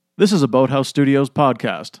This is a Boathouse Studios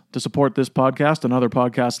podcast. To support this podcast and other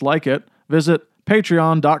podcasts like it, visit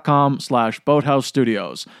patreon.com/Boathouse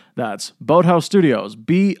Studios. That's Boathouse Studios,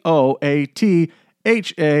 BOATHAUS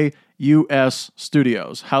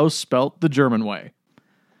Studios. House spelt the German way.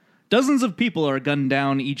 Dozens of people are gunned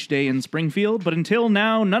down each day in Springfield, but until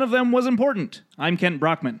now, none of them was important. I'm Kent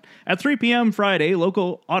Brockman. At 3 p.m. Friday,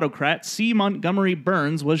 local autocrat C. Montgomery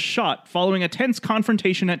Burns was shot following a tense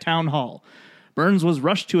confrontation at Town Hall. Burns was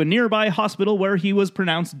rushed to a nearby hospital where he was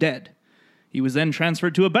pronounced dead. He was then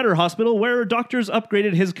transferred to a better hospital where doctors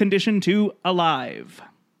upgraded his condition to alive.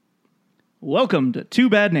 Welcome to Two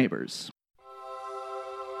Bad Neighbors.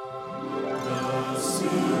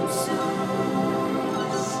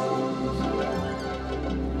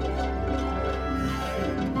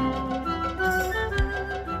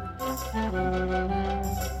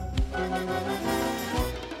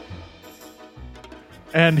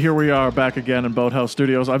 And here we are back again in Boathouse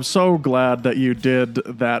Studios. I'm so glad that you did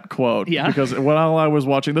that quote. Yeah. Because while I was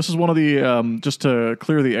watching, this is one of the, just to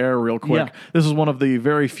clear the air real quick, This is one of the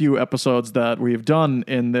very few episodes that we've done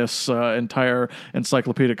in this entire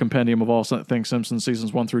encyclopedic compendium of all things Simpsons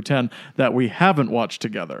seasons 1 through 10 that we haven't watched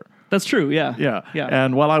together. That's true, yeah. Yeah.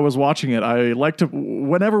 And while I was watching it, I like to,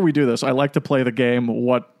 whenever we do this, I like to play the game,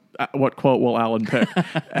 what quote will Alan pick?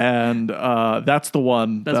 And that's the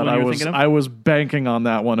one that I was banking on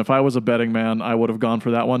that one. If I was a betting man, I would have gone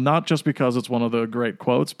for that one. Not just because it's one of the great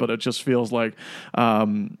quotes, but it just feels like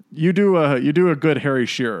you do a good Harry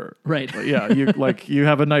Shearer, right? Yeah, you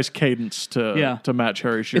have a nice cadence to match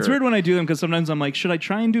Harry Shearer. It's weird when I do them because sometimes I'm like, should I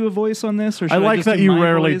try and do a voice on this, or should I like just that do you my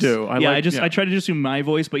rarely voice? do. I try to just do my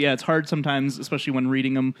voice, but yeah, it's hard sometimes, especially when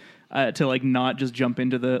reading them, to like not just jump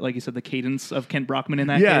into the, like you said, the cadence of Kent Brockman in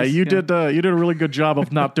that case. Yeah, you did a really good job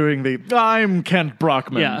of not doing the I'm Kent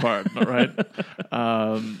Brockman part, right?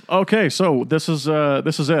 Okay, so this is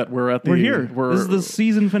it. We're here. This is the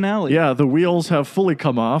season finale. Yeah, the wheels have fully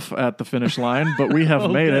come off at the finish line, but we have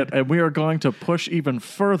made it, and we are going to push even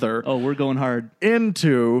further. Oh, we're going hard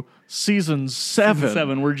into season 7. Season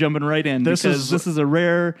 7, we're jumping right in this is a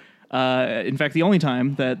rare. In fact, the only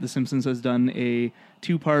time that The Simpsons has done a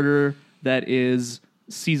two-parter that is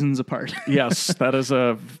seasons apart. Yes, that is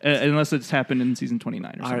unless it's happened in season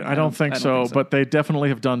 29 or something. I don't think so, but they definitely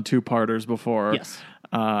have done two-parters before. Yes.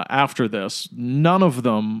 After this, none of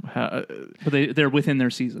them... but they're within their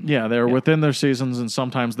season. Yeah, they're within their seasons, and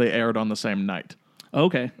sometimes they aired on the same night.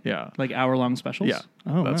 Okay. Yeah. Like hour-long specials? Yeah.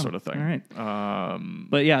 That sort of thing. All right.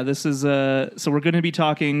 But yeah, this is... so we're going to be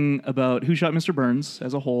talking about Who Shot Mr. Burns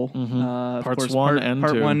as a whole. Mm-hmm. Parts 1 and 2.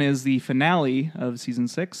 Part 1 is the finale of Season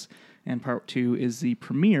 6, and Part 2 is the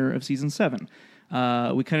premiere of Season 7.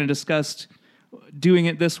 We kind of discussed doing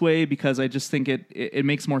it this way because I just think it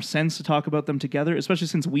makes more sense to talk about them together, especially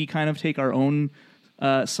since we kind of take our own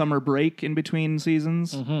summer break in between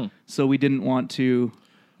seasons. Mm-hmm. So we didn't want to...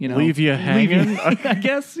 leave you hanging? I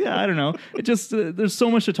guess, yeah, I don't know. It just, there's so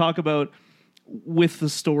much to talk about with the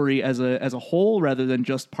story as a whole rather than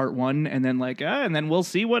just part 1 and then and then we'll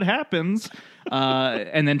see what happens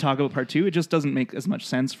and then talk about part 2. It just doesn't make as much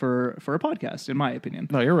sense for a podcast, in my opinion.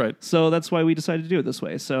 No, you're right. So that's why we decided to do it this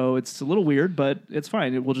way. So it's a little weird, but it's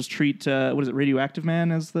fine. We'll just treat, Radioactive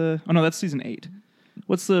Man as the... Oh, no, that's season 8.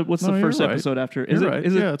 What's the first episode after? Is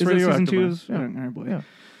it season 2? Yeah. All right, boy. Yeah.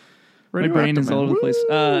 My brain is all over the place.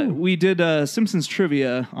 We did Simpsons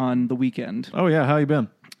trivia on the weekend. Oh, yeah. How you been?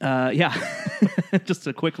 Yeah, just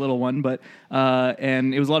a quick little one, but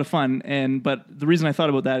and it was a lot of fun. But the reason I thought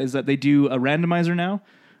about that is that they do a randomizer now,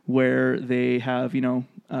 where they have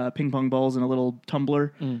ping pong balls in a little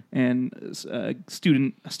tumbler, and a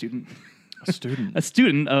student of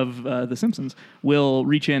The Simpsons will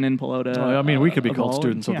reach in and pull out a. we could be called ball.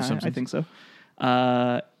 students of The Simpsons. I think so.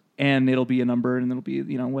 And it'll be a number, and it'll be,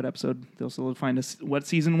 what episode. They'll still find us what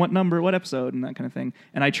season, what number, what episode, and that kind of thing.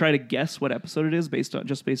 And I try to guess what episode it is based on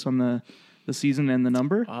the season and the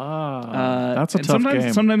number. That's a tough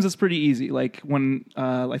game. Sometimes it's pretty easy. Like when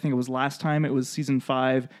I think it was last time, it was season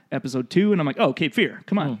 5, episode 2, and I'm like, oh, Cape Fear,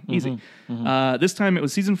 come on, easy. Mm-hmm. This time it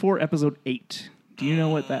was season 4, episode 8. Do you know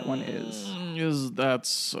what that one is?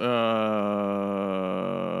 That's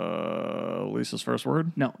Lisa's first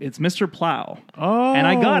word? No, it's Mr. Plow. Oh. And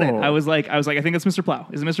I got it. I was like, I think it's Mr. Plow.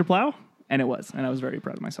 Is it Mr. Plow? And it was. And I was very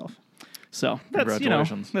proud of myself. So that's,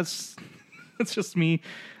 congratulations. That's just me.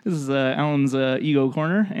 This is Alan's ego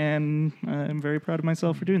corner, and I'm very proud of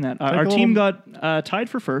myself for doing that. Our team got tied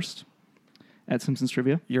for first at Simpsons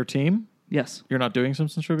Trivia. Your team? Yes. You're not doing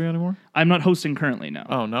Simpsons Trivia anymore? I'm not hosting currently, no.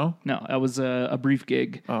 Oh, no? No, that was a brief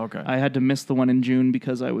gig. Oh, okay. I had to miss the one in June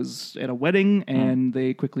because I was at a wedding, and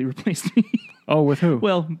they quickly replaced me. Oh, with who?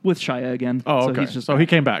 Well, with Shia again. Oh, okay. So he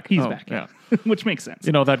came back. He's back. Yeah. Which makes sense.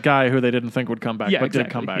 That guy who they didn't think would come back, but exactly.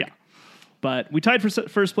 did come back. Yeah. But we tied for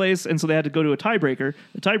first place, and so they had to go to a tiebreaker.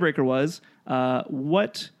 The tiebreaker was,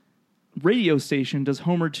 what radio station does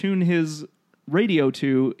Homer tune his radio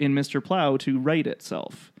to in Mr. Plow to right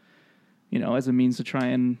itself? As a means to try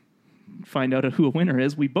and find out who a winner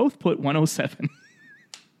is. We both put 107.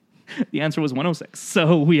 The answer was 106.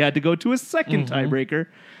 So we had to go to a second tiebreaker,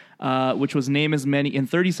 which was name as many, in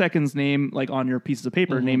 30 seconds, name, like on your pieces of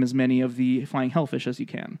paper, name as many of the flying hellfish as you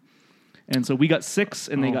can. And so we got 6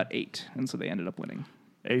 and they got 8. And so they ended up winning.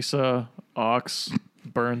 Asa, Ox,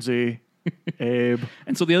 Burnsy, Abe.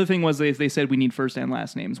 And so the other thing was they said we need first and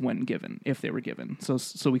last names when given, if they were given. So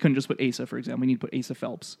we couldn't just put Asa, for example. We need to put Asa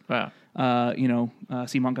Phelps. Yeah.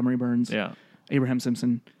 C. Montgomery Burns. Yeah. Abraham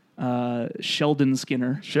Simpson. Sheldon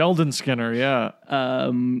Skinner. Yeah.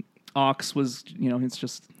 Ox was, it's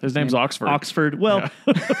just... His name's Oxford. Oxford. Well,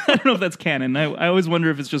 I don't know if that's canon. I always wonder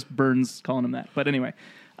if it's just Burns calling him that. But anyway.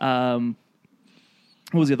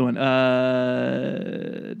 What was the other one?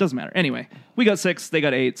 It doesn't matter. Anyway, we got 6, they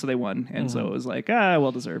got 8, so they won. And so it was like,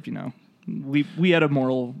 well deserved, We had a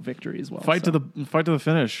moral victory as well. Fight to the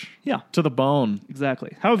finish. Yeah. To the bone.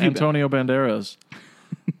 Exactly. How have you Antonio Banderas.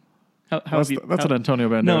 How that's an Antonio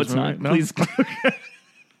Banderas. No, it's not. No? Please,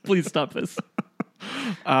 please stop this.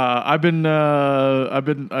 I've been all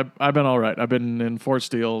right. I've been in Fort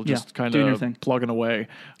Steele, just kind of plugging away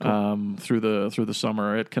through the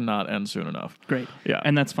summer. It cannot end soon enough. Great, yeah,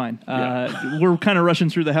 and that's fine. We're kind of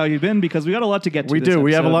rushing through the how you've been because we got a lot to get to. We do.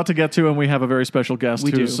 We have a lot to get to, and we have a very special guest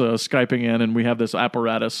who's skyping in, and we have this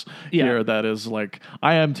apparatus here that is like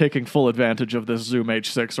I am taking full advantage of this Zoom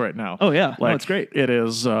H6 right now. Oh yeah, it's great. It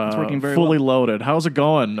is it's working very fully well. loaded. How's it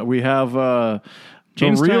going? We have.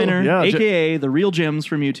 James Tyner, a.k.a. The Real Gems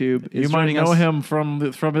from YouTube. You might know him from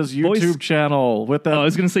his YouTube channel. With that, I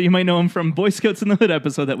was going to say you might know him from Boy Scouts in the Hood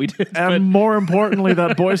episode that we did. And more importantly,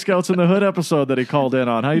 that Boy Scouts in the Hood episode that he called in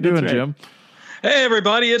on. How you doing, right. Jim? Hey,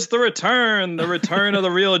 everybody, it's the return of the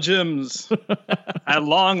Real Gems at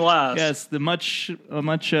long last. Yes, the much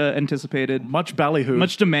anticipated, much ballyhooed,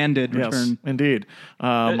 much demanded return. Yes, indeed.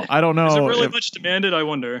 I don't know. Is it really much demanded, I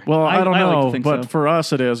wonder? Well, I don't know, like but for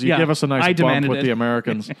us it is. You give us a nice bump with the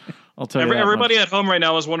Americans. I'll tell you everybody at home right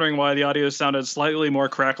now is wondering why the audio sounded slightly more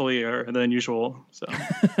crackly than usual. So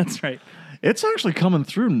That's right. It's actually coming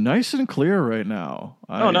through nice and clear right now.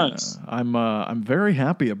 Nice. I'm very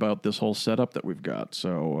happy about this whole setup that we've got.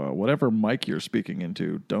 So whatever mic you're speaking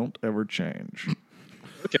into, don't ever change.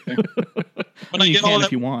 Okay. When I get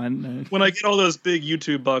if you want. When I get all those big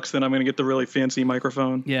YouTube bucks, then I'm going to get the really fancy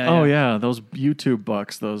microphone. Yeah. Oh yeah, those YouTube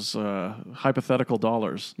bucks, those hypothetical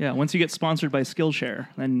dollars. Yeah. Once you get sponsored by Skillshare,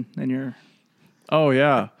 then you're. Oh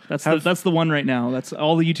yeah, that's the one right now. That's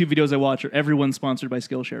all the YouTube videos I watch are everyone's sponsored by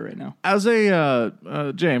Skillshare right now. As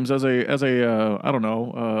a James, as a I don't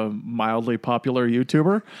know, mildly popular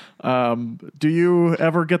YouTuber, do you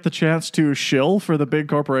ever get the chance to shill for the big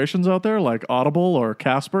corporations out there like Audible or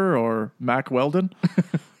Casper or Mack Weldon?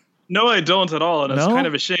 No, I don't at all, and it's kind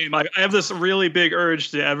of a shame. I have this really big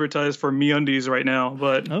urge to advertise for MeUndies right now,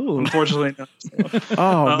 but unfortunately, not.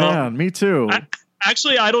 Oh man, me too.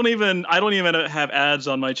 Actually, I don't even have ads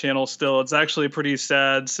on my channel still. It's actually a pretty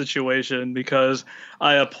sad situation because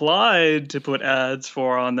I applied to put ads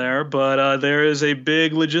on there, but there is a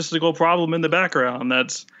big logistical problem in the background.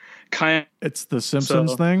 That's it's the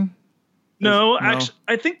Simpsons thing? No, actually,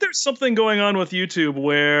 I think there's something going on with YouTube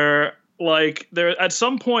where at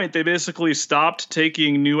some point they basically stopped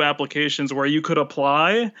taking new applications where you could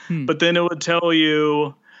apply, but then it would tell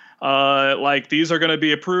you these are going to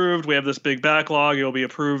be approved. We have this big backlog. You'll be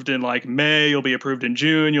approved in May. You'll be approved in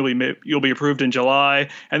June. You'll be approved in July.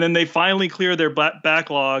 And then they finally cleared their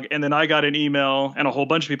backlog. And then I got an email, and a whole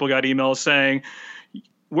bunch of people got emails saying,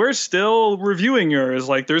 we're still reviewing yours.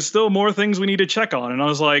 There's still more things we need to check on. And I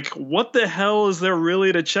was like, what the hell is there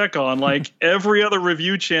really to check on? Every other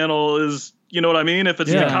review channel is, you know what I mean? If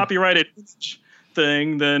it's a copyrighted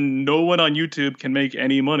thing, then no one on YouTube can make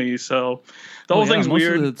any money. So the whole thing's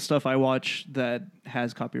weird. Most of the stuff I watch that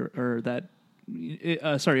has copyright or that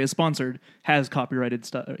is sponsored has copyrighted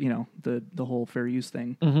stuff. The whole fair use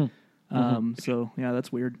thing. So yeah, that's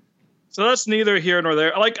weird. So that's neither here nor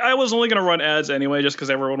there. I was only going to run ads anyway, just because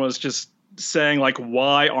everyone was just saying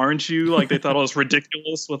why aren't you? They thought it was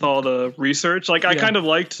ridiculous with all the research. I kind of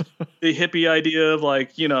liked the hippie idea of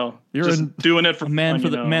you're just doing it for man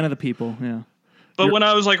fun, of the people. Yeah. But when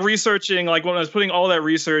I was researching, when I was putting all that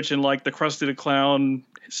research in the Krusty the Clown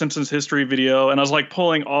Simpsons history video, and I was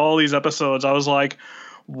pulling all these episodes, I was like,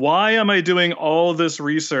 why am I doing all this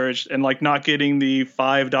research and like not getting the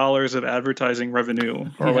 $5 of advertising revenue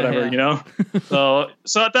or whatever, you know? So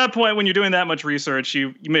at that point, when you're doing that much research,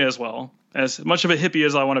 you may as well. As much of a hippie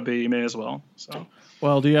as I want to be, you may as well. So,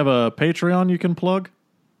 well, do you have a Patreon you can plug?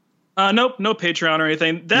 Nope, no Patreon or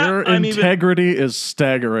anything. Your integrity is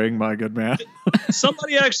staggering, my good man.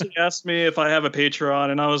 Somebody actually asked me if I have a Patreon,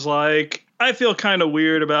 and I was like, I feel kind of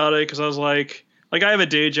weird about it because I was like I have a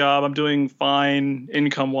day job. I'm doing fine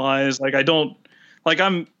income-wise. Like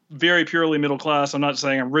I'm very purely middle class. I'm not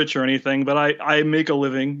saying I'm rich or anything, but I make a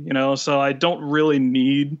living, you know, so I don't really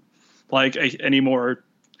need like any more.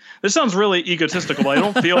 This sounds really egotistical. I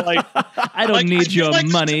don't feel like I don't need your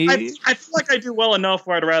money. I feel like I do well enough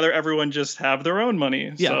where I'd rather everyone just have their own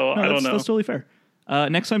money. Yeah, so I don't know. That's totally fair.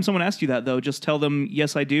 Next time someone asks you that, though, just tell them,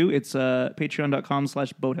 yes, I do. It's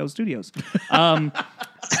patreon.com/BoatHouseStudios. Tell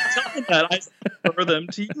them that. I refer them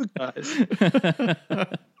to you guys.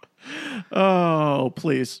 Oh,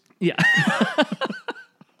 please. Yeah.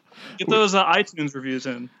 Get those iTunes reviews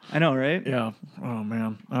in. I know, right? Yeah. Oh,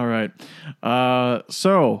 man. All right.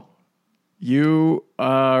 So you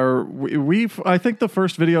are... I think the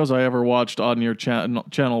first videos I ever watched on your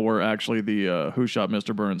channel were actually the Who Shot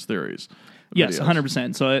Mr. Burns theories. Yes,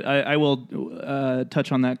 100%. So I will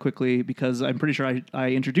touch on that quickly because I'm pretty sure I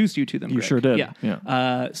introduced you to them. You Greg. sure did.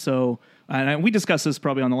 Yeah. And we discussed this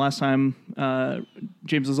probably on the last time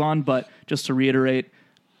James was on, but just to reiterate,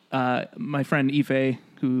 my friend Ife,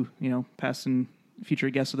 who past and future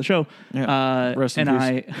guest of the show, Rest in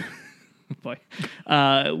and peace. boy,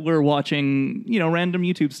 we're watching random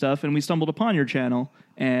YouTube stuff, and we stumbled upon your channel.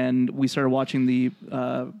 And we started watching the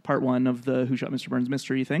part 1 of the Who Shot Mr. Burns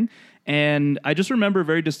mystery thing. And I just remember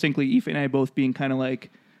very distinctly, Aoife and I both being kind of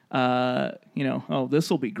like, oh, this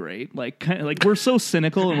will be great. Like we're so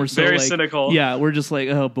cynical and we're so very cynical. Yeah, we're just like,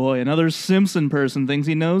 oh boy, another Simpson person thinks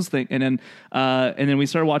he knows things. And then we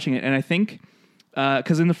started watching it. And I think,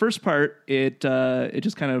 because in the first part, it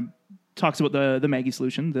just kind of talks about the Maggie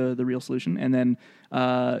solution, the real solution, and then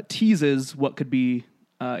teases what could be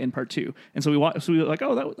in part 2, and so we were like,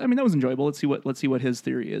 oh, that was enjoyable. Let's see what his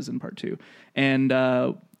theory is in part 2. And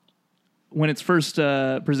when it's first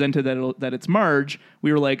presented that it's Marge,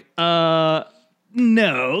 we were like, no,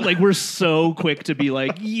 like we're so quick to be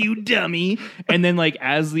like, you dummy. And then like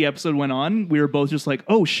as the episode went on, we were both just like,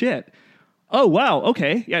 oh shit. Oh wow,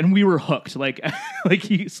 okay, yeah, and we were hooked. We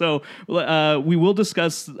will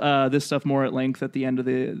discuss this stuff more at length at the end of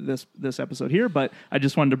this episode here. But I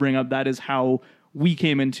just wanted to bring up that is how we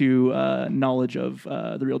came into knowledge of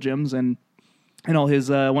the Real Gyms and all his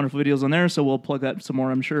wonderful videos on there. So we'll plug that some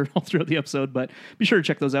more, I'm sure, all throughout the episode. But be sure to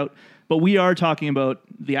check those out. But we are talking about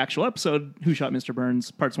the actual episode, Who Shot Mr.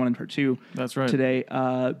 Burns, parts 1 and part 2. That's right. Today,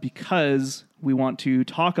 because we want to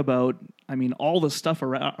talk about, all the stuff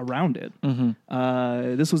around it.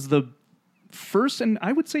 Mm-hmm. This was the first and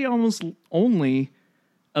I would say almost only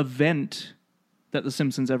event that The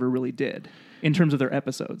Simpsons ever really did in terms of their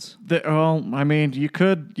episodes. You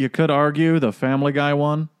could argue the Family Guy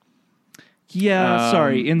one. Yeah,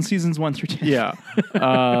 in seasons 1 through 10. Yeah.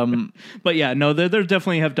 But yeah, no, they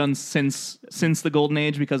definitely have done since the Golden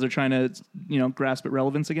Age because they're trying to, grasp at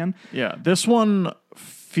relevance again. Yeah, this one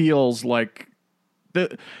feels like...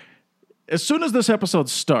 As soon as this episode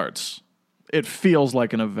starts, it feels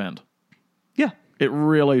like an event. Yeah. It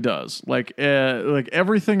really does. Like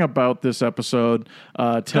everything about this episode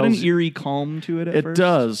tells... Got an eerie calm to it at first. It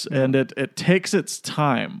does, yeah. And it takes its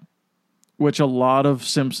time, which a lot of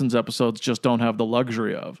Simpsons episodes just don't have the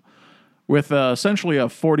luxury of. With essentially a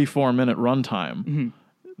 44-minute runtime,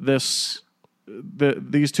 these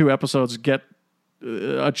two episodes get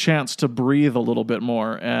a chance to breathe a little bit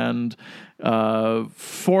more, and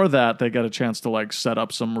for that they get a chance to set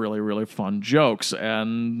up some really, really fun jokes,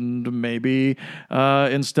 and maybe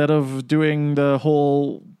instead of doing the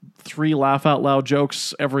whole 3 laugh out loud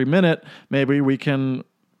jokes every minute, maybe we can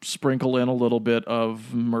sprinkle in a little bit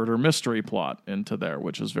of murder mystery plot into there,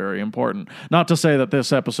 which is very important. Not to say that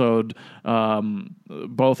this episode,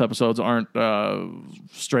 both episodes aren't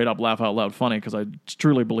straight up laugh out loud funny, because I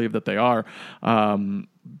truly believe that they are.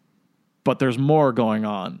 But there's more going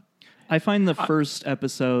on. I find the first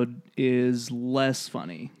episode is less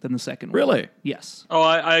funny than the second one. Really? Yes. Oh,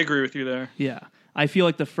 I agree with you there. Yeah. I feel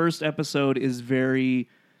like the first episode is very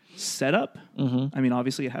setup. Mm-hmm.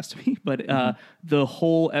 Obviously it has to be, but the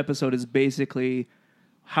whole episode is basically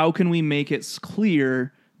how can we make it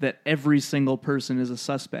clear that every single person is a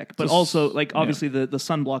suspect, but also obviously the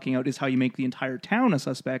sun blocking out is how you make the entire town a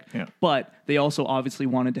suspect. Yeah. But they also obviously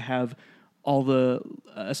wanted to have all the,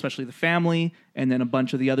 especially the family, and then a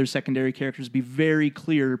bunch of the other secondary characters be very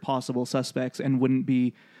clear possible suspects and wouldn't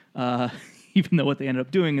be, even though what they ended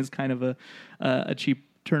up doing is kind of a cheap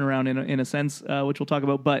turnaround in a sense, which we'll talk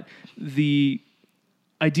about. But the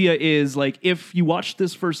idea is like, if you watched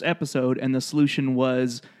this first episode and the solution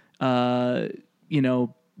was, Dr.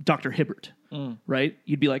 Hibbert, right?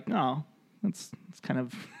 You'd be like, no, that's kind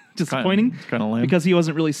of disappointing. It's kind of lame because he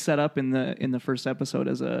wasn't really set up in the first episode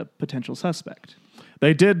as a potential suspect.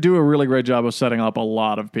 They did do a really great job of setting up a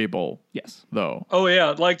lot of people. Yes. Though. Oh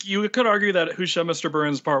yeah, like you could argue that Who Shot Mr.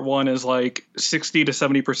 Burns Part 1 is like 60 to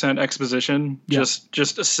 70% exposition,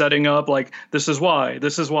 just setting up like this is why,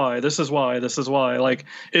 this is why, this is why, this is why. Like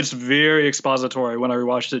it's very expository when I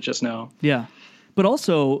rewatched it just now. Yeah. But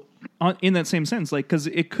also, in that same sense, like, because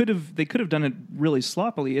they could have done it really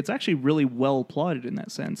sloppily. It's actually really well plotted in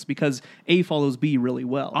that sense because A follows B really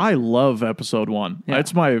well. I love episode 1. Yeah.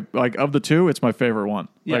 It's my of the two, it's my favorite one.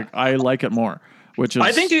 Yeah. Like I like it more. Which is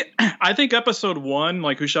I think episode 1,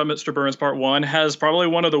 like Who Shot Mr. Burns Part 1, has probably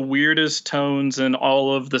one of the weirdest tones in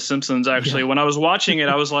all of The Simpsons. Actually, when I was watching it,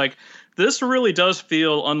 I was like, this really does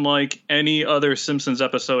feel unlike any other Simpsons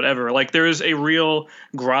episode ever. Like there is a real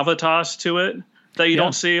gravitas to it that you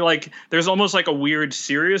don't see. Like there's almost like a weird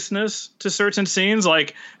seriousness to certain scenes.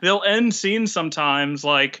 Like they'll end scenes sometimes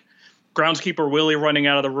like groundskeeper Willie running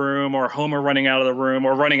out of the room or Homer running out of the room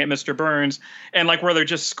or running at Mr. Burns and like where they're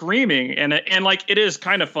just screaming and like it is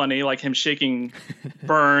kind of funny, like him shaking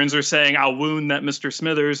Burns or saying I'll wound that Mr.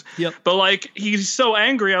 Smithers. Yep. But like he's so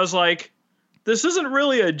angry, I was like, this isn't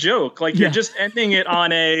really a joke. Like you're just ending it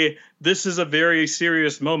on this is a very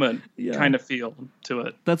serious moment kind of feel to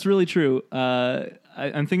it. That's really true.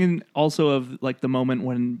 I'm thinking also of like the moment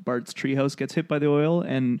when Bart's treehouse gets hit by the oil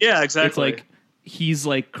and exactly. It's like he's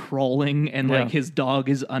like crawling and like his dog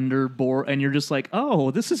is under board and you're just like, oh,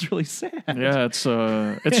 this is really sad. Yeah, it's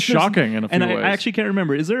shocking in a few ways. And I actually can't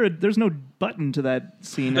remember. There's no button to that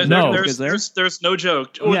scene? There's no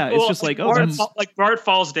joke. Yeah, it's just like Bart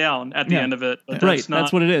falls down at the end of it. But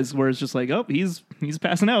that's what it is. Where it's just like, oh, he's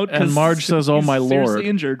passing out. And Marge says, "Oh my lord," seriously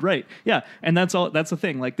injured. Right? Yeah, and that's all. That's the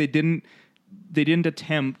thing. Like they didn't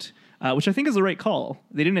attempt. Which I think is the right call.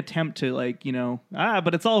 They didn't attempt to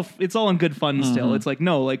but it's all in good fun still. It's like,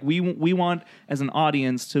 no, like we want as an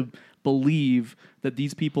audience to believe that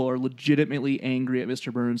these people are legitimately angry at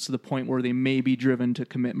Mr. Burns to the point where they may be driven to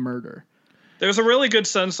commit murder. There's a really good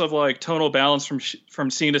sense of like tonal balance from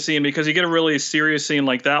scene to scene because you get a really serious scene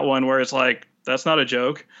like that one where it's like, that's not a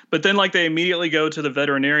joke. But then like they immediately go to the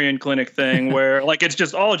veterinarian clinic thing where like it's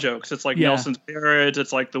just all jokes. It's like Nelson's parrots.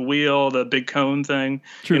 It's like the wheel, the big cone thing.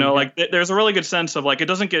 True, like there's a really good sense of like it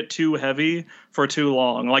doesn't get too heavy for too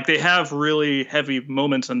long. Like they have really heavy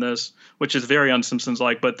moments in this, which is very un-Simpsons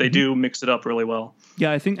like, but they do mix it up really well.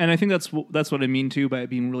 Yeah, I think that's what I mean too by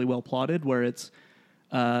it being really well plotted, where it's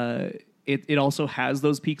It also has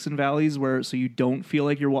those peaks and valleys where so you don't feel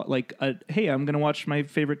like you're hey, I'm going to watch my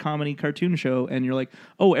favorite comedy cartoon show and you're like,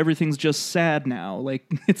 oh, everything's just sad now. Like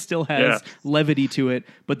it still has levity to it,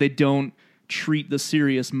 but they don't treat the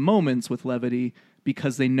serious moments with levity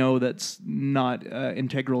because they know that's not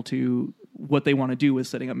integral to what they want to do with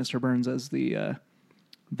setting up Mr. Burns as the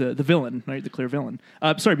villain, right? The clear villain.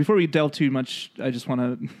 Sorry, before we delve too much, I just want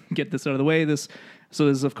to get this out of the way. So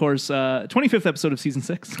this is, of course, 25th episode of Season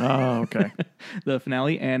 6. Oh, okay. The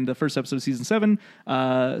finale, and the first episode of Season 7.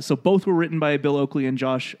 So both were written by Bill Oakley and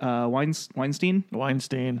Josh Weinstein.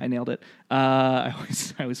 I nailed it. I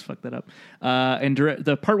always fuck that up. And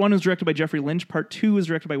the Part 1 was directed by Jeffrey Lynch. Part 2 was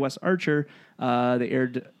directed by Wes Archer. They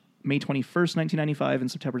aired May 21st, 1995 and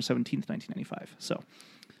September 17th, 1995. So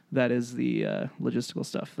that is the logistical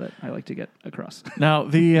stuff that I like to get across. Now,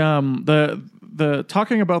 the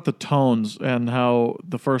talking about the tones and how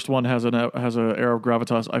the first one has an air of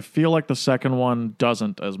gravitas, I feel like the second one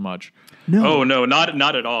doesn't as much. No. Oh no, not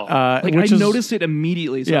at all. I noticed it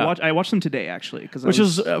immediately. So I watched them today actually, which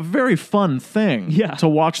is a very fun thing. To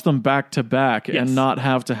watch them back to back and not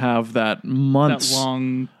have to have that months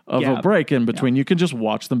long of a break in between. You can just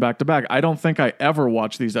watch them back to back. I don't think I ever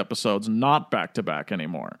watch these episodes not back to back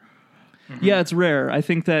anymore. Mm-hmm. Yeah, it's rare. I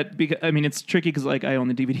think that it's tricky because like I own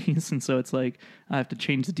the DVDs, and so it's like I have to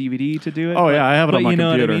change the DVD to do it. Oh yeah, I have it on my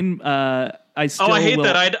computer. You know what I mean? I hate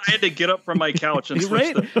that. I had to get up from my couch and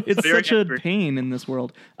switch right. It's such a pain in this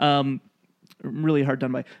world. Really hard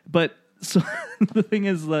done by. But so the thing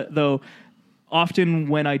is that though, often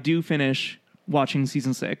when I do finish watching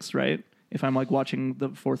Season 6, right? If I'm like watching the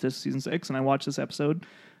fourth of Season 6 and I watch this episode,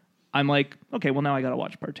 I'm like, okay, well now I got to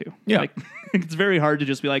watch part 2. Yeah. Like, it's very hard to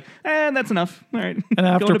just be like, that's enough. All right. And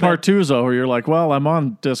after part 2 is over, you're like, well, I'm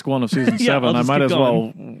on disc 1 of season 7. I might as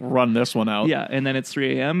well run this one out. Yeah. And then it's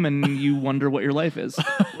 3 a.m. and you wonder what your life is.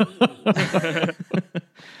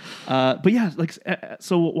 But yeah, like,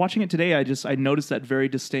 so watching it today, I noticed that very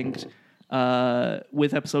distinct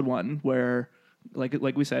with episode 1, where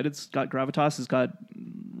like we said, it's got gravitas, it's got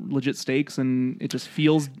legit stakes, and it just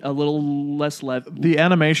feels a little less the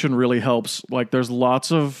animation really helps. Like, there's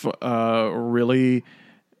lots of really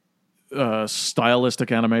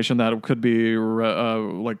stylistic animation that could be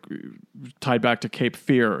like tied back to Cape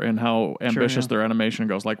Fear and how ambitious their animation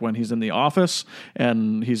goes. Like when he's in the office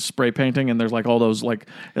and he's spray painting, and there's like all those like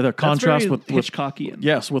the contrast with Hitchcockian.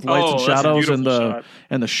 Yes, with lights and shadows and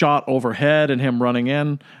the shot overhead and him running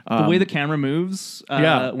in. The way the camera moves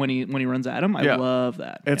when he runs at him, I love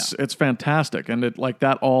that. It's fantastic, and it like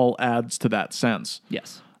that all adds to that sense.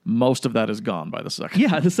 Yes. Most of that is gone by the second.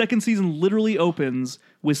 Yeah, the second season literally opens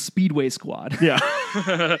with Speedway Squad. Yeah.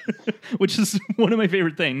 Which is one of my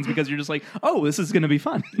favorite things, because you're just like, oh, this is going to be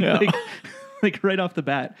fun. Yeah. like right off the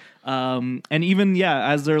bat. And even,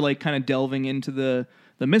 as they're like kind of delving into the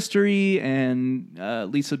mystery, and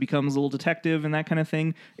Lisa becomes a little detective and that kind of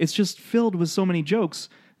thing, it's just filled with so many jokes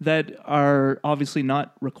that are obviously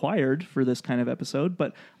not required for this kind of episode.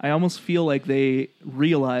 But I almost feel like they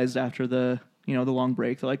realized after the long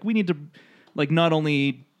break, they're like, we need to like not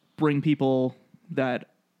only bring people that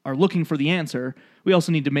are looking for the answer, we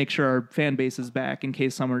also need to make sure our fan base is back in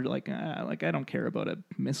case some are like I don't care about a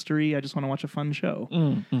mystery, I just want to watch a fun show.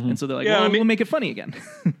 And so they're like, we'll make it funny again.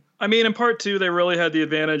 I mean, in part 2, they really had the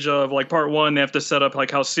advantage of like part 1, they have to set up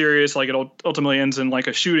like how serious, like it ultimately ends in like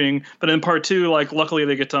a shooting. But in part 2, like luckily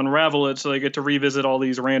they get to unravel it, so they get to revisit all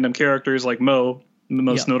these random characters like Mo,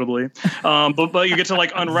 most notably. But you get to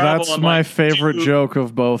like unravel. That's my favorite joke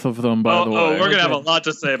of both of them, by the way. Oh, we're gonna have a lot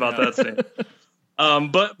to say about that scene.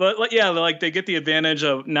 But like they get the advantage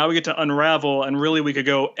of now we get to unravel, and really we could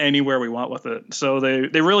go anywhere we want with it. So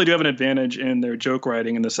they really do have an advantage in their joke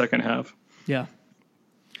writing in the second half. Yeah.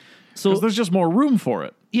 So there's just more room for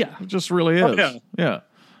it. Yeah, it just really is. Yeah.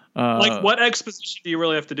 Like what exposition do you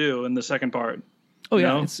really have to do in the second part? Oh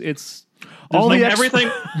yeah, it's all like the everything.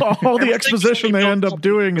 All the exposition they end up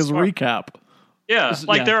doing is recap. Yeah,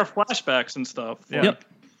 like there are flashbacks and stuff. Yeah. Yep.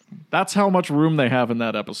 That's how much room they have in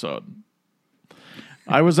that episode.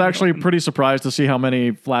 I was actually pretty surprised to see how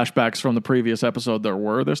many flashbacks from the previous episode there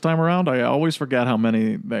were this time around. I always forget how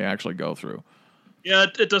many they actually go through. Yeah,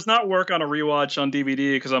 it does not work on a rewatch on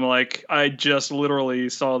DVD because I'm like, I just literally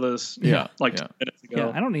saw this 2 minutes ago.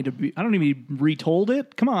 Yeah, I don't need to be retold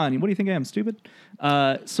it. Come on, what do you think I am, stupid?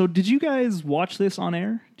 So did you guys watch this on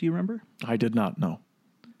air? Do you remember? I did not, no.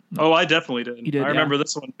 Oh, I definitely did. You did, I remember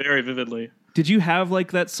this one very vividly. Did you have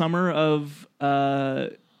like that summer of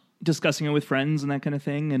discussing it with friends and that kind of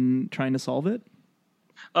thing and trying to solve it?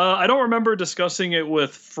 I don't remember discussing it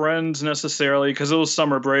with friends necessarily because it was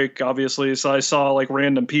summer break, obviously. So I saw like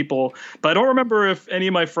random people, but I don't remember if any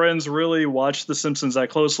of my friends really watched The Simpsons that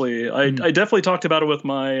closely. I definitely talked about it with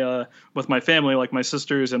my family, like my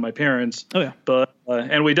sisters and my parents. Oh yeah, but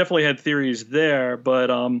and we definitely had theories there,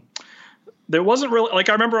 but there wasn't really like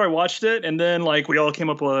I remember I watched it and then like we all came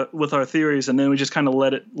up with our theories and then we just kind of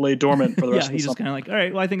let it lay dormant for the rest of the summer. Yeah, you just kind of like, all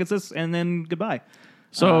right, well I think it's this, and then goodbye.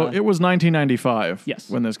 So it was 1995 yes.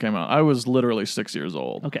 when this came out. I was literally 6 years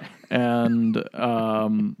old. Okay. And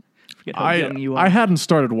forget how young you are. I hadn't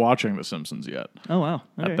started watching The Simpsons yet. Oh, wow.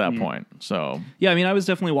 At that point. So yeah, I mean, I was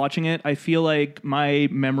definitely watching it. I feel like my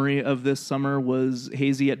memory of this summer was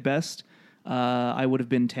hazy at best. I would have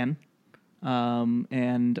been 10.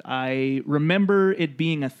 And I remember it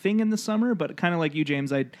being a thing in the summer, but kind of like you,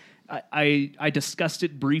 James, I discussed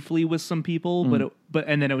it briefly with some people, but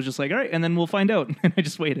and then it was just like, all right, and then we'll find out. And I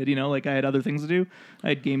just waited, like I had other things to do. I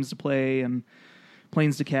had games to play and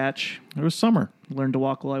planes to catch. It was summer. Learned to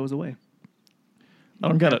walk while I was away. I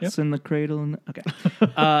don't get it. It's in the cradle. And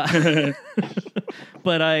okay.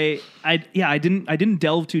 But I didn't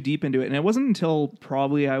delve too deep into it, and it wasn't until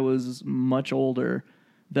probably I was much older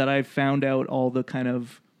that I found out all the kind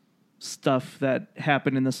of stuff that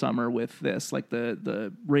happened in the summer with this, like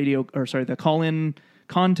the call-in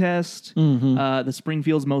contest, the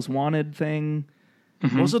Springfield's Most Wanted thing.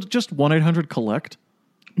 Mm-hmm. Was it just 1-800-COLLECT?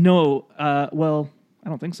 No, well, I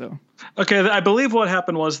don't think so. Okay, I believe what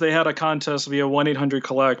happened was they had a contest via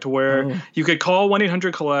 1-800-COLLECT where you could call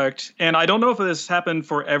 1-800-COLLECT, and I don't know if this happened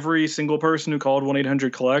for every single person who called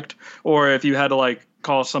 1-800-COLLECT or if you had to like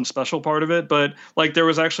call some special part of it, but like there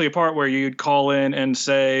was actually a part where you'd call in and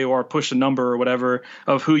say or push a number or whatever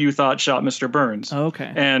of who you thought shot Mr. Burns. Oh,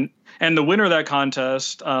 okay. And the winner of that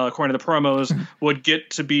contest, according to the promos, would get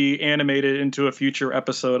to be animated into a future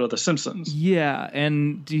episode of The Simpsons. Yeah,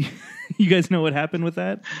 and do you guys know what happened with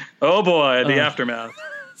that? Oh boy, the aftermath.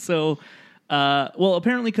 So, well,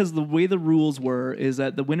 apparently because the way the rules were is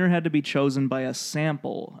that the winner had to be chosen by a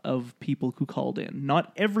sample of people who called in.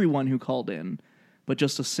 Not everyone who called in, but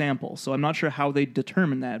just a sample. So I'm not sure how they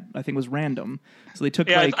determined that. I think it was random. So they took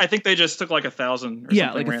I think they just took like 1,000 or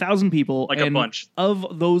something. 1,000 people. Like a bunch.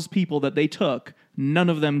 Of those people that they took, none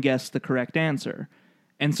of them guessed the correct answer.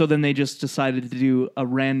 And so then they just decided to do a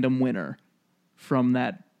random winner from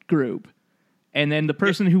that group. And then the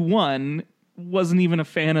person who won wasn't even a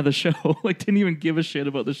fan of the show. Like, didn't even give a shit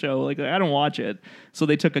about the show. Like, I don't watch it. So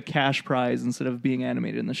they took a cash prize instead of being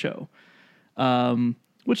animated in the show.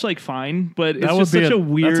 Which, like, fine, but it's just such a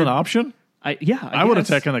weird... That's an option? I would have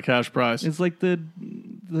taken the cash prize. It's like the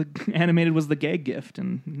animated was the gag gift,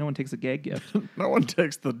 and no one takes a gag gift. No one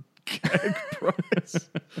takes the gag prize.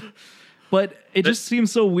 But it just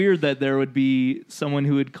seems so weird that there would be someone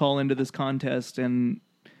who would call into this contest, and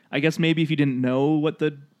I guess maybe if you didn't know what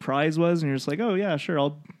the prize was, and you're just like, oh, yeah, sure,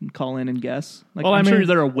 I'll call in and guess. Like, well, I'm sure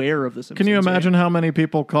they're aware of this. Can you imagine how many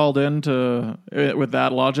people called in to, with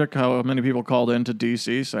that logic, how many people called in to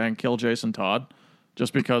DC saying, kill Jason Todd?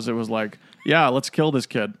 Just because it was like, yeah, let's kill this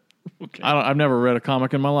kid. Okay. I've never read a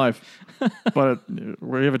comic in my life. But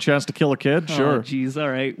where you have a chance to kill a kid, sure. Oh, geez, all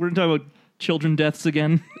right. We're going to talk about children deaths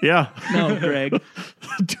again. Yeah. No, Greg.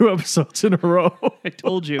 2 episodes in a row. I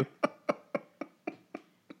told you.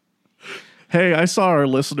 Hey, I saw our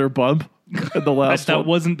listener bump in the last that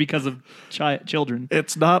wasn't because of children.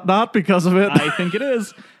 It's not because of it. I think it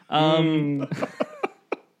is. I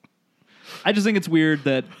just think it's weird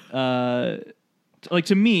that, like,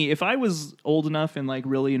 to me, if I was old enough and like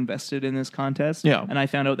really invested in this contest, and I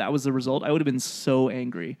found out that was the result, I would have been so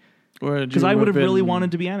angry because I would have really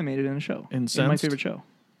wanted to be animated in a show. Incensed? In my favorite show.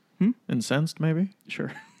 Incensed, maybe.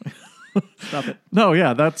 Sure. Stop it. No,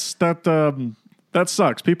 yeah, that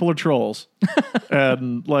sucks. People are trolls,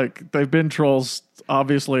 and like they've been trolls,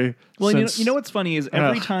 obviously. Well, you know what's funny is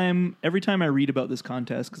every time I read about this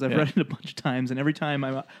contest, because I've read it a bunch of times, and every time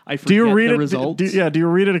I forget the results. Do you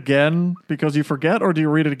read it again because you forget, or do you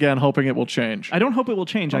read it again hoping it will change? I don't hope it will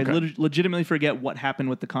change. Okay. I legitimately forget what happened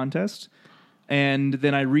with the contest. And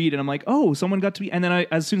then I read, and I'm like, oh, someone got to be... And then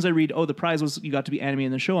as soon as I read, oh, the prize was you got to be animated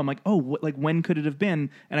in the show, I'm like, oh, when could it have been?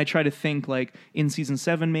 And I try to think, like, in season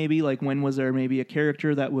 7, maybe, like, when was there maybe a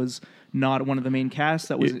character that was not one of the main cast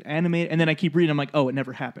that was animated? And then I keep reading, I'm like, oh, it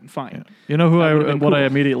never happened. Fine. Yeah. You know who I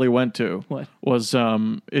immediately went to? What? Was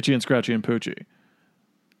Itchy and Scratchy and Poochie.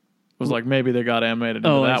 Was like maybe they got animated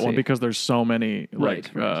into that one because there's so many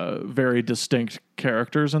very distinct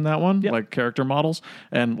characters in that one, like character models,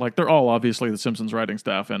 and like they're all obviously the Simpsons writing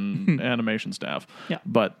staff and animation staff. Yeah.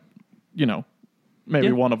 But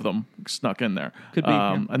maybe one of them snuck in there. Could be.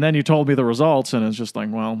 And then you told me the results, and it's just like,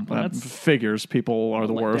 well, that figures. People are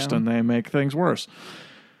the worst, and they make things worse.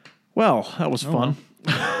 Well, that was fun.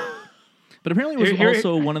 But apparently it was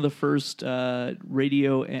also one of the first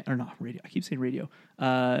radio, or not radio, I keep saying radio,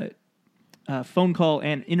 phone call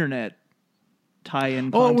and internet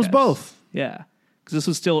tie-in contests. Oh, it was both. Yeah. Because this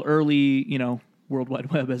was still early, World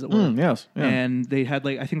Wide Web, as it were. Yes. Yeah. And they had,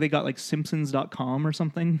 I think they got, Simpsons.com or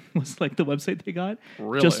something was, the website they got.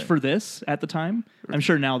 Really? Just for this at the time. I'm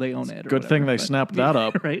sure now they own it. Good thing they snapped that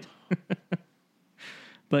up. Right?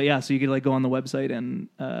 But yeah, so you could, go on the website and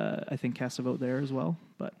I think cast a vote there as well.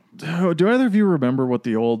 But do either of you remember what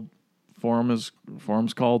the old forum's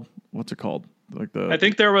called? What's it called? I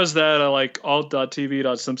think there was that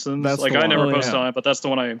alt.tv.simpsons. I never posted on it, but that's the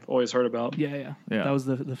one I always heard about. Yeah. That was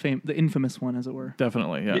the infamous one, as it were.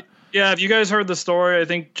 Definitely, yeah. Yeah, have you guys heard the story? I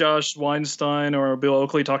think Josh Weinstein or Bill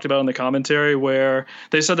Oakley talked about in the commentary where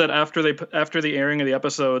they said that after the airing of the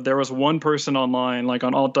episode, there was one person online,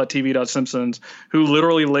 on alt.tv.simpsons, who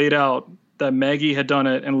literally laid out that Maggie had done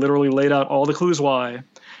it and literally laid out all the clues why.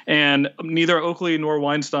 And neither Oakley nor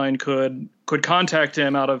Weinstein could contact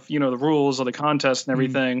him out of, the rules of the contest and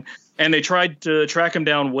everything. And they tried to track him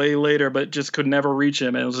down way later, but just could never reach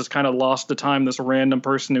him. And it was just kind of lost to time, this random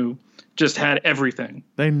person who just had everything.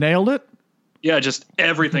 They nailed it? Yeah, just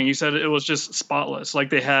everything. You said it was just spotless. Like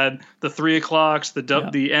they had the 3 o'clocks, the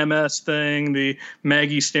MS thing, the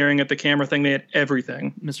Maggie staring at the camera thing. They had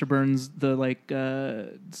everything. Mr. Burns,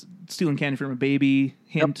 the stealing candy from a baby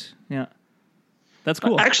hint. Yep. Yeah. That's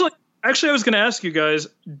cool. Actually, I was going to ask you guys,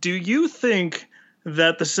 do you think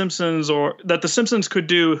that the Simpsons could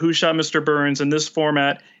do Who Shot Mr. Burns in this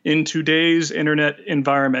format in today's internet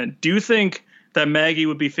environment, do you think that Maggie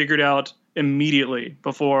would be figured out immediately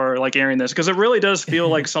before like airing this? Because it really does feel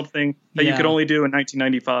like something that you could only do in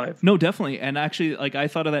 1995. No, definitely. And actually, like I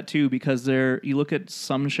thought of that too, because you look at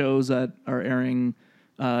some shows that are airing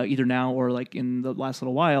either now or like in the last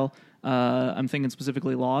little while. I'm thinking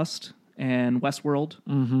specifically Lost and Westworld,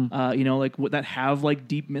 like that have like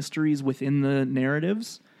deep mysteries within the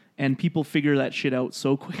narratives, and people figure that shit out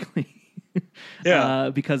so quickly.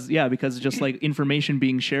 Because just like information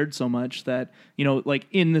being shared so much that, like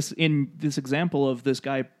in this example of this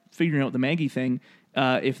guy figuring out the Maggie thing,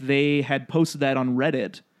 if they had posted that on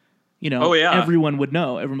Reddit, everyone would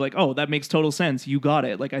know. Everyone would be like, oh, that makes total sense. You got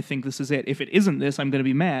it. Like, I think this is it. If it isn't this, I'm going to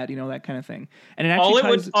be mad, that kind of thing. And it actually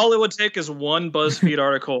all it would take is one BuzzFeed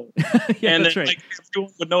article. And then like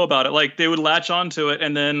everyone would know about it. Like they would latch onto it.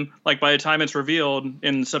 And then like by the time it's revealed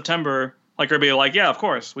in September, like everybody like, yeah, of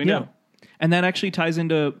course we knew. And that actually ties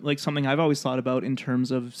into like something I've always thought about in terms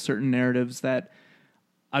of certain narratives that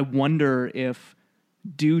I wonder if,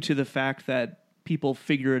 due to the fact that people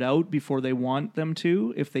figure it out before they want them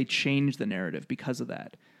to, if they change the narrative because of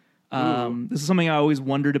that. This is something I always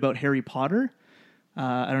wondered about Harry Potter.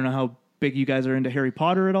 I don't know how big you guys are into Harry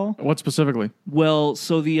Potter at all. What specifically? Well,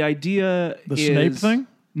 so the idea is... The Snape thing?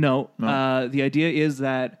 No. The idea is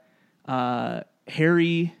that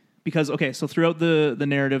Harry... Because, so throughout the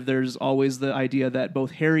narrative, there's always the idea that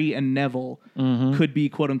both Harry and Neville could be,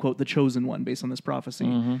 quote-unquote, the chosen one based on this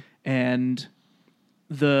prophecy. And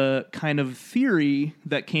the kind of theory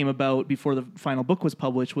that came about before the final book was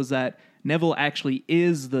published was that Neville actually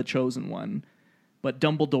is the chosen one. But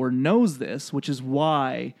Dumbledore knows this, which is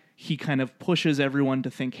why he kind of pushes everyone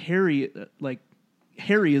to think Harry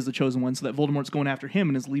is the chosen one, so that Voldemort's going after him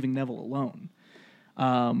and is leaving Neville alone.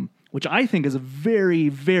 Which I think is a very,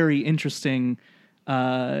 very interesting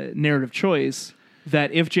narrative choice,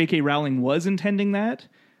 that if J.K. Rowling was intending that,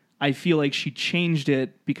 I feel like she changed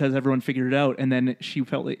it because everyone figured it out, and then she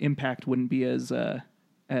felt the impact wouldn't be as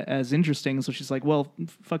interesting. So she's like, well,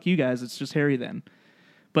 fuck you guys, it's just Harry then.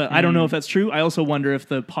 But I don't know if that's true. I also wonder if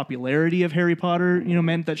the popularity of Harry Potter,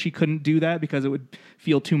 meant that she couldn't do that because it would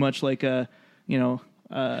feel too much like a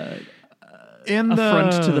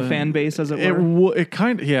affront to the fan base, as it were. It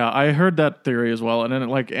kind of, I heard that theory as well, and then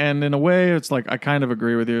and in a way, it's like I kind of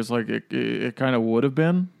agree with you. It's like it kind of would have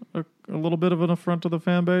been a little bit of an affront to the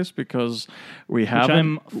fan base because we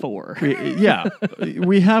haven't. Which I'm for.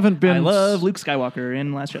 We haven't been. I love Luke Skywalker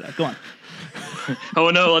in Last Jedi. Go on. Oh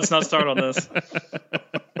no, let's not start on this.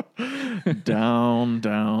 Down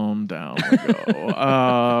we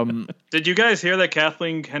go. Did you guys hear that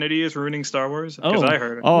Kathleen Kennedy is ruining Star Wars? Because I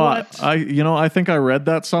heard it. I think I read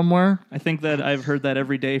that somewhere. I think that I've heard that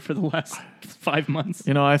every day for the last 5 months.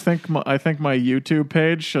 I think my YouTube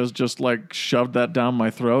page has just like shoved that down my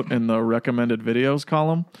throat in the recommended videos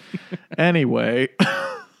column. Anyway.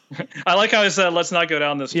 I like how I said, let's not go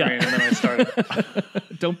down this train, and then I started.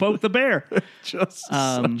 Don't poke the bear. Just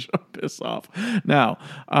such a piss off. Now,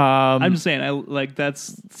 I'm just saying,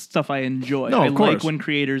 that's stuff I enjoy. No, I of course. like when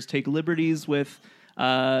creators take liberties with,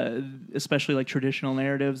 especially like traditional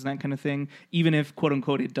narratives and that kind of thing. Even if, quote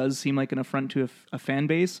unquote, it does seem like an affront to a fan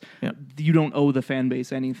base, you don't owe the fan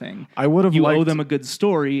base anything. You owe them a good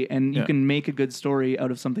story, and you can make a good story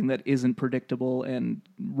out of something that isn't predictable and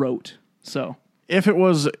rote. So. If it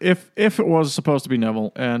was supposed to be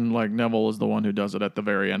Neville, and like Neville is the one who does it at the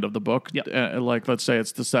very end of the book, like let's say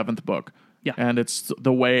it's the 7th book, and it's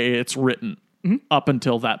the way it's written up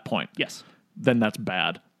until that point, then that's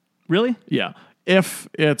bad. Really? Yeah. If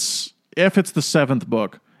it's the 7th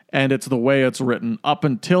book and it's the way it's written up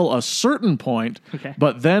until a certain point,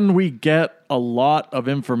 but then we get a lot of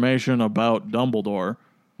information about Dumbledore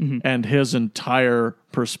and his entire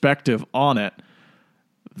perspective on it,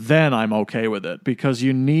 then I'm okay with it, because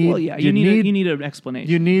you need you need an explanation.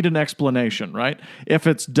 You need an explanation, right? If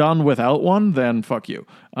it's done without one, then fuck you.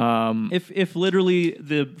 If literally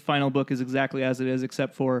the final book is exactly as it is,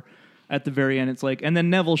 except for at the very end, it's like, and then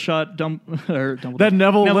Neville shot Dumbledore. Then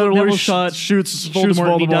Neville literally shoots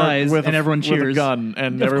Voldemort, and he dies, with and everyone cheers. With a gun,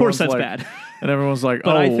 and of course that's bad. And everyone's like,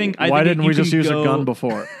 but why didn't we just use a gun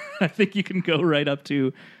before? I think you can go right up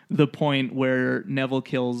to the point where Neville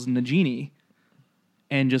kills Nagini,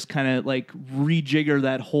 and just kind of like rejigger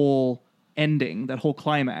that whole ending, that whole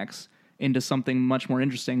climax, into something much more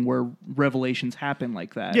interesting, where revelations happen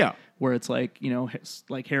like that. Yeah. Where it's like,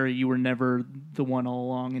 like, Harry, you were never the one all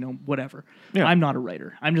along, whatever. Yeah. I'm not a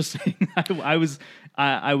writer. I'm just saying I was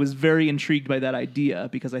very intrigued by that idea,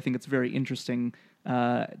 because I think it's a very interesting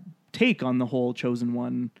take on the whole chosen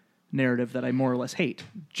one narrative that I more or less hate.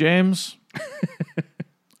 James?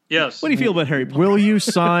 Yes. What do you feel about Harry Potter? Will you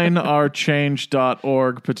sign our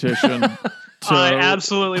change.org petition? I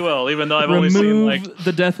absolutely will, even though I've only seen remove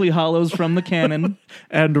the Deathly Hallows from the canon.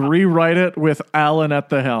 And rewrite it with Alan at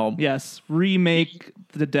the helm. Yes, remake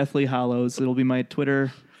the Deathly Hallows. It'll be my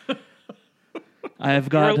Twitter. I have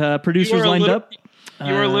got producers lined up.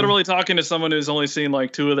 You were literally talking to someone who's only seen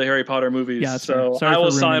like 2 of the Harry Potter movies. Yeah, so I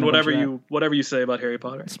will sign whatever you say about Harry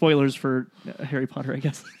Potter. Spoilers for Harry Potter, I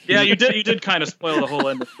guess. Yeah, you did kind of spoil the whole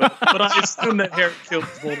ending, but I assume that Harry kills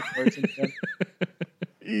Voldemort.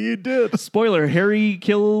 You did. Spoiler: Harry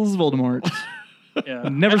kills Voldemort. Yeah,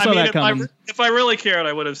 never saw that coming. If I really cared,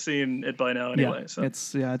 I would have seen it by now anyway. Yeah, so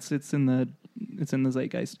it's in the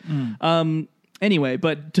zeitgeist. Anyway,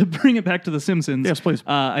 but to bring it back to The Simpsons, yes, please.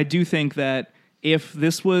 I do think that if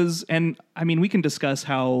this was, and I mean, we can discuss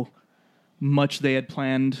how much they had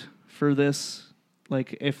planned for this.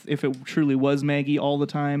 Like, if it truly was Maggie all the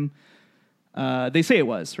time, they say it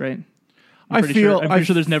was, right? I'm pretty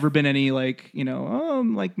sure there's never been any like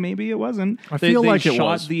maybe it wasn't. They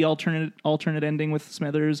shot the alternate ending with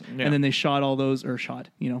Smithers, and then they shot all those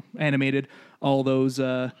animated all those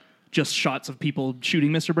just shots of people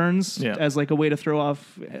shooting Mr. Burns as like a way to throw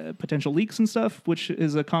off potential leaks and stuff, which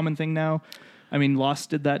is a common thing now. I mean, Lost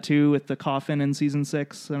did that too with the coffin in season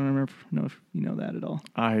 6. I don't know if you know that at all.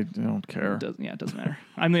 I don't care. It doesn't matter.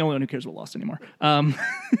 I'm the only one who cares about Lost anymore.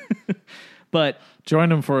 But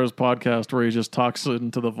join him for his podcast where he just talks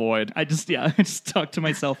into the void. I just talk to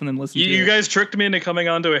myself and then listen to you guys tricked me into coming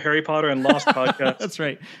onto a Harry Potter and Lost podcast. That's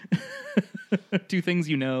right. 2 things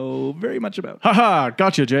you know very much about. Haha,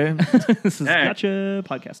 gotcha, James. This is gotcha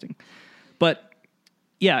podcasting. But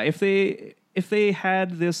yeah, if they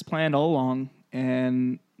had this planned all along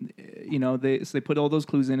and they put all those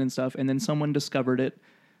clues in and stuff, and then someone discovered it,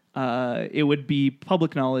 it would be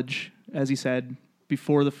public knowledge, as you said,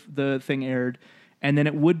 before the thing aired, and then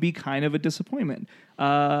it would be kind of a disappointment.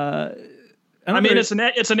 I mean, it's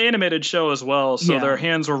an animated show as well, so their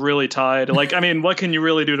hands were really tied. Like, I mean, what can you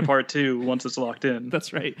really do to part 2 once it's locked in?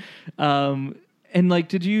 That's right. And like,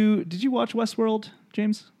 did you watch Westworld,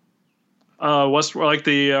 James? Westworld, like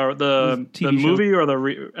the movie or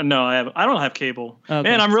no, I haven't. I don't have cable. Okay.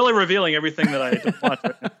 Man, I'm really revealing everything that I watch.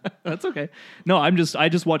 Right now. That's okay. No, I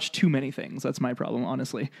just watch too many things. That's my problem,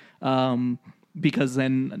 honestly. Because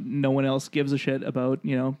then no one else gives a shit about,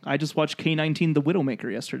 I just watched K-19 The Widowmaker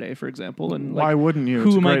yesterday, for example. And why wouldn't you?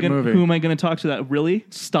 It's a great movie. Who am I going to talk to that? Really?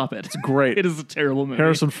 Stop it. It's great. It is a terrible movie.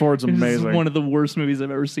 Harrison Ford's amazing. It's one of the worst movies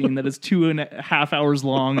I've ever seen that is 2.5 hours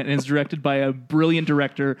long and is directed by a brilliant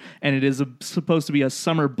director, and it is supposed to be a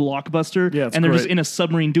summer blockbuster. Yeah, it's and they're great. Just in a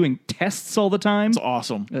submarine doing tests all the time. It's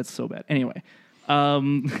awesome. That's so bad. Anyway.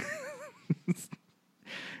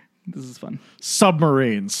 This is fun.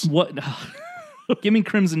 Submarines. What? Give me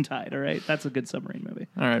Crimson Tide, all right? That's a good submarine movie.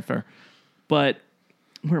 All right, fair. But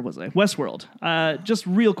where was I? Westworld. Just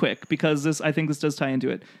real quick, because I think this does tie into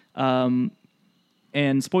it.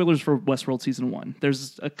 And spoilers for Westworld Season 1.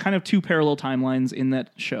 There's a kind of 2 parallel timelines in that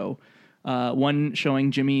show. One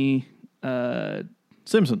showing Jimmy...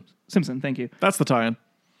 Simpson, thank you. That's the tie-in.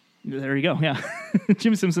 There you go, yeah.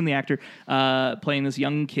 Jimmy Simpson, the actor, playing this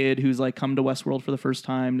young kid who's like come to Westworld for the first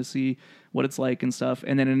time to see what it's like and stuff.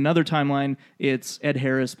 And then in another timeline, it's Ed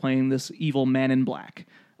Harris playing this evil man in black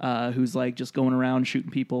who's like just going around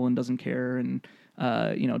shooting people and doesn't care and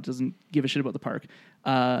doesn't give a shit about the park.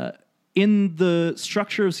 In the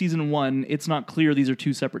structure of season 1, it's not clear these are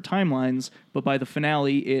 2 separate timelines, but by the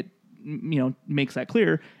finale, it makes that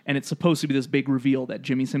clear, and it's supposed to be this big reveal that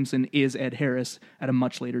Jimmy Simpson is Ed Harris at a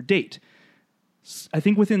much later date. I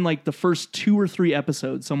think within like the first 2 or 3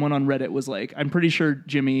 episodes, someone on Reddit was like, I'm pretty sure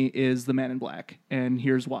Jimmy is the man in black, and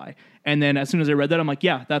here's why. And then as soon as I read that, I'm like,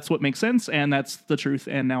 yeah, that's what makes sense, and that's the truth,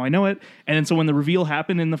 and now I know it. And then so when the reveal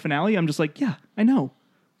happened in the finale, I'm just like, yeah, I know.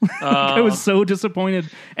 I was so disappointed,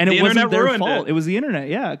 and it wasn't their fault. It was the internet,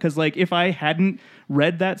 yeah, because like if I hadn't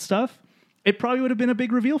read that stuff, it probably would have been a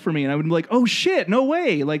big reveal for me, and I would be like, "Oh shit, no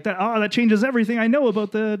way!" Like that. Oh, that changes everything I know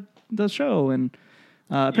about the show. And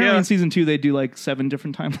apparently, in season 2, they do like 7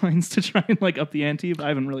 different timelines to try and like up the ante. But I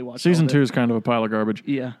haven't really watched. Season 2 is kind of a pile of garbage.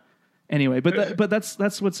 Yeah. Anyway, but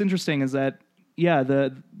that's what's interesting is that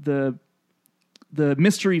the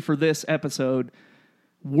mystery for this episode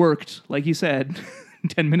worked, like you said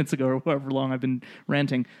 10 minutes ago or however long I've been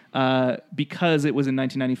ranting, because it was in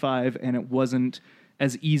 1995 and it wasn't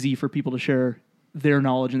as easy for people to share their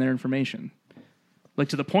knowledge and their information. Like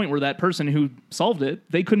to the point where that person who solved it,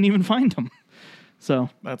 they couldn't even find them. So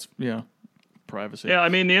that's privacy. Yeah, I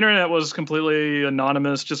mean, the internet was completely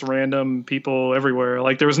anonymous, just random people everywhere.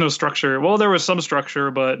 Like, there was no structure. Well, there was some structure,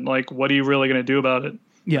 but like, what are you really going to do about it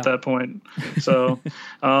at that point? So,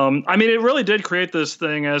 I mean, it really did create this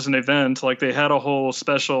thing as an event. Like, they had a whole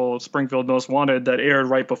special Springfield Most Wanted that aired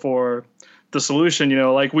right before The Solution. You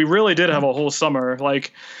know, like, we really did have a whole summer.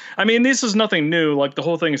 Like, I mean, this is nothing new. Like, the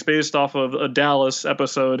whole thing is based off of a Dallas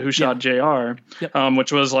episode, Who Shot JR,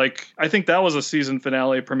 which was like, I think that was a season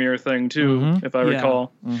finale premiere thing too, if I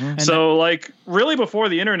recall. So like, really before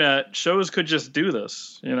the internet, shows could just do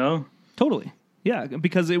this, you know? Totally. Yeah,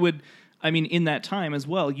 because it would, I mean, in that time as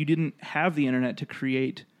well, you didn't have the internet to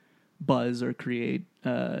create buzz or create,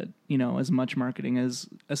 you know, as much marketing as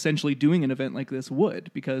essentially doing an event like this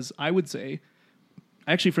would, because I would say,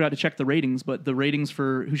 I actually forgot to check the ratings, but the ratings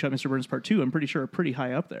for Who Shot Mr. Burns Part 2, I'm pretty sure are pretty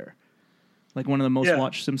high up there. Like one of the most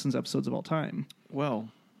watched Simpsons episodes of all time. Well,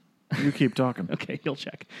 you keep talking. Okay, he'll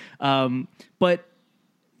check. But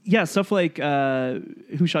yeah, stuff like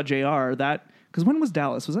Who Shot JR, that, because when was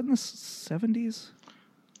Dallas? Was that in the 70s?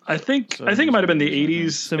 I think it might have been the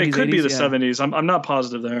 80s. It could 80s, be the 70s. I'm not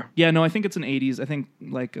positive there. Yeah, no, I think it's in 80s. I think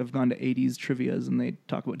like I've gone to 80s trivias and they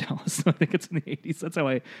talk about Dallas. So I think it's in the 80s.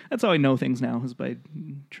 That's how I know things now, is by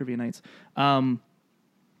trivia nights.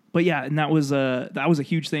 But yeah, and that was a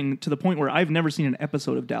huge thing, to the point where I've never seen an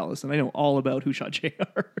episode of Dallas, and I know all about Who Shot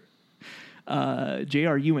JR.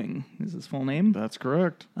 J.R. Ewing is his full name. That's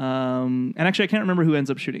correct. And actually, I can't remember who ends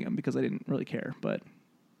up shooting him because I didn't really care, but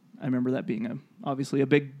I remember that being obviously a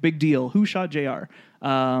big deal. Who Shot JR?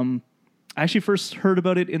 I actually first heard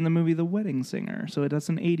about it in the movie The Wedding Singer, so that's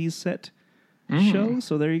an 80s set show,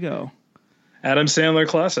 so there you go. Adam Sandler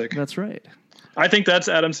classic. That's right. I think that's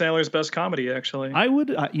Adam Sandler's best comedy, actually. I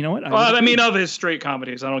would, you know what? I mean, of his straight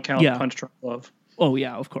comedies. I don't count Punch Drunk Love. Oh,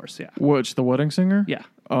 yeah, of course, yeah. Which, The Wedding Singer? Yeah.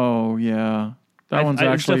 Oh, yeah.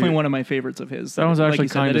 It's definitely one of my favorites of his. That one's actually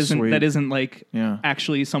like kind of sweet. That isn't like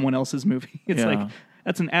actually someone else's movie. It's like,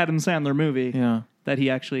 that's an Adam Sandler movie that he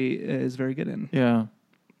actually is very good in. Yeah.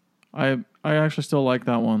 I actually still like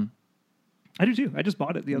that one. I do too. I just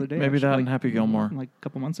bought it the other day. Maybe that and Happy Gilmore. Like a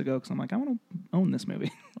couple months ago, because I'm like, I want to own this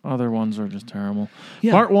movie. Other ones are just terrible.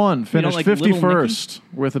 Yeah. Part 1 finished 51st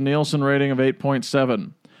with a Nielsen rating of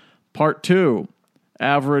 8.7. Part 2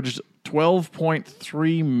 averaged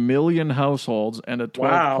 12.3 million households and a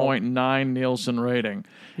 12.9 Nielsen rating.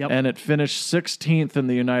 Yep. And it finished 16th in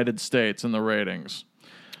the United States in the ratings.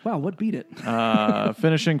 Wow, what beat it?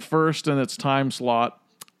 Finishing first in its time slot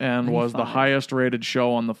and 95. Was the highest rated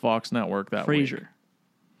show on the Fox network that week. Frasier.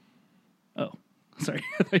 Oh, sorry.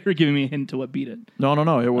 I thought you were giving me a hint to what beat it. No.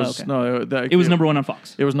 It was it was number 1 on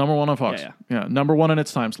Fox. It was number 1 on Fox. Yeah. Number 1 in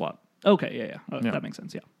its time slot. Okay, yeah. Oh, that makes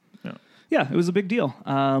sense, Yeah, it was a big deal.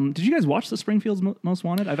 Did you guys watch the Springfield's Most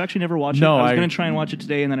Wanted? I've actually never watched it. I was going to try and watch it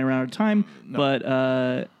today, and then I ran out of time. No.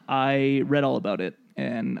 But I read all about it,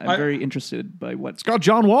 and I'm very interested by what... It's got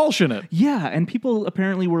John Walsh in it. Yeah, and people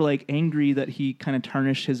apparently were like angry that he kind of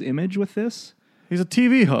tarnished his image with this. He's a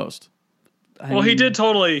TV host. I mean, he did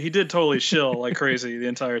totally shill like crazy the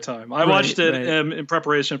entire time. I watched it in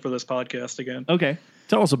preparation for this podcast again. Okay.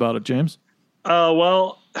 Tell us about it, James.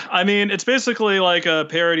 Well, I mean, it's basically like a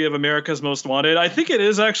parody of America's Most Wanted. I think it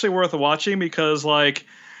is actually worth watching because, like,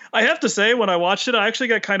 I have to say, when I watched it, I actually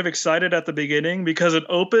got kind of excited at the beginning because it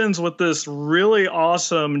opens with this really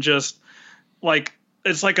awesome, just like,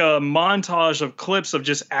 it's like a montage of clips of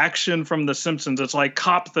just action from The Simpsons. It's like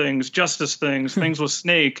cop things, justice things, things with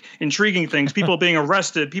Snake, intriguing things, people being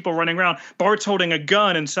arrested, people running around, Bart's holding a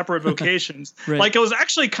gun in separate vocations. Right. Like, it was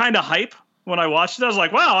actually kind of hype. When I watched it, I was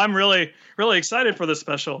like, wow, I'm really, really excited for this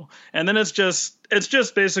special. And then it's just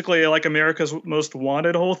basically like America's Most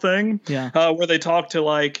Wanted whole thing. Yeah. Where they talk to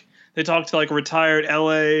a retired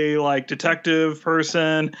LA like detective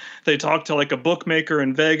person. They talk to like a bookmaker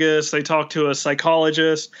in Vegas. They talk to a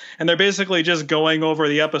psychologist, and they're basically just going over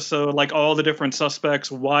the episode, like all the different suspects,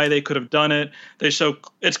 why they could have done it.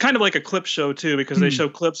 It's kind of like a clip show too, because they show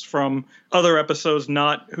clips from other episodes,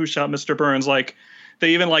 not Who Shot Mr. Burns. Like,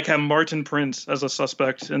 they even like have Martin Prince as a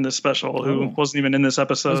suspect in this special, who wasn't even in this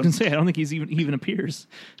episode. I was gonna say, I don't think he even appears.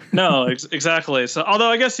 No, exactly. So, although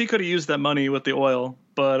I guess he could have used that money with the oil,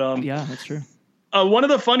 but yeah, that's true. One of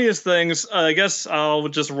the funniest things, I guess I'll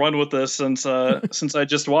just run with this since I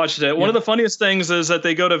just watched it. One of the funniest things is that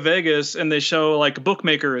they go to Vegas and they show like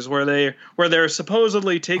bookmakers where they're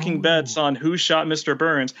supposedly taking bets on who shot Mr.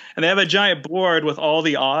 Burns, and they have a giant board with all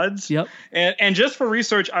the odds. Yep. And just for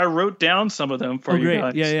research, I wrote down some of them for you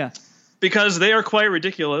guys. Yeah. Because they are quite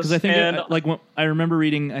ridiculous. Because I think I remember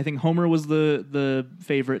reading, I think Homer was the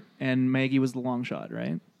favorite and Maggie was the long shot,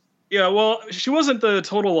 right? Yeah, well, she wasn't the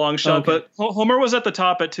total long shot, but Homer was at the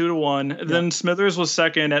top at 2-1. Yeah. Then Smithers was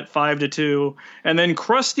second at 5-2, and then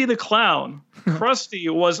Krusty the Clown. Krusty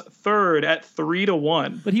was third at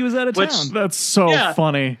 3-1. But he was out of town. That's so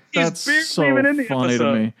funny. That's so funny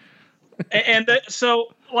to me.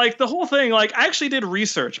 So, like, the whole thing, like, I actually did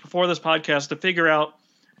research before this podcast to figure out,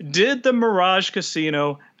 did the Mirage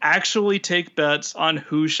Casino actually take bets on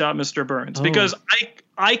who shot Mr. Burns? Because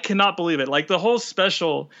I cannot believe it. Like, the whole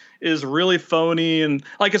special is really phony and,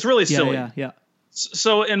 like, it's really silly. Yeah.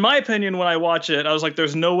 So, in my opinion, when I watch it, I was like,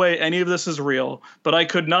 there's no way any of this is real. But I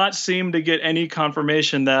could not seem to get any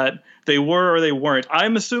confirmation that they were or they weren't.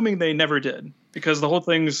 I'm assuming they never did, because the whole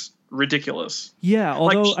thing's ridiculous. Yeah,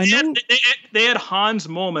 although like, they had Hans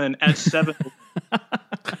Moleman at 7.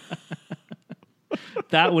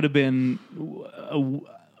 That would have been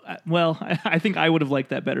well. I think I would have liked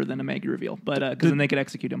that better than a Maggie reveal, but because then they could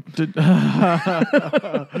execute him.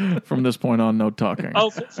 From this point on, no talking. Oh,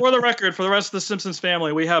 for the record, for the rest of the Simpsons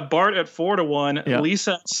family, we have Bart at 4-1,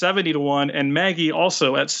 Lisa at 70-1, and Maggie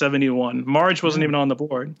also at 71. Marge wasn't even on the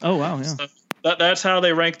board. Oh wow, yeah. So that's how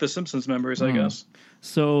they rank the Simpsons members, I guess.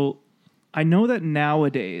 So I know that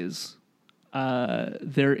nowadays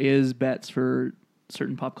there is bets for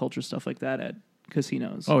certain pop culture stuff like that at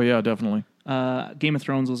casinos. Oh yeah, definitely. Game of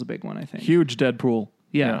Thrones was a big one, I think. Huge Deadpool.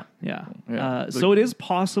 Yeah. So it is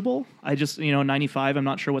possible. I just, 95, I'm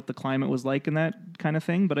not sure what the climate was like in that kind of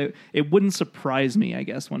thing, but it wouldn't surprise me, I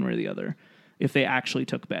guess, one way or the other, if they actually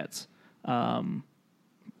took bets.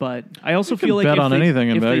 But I also feel like bet on anything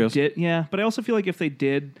in Vegas. But I also feel like if they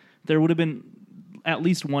did, there would have been at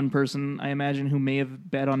least one person, I imagine, who may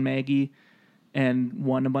have bet on Maggie and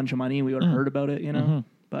won a bunch of money. We would have heard about it,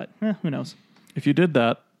 But who knows? If you did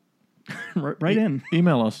that, write in.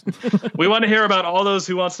 Email us. We want to hear about all those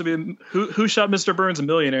who wants to be who shot Mr. Burns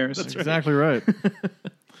millionaires. That's exactly right.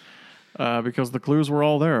 Because the clues were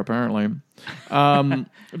all there, apparently.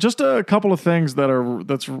 Just a couple of things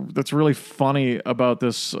that's really funny about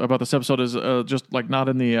this episode is just like not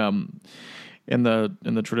in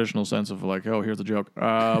the traditional sense of like, oh, here's a joke.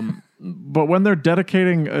 But when they're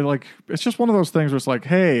dedicating, like, it's just one of those things where it's like,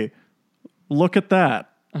 hey, look at that.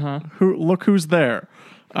 Look who's there.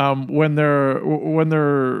 When they're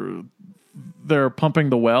pumping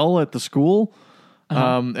the well at the school,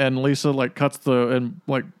 and Lisa like cuts and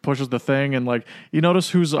pushes the thing, and like you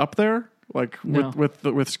notice who's up there, like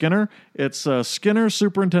with Skinner. It's Skinner,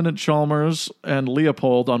 Superintendent Chalmers, and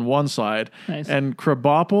Leopold on one side, and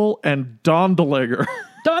Krabappel and Dondelinger.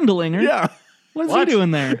 Dondelinger? Yeah. What is he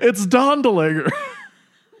doing there? It's Dondelinger.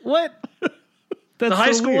 What? The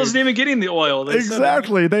high school isn't even getting the oil.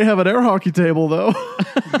 Exactly. They have an air hockey table, though.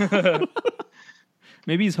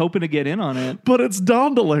 Maybe he's hoping to get in on it. But it's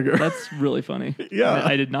Dondelinger. That's really funny. Yeah.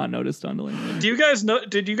 I did not notice Dondelinger.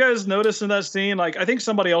 Did you guys notice in that scene, like, I think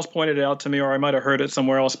somebody else pointed it out to me, or I might have heard it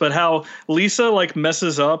somewhere else, but how Lisa, like,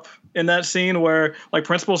 messes up in that scene where, like,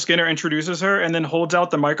 Principal Skinner introduces her and then holds out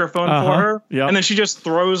the microphone for her, and then she just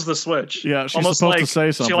throws the switch. Yeah, she's almost supposed to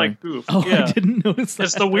say something. She, like, poof. Oh, yeah. I didn't notice that.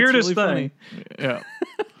 It's the weirdest really thing. Funny. Yeah.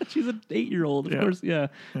 She's an 8-year-old, of course. Yeah.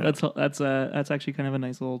 That's actually kind of a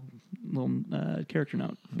nice little character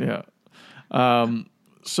note. Yeah.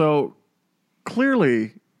 So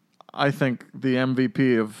clearly, I think the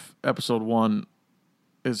MVP of episode 1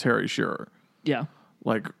 is Harry Shearer. Yeah.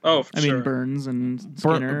 I mean, Burns and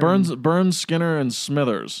Skinner. Burns, Skinner, and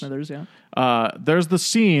Smithers. Smithers, yeah. There's the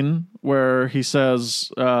scene where he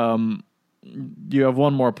says, you have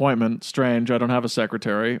one more appointment. Strange, I don't have a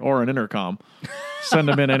secretary or an intercom. Send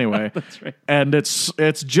him in anyway. That's right. And it's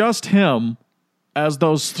just him as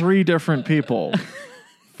those 3 different people.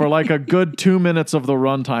 For like a good 2 minutes of the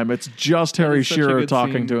runtime, it's just Harry Shearer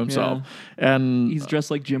talking to himself, and he's dressed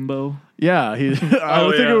like Jimbo. Yeah, I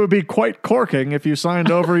would think it would be quite corking if you signed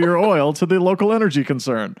over your oil to the local energy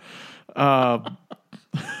concern. I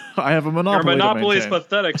have a monopoly. Your monopoly is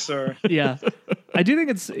pathetic, sir. Yeah, I do think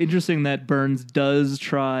it's interesting that Burns does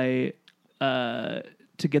try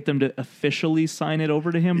to get them to officially sign it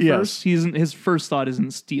over to him first. His first thought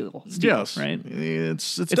isn't steal. Yes, right.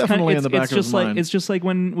 It's definitely in the back of his mind. It's just like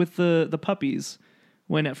when with the puppies.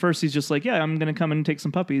 When at first he's just like, yeah, I'm going to come and take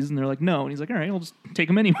some puppies. And they're like, no. And he's like, all right, I'll just take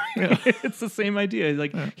them anyway. Yeah. It's the same idea. He's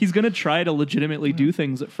like, he's going to try to legitimately do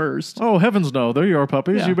things at first. Oh, heavens no. They're your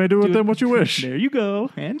puppies. Yeah. You may do with them what you wish. There you go.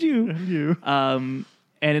 And you. And you. And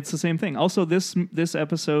it's the same thing. Also, this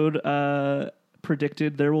episode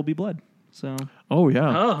predicted there will be blood. So. Oh,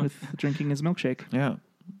 yeah. With drinking his milkshake. Yeah.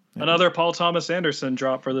 Another Paul Thomas Anderson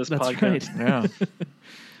drop for this podcast. Right.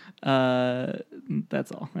 Yeah.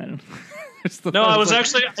 That's all. I don't. I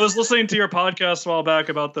was listening to your podcast a while back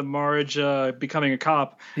about the Marge becoming a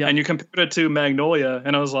cop, and you compared it to Magnolia,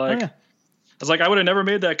 and I was like, I would have never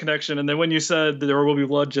made that connection. And then when you said There Will Be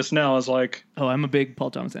Blood just now, I was like, oh, I'm a big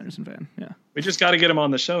Paul Thomas Anderson fan. Yeah, we just got to get him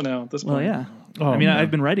on the show now. At this point. Well, yeah. I mean,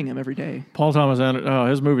 I've been writing him every day. Paul Thomas Anderson. Oh,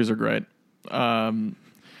 his movies are great.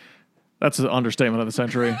 That's an understatement of the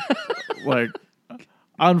century. Like,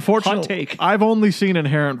 unfortunately, hot take. I've only seen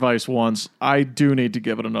Inherent Vice once. I do need to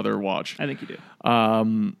give it another watch. I think you do.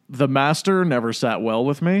 The Master never sat well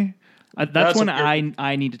with me. That's when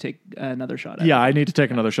I need to take another shot at it. Yeah, I need to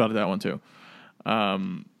take another shot at that one too.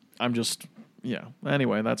 I'm just,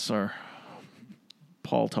 Anyway, that's our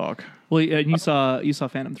Paul talk. Well, and you saw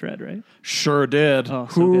Phantom Thread, right? Sure did. Oh,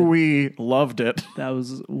 so we loved it. That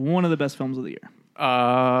was one of the best films of the year.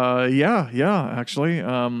 Yeah, actually.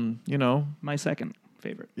 My second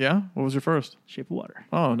favorite. Yeah? What was your first? Shape of Water.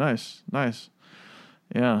 Oh, nice.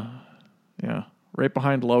 Yeah. Right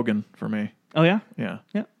behind Logan for me. Oh, yeah? Yeah.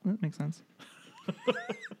 Yeah, that makes sense.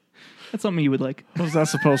 That's something you would like. What was that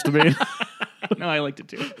supposed to mean? No, I liked it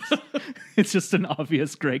too. It's just an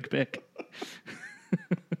obvious Greg pick.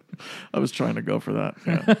 I was trying to go for that.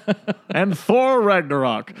 Yeah. And Thor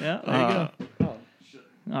Ragnarok. Yeah, there you go. Oh, shit.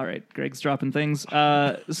 All right, Greg's dropping things.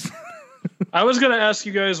 I was going to ask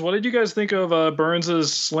you guys, what did you guys think of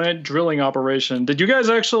Burns' slant drilling operation? Did you guys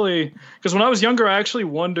actually, because when I was younger, I actually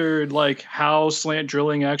wondered like how slant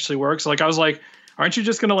drilling actually works. Like I was like, aren't you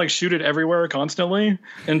just going to like shoot it everywhere constantly?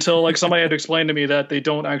 Until like somebody had to explain to me that they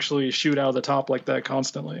don't actually shoot out of the top like that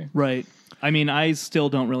constantly. Right. I mean, I still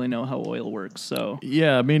don't really know how oil works, so...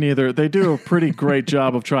 Yeah, me neither. They do a pretty great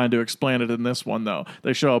job of trying to explain it in this one, though.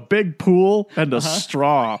 They show a big pool and a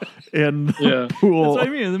straw in the pool. That's what I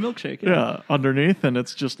mean, the milkshake. Yeah, underneath, and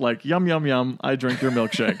it's just like, yum, yum, yum, I drink your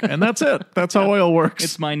milkshake. And that's it. That's how oil works.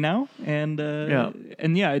 It's mine now, and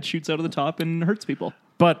it shoots out of the top and hurts people.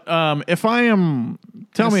 But if I am...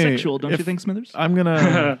 Tell me... Sexual, don't you think, Smithers? I'm going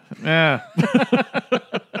to...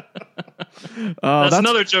 That's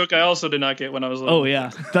another joke I also did not get when I was little. Oh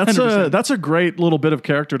yeah, that's a great little bit of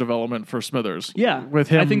character development for Smithers. Yeah, with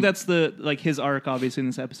him, I think that's his arc. Obviously, in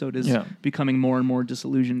this episode is becoming more and more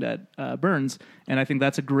disillusioned at Burns, and I think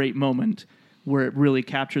that's a great moment where it really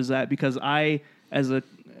captures that. Because I, as a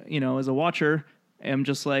watcher, am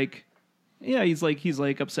just like, yeah, he's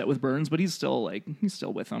upset with Burns, but he's still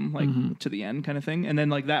with him to the end kind of thing. And then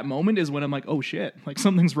like that moment is when I'm like, oh shit, like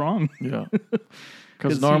something's wrong. Yeah.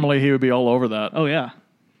 Because normally he would be all over that. Oh, yeah.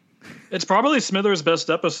 It's probably Smithers' best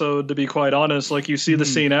episode, to be quite honest. Like, you see the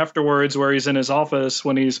scene afterwards where he's in his office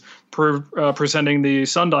when he's presenting the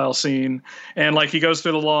sundial scene. And, like, he goes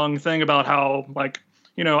through the long thing about how, like,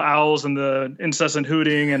 owls and the incessant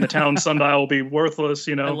hooting and the town sundial will be worthless,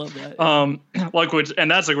 I love that. And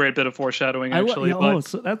that's a great bit of foreshadowing, actually.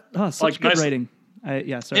 Such good writing.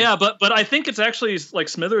 Sorry. Yeah, but I think it's actually, like,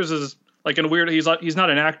 Smithers is... Like in a weird, he's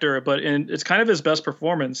not an actor, but it's kind of his best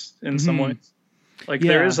performance in some ways. Like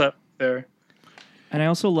there is that there. And I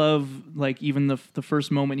also love like even the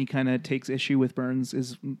first moment he kind of takes issue with Burns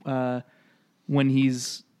is when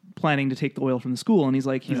he's planning to take the oil from the school, and he's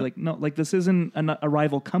like no, like this isn't a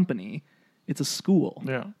rival company, it's a school.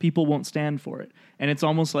 Yeah, people won't stand for it, and it's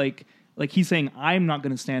almost like he's saying I'm not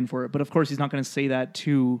going to stand for it, but of course he's not going to say that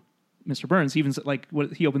to Mr. Burns. He even like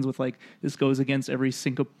what he opens with like this goes against every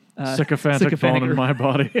sycophantic bone in my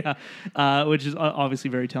body. Which is obviously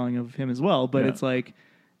very telling of him as well. But it's like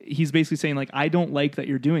he's basically saying like I don't like that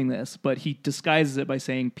you're doing this, but he disguises it by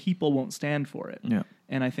saying people won't stand for it. Yeah,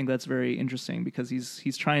 and I think that's very interesting because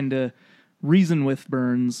he's trying to reason with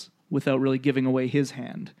Burns without really giving away his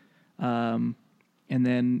hand. And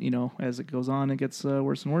then as it goes on, it gets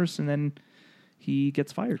worse and worse, and then he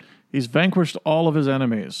gets fired. He's vanquished all of his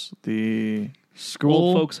enemies. The school,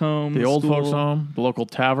 old folks' home, the local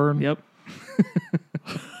tavern. Yep.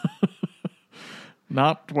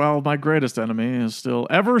 My greatest enemy is still,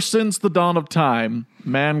 ever since the dawn of time,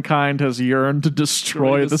 mankind has yearned to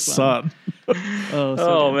destroy the sun.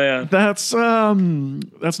 Man. That's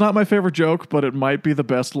not my favorite joke, but it might be the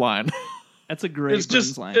best line. That's a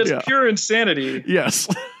great line. It's pure insanity. Yes.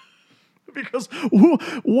 Because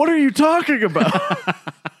what are you talking about?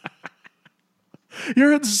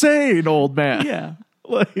 You're insane, old man. Yeah,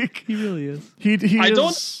 like he really is. He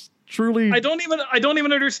truly. I don't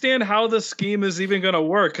even understand how the scheme is even going to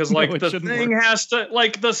work because like the thing has to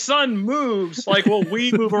like the sun moves like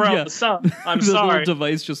we move around the sun. I'm sorry. The little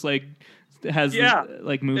device just like has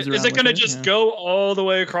moves around. Is it going to just go all the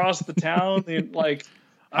way across the town? Like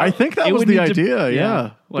I think that was the idea.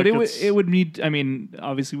 Yeah. Like but it would need. I mean,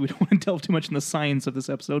 obviously, we don't want to delve too much in the science of this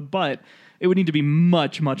episode, but it would need to be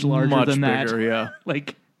much larger than bigger, that. Yeah.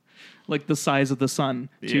 like the size of the sun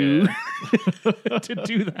to to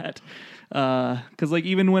do that. Because like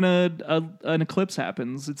even when an eclipse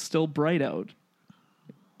happens, it's still bright out.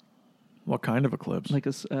 What kind of eclipse? Like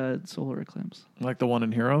a solar eclipse. Like the one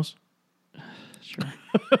in Heroes? Sure.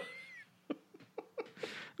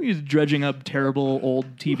 He's dredging up terrible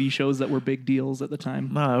old TV shows that were big deals at the time.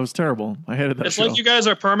 No, it was terrible. I hated that show. It's like you guys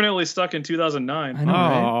are permanently stuck in 2009. I know,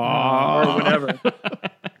 right? Or whatever.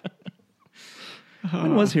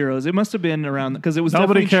 When was Heroes? It must have been around because it was.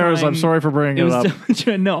 Nobody cares. I'm sorry for bringing it up.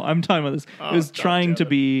 No, I'm talking about this. It was trying to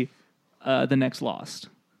be the next Lost,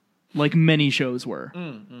 like many shows were,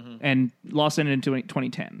 and Lost ended in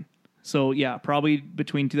 2010. So yeah, probably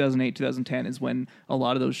between 2008 2010 is when a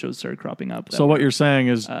lot of those shows started cropping up. So what you're saying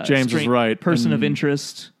is James is right. Person of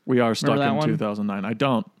Interest. We are stuck in 2009. I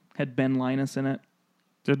don't. Had Ben Linus in it.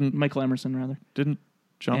 Michael Emerson rather. Didn't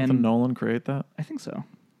Jonathan Nolan create that? I think so.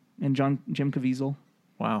 And Jim Caviezel.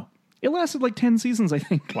 Wow. It lasted like 10 seasons, I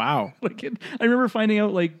think. Wow. I remember finding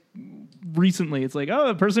out like recently. It's like,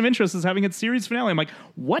 oh, Person of Interest is having its series finale. I'm like,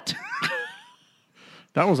 what?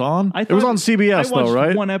 That was on? It was on CBS, though,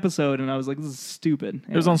 right? One episode, and I was like, this is stupid.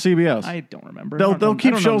 Anyway, it was on CBS. I don't remember. They'll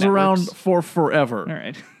keep shows around for forever. All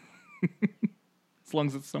right. As long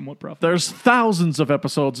as it's somewhat profitable. There's thousands of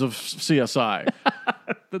episodes of CSI.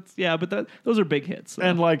 But those are big hits. So.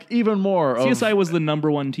 And like even more CSI was the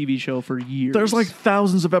 #1 TV show for years. There's like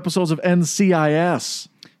thousands of episodes of NCIS.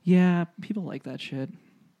 Yeah, people like that shit.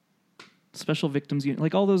 Special Victims Unit.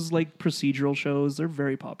 Like all those like procedural shows, they're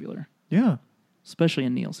very popular. Yeah. Especially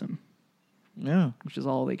in Nielsen. Yeah. Which is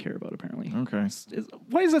all they care about, apparently. Okay.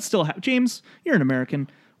 Why does that still happen? James, you're an American.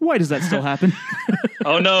 Why does that still happen?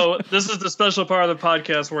 Oh, no. This is the special part of the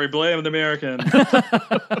podcast where we blame the American.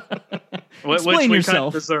 Which we kind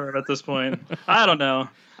of deserve at this point. I don't know.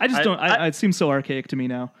 I just don't. It seems so archaic to me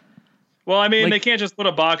now. Well, I mean, they can't just put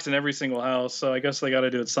a box in every single house, so I guess they got to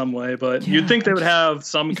do it some way. But you'd think they would have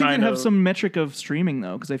some kind of... have some metric of streaming,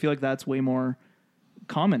 though, because I feel like that's way more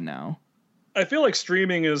common now. I feel like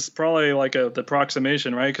streaming is probably like the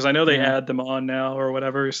approximation, right? Because I know they add them on now or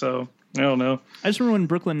whatever, so I don't know. I just remember when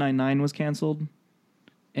Brooklyn Nine-Nine was canceled,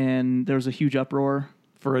 and there was a huge uproar.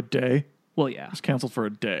 For a day? Well, yeah. It was canceled for a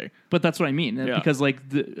day. But that's what I mean, because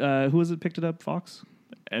like, who was it picked it up? Fox?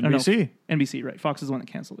 NBC. NBC, right. Fox is the one that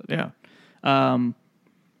canceled it. Yeah.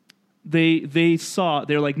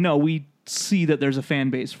 They're like, no, we see that there's a fan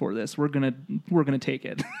base for this. We're gonna take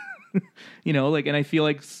it. You know, like, and I feel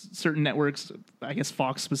like certain networks, I guess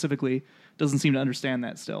Fox specifically, doesn't seem to understand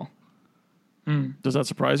that still. Does that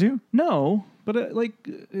surprise you? No, but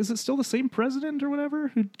is it still the same president or whatever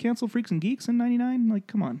who canceled Freaks and Geeks in '99? Like,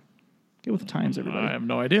 come on, get with the times, everybody. I have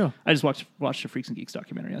no idea. I just watched the Freaks and Geeks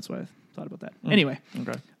documentary. That's why I thought about that. Anyway,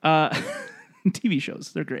 okay. TV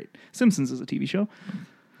shows, they're great. Simpsons is a TV show.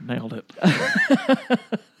 Nailed it.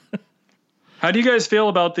 How do you guys feel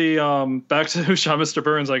about the back to Who Shot Mr.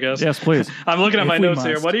 Burns, I guess? Yes, please. I'm looking at my notes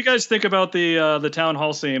here. What do you guys think about the town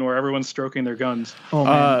hall scene where everyone's stroking their guns? Oh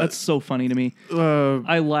man, that's so funny to me.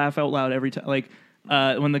 I laugh out loud every time. Like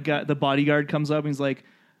when the bodyguard comes up and he's like,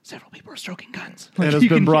 several people are stroking guns. Like, it has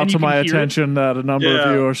been brought to my attention that a number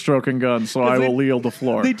of you are stroking guns, so I will yield the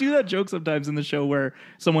floor. They do that joke sometimes in the show where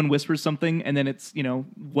someone whispers something and then it's,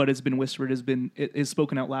 what has been whispered is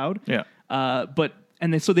spoken out loud. Yeah.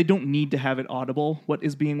 So they don't need to have it audible, what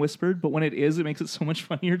is being whispered, but when it is, it makes it so much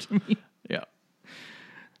funnier to me. Yeah.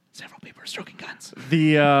 Several people are stroking guns.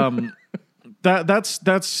 The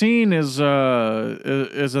that scene is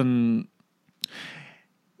an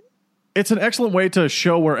excellent way to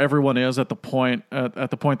show where everyone is at the point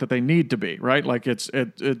that they need to be, right? Like it's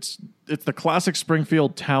the classic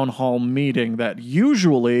Springfield town hall meeting that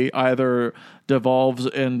usually either devolves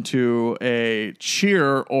into a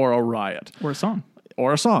cheer or a riot or a song.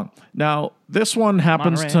 Now, this one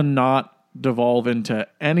happens to not devolve into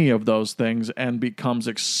any of those things and becomes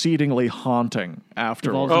exceedingly haunting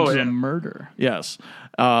afterwards. Devolves into a murder. Yes.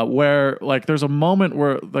 Where like there's a moment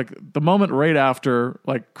where like the moment right after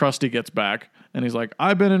like Krusty gets back and he's like,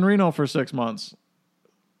 I've been in Reno for 6 months.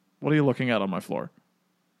 What are you looking at on my floor?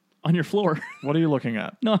 On your floor. What are you looking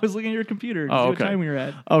at? No, I was looking at your computer to see what time we were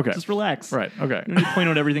at. Okay. Just relax. Right. Okay. You don't need to point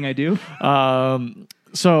out everything I do.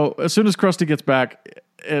 So as soon as Krusty gets back,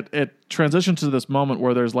 it transitions to this moment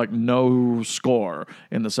where there's like no score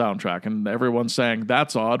in the soundtrack and everyone's saying,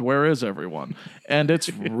 that's odd, where is everyone? And it's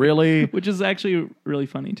really... Which is actually really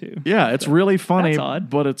funny too. Yeah, it's really funny, that's odd.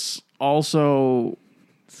 but it's also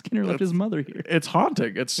Skinner left his mother here. It's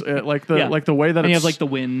haunting. It's like the way that and you have like the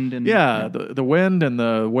wind and the wind and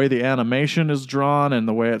the way the animation is drawn and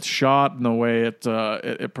the way it's shot and the way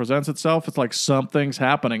it presents itself. It's like something's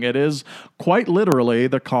happening. It is quite literally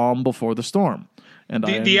the calm before the storm. And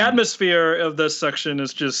the atmosphere of this section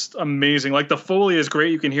is just amazing. Like the Foley is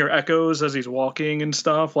great. You can hear echoes as he's walking and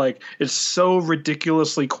stuff. Like it's so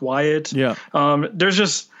ridiculously quiet. Yeah. There's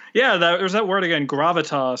just there's that word again,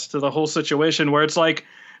 gravitas to the whole situation where it's like,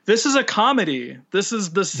 this is a comedy. This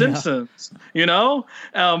is The Simpsons, you know?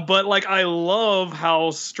 But like, I love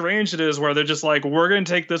how strange it is where they're just like, we're going to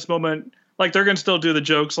take this moment. Like they're going to still do the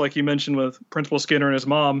jokes like you mentioned with Principal Skinner and his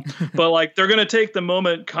mom, but like they're going to take the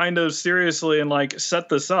moment kind of seriously and like set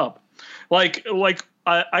this up. Like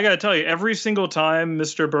I got to tell you, every single time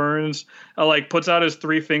Mr. Burns like puts out his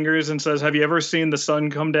 3 fingers and says, "Have you ever seen the sun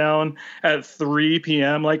come down at 3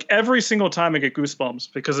 p.m.?" Like every single time I get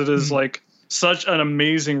goosebumps because it is like such an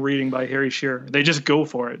amazing reading by Harry Shearer. They just go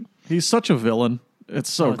for it. He's such a villain.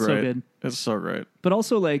 It's so great. So good. It's so great. But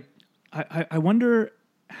also like, I wonder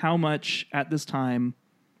how much at this time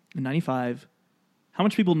in 95, how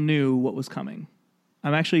much people knew what was coming.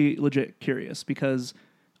 I'm actually legit curious because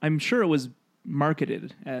I'm sure it was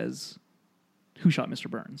marketed as Who Shot Mr.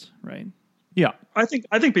 Burns, right? Yeah. I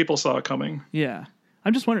think people saw it coming. Yeah.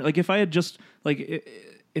 I'm just wondering, like, if I had just, like,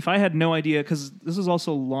 if I had no idea, because this is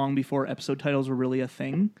also long before episode titles were really a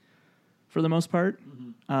thing for the most part,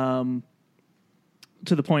 to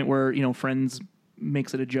the point where, you know, Friends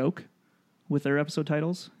makes it a joke with their episode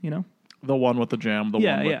titles, you know? The one with the jam, one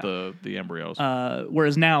with the embryos.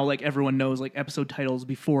 Whereas now, like, everyone knows, like, episode titles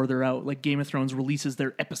before they're out. Like, Game of Thrones releases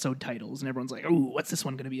their episode titles, and everyone's like, "Ooh, what's this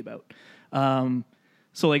one going to be about?"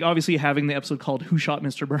 So, like, obviously having the episode called Who Shot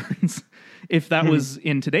Mr. Burns, if that was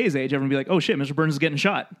in today's age, everyone would be like, "Oh, shit, Mr. Burns is getting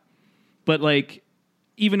shot." But, like,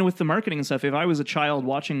 even with the marketing and stuff, if I was a child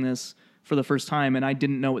watching this for the first time and I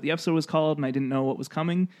didn't know what the episode was called and I didn't know what was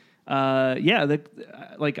coming,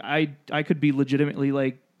 like, I could be legitimately,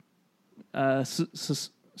 like,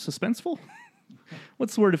 suspenseful.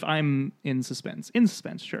 What's the word if I'm in suspense? In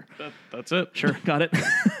suspense, sure. That's it. Sure, got it.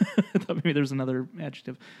 I thought maybe there's another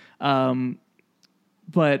adjective.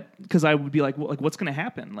 But because I would be like, what's going to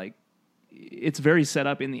happen? Like, it's very set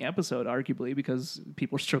up in the episode, arguably, because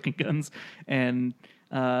people are stroking guns, and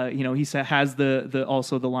you know, he has the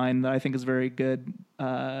also the line that I think is very good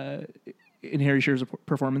in Harry Shearer's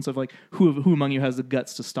performance of like, who among you has the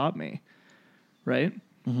guts to stop me, right?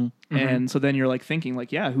 Mm-hmm. And so then you're like thinking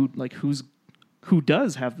like, yeah, who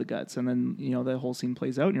does have the guts? And then, you know, the whole scene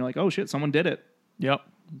plays out and you're like, oh shit, someone did it. Yep.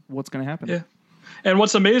 What's going to happen? Yeah. And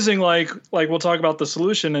what's amazing, like we'll talk about the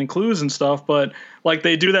solution and clues and stuff, but like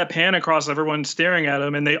they do that pan across everyone staring at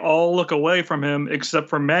him and they all look away from him except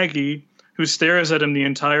for Maggie, who stares at him the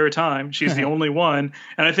entire time. She's the only one.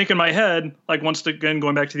 And I think in my head, like once again,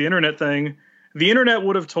 going back to the internet thing, the internet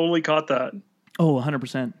would have totally caught that. Oh,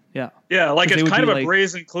 100%. Yeah. Yeah. Like it's kind of a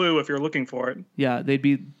brazen clue if you're looking for it. Yeah. They'd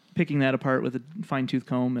be picking that apart with a fine tooth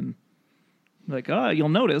comb and like, you'll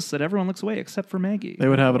notice that everyone looks away except for Maggie. They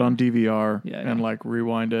would have it on DVR and like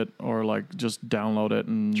rewind it or like just download it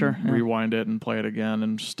and rewind it and play it again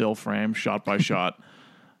and still frame shot by shot.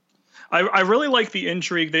 I really like the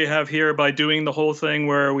intrigue they have here by doing the whole thing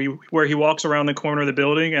where he walks around the corner of the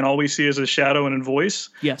building and all we see is his shadow and a voice.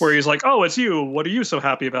 Yes. Where he's like, "Oh, it's you. What are you so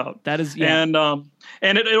happy about?" That is,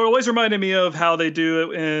 and it always reminded me of how they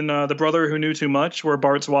do it in The Brother Who Knew Too Much, where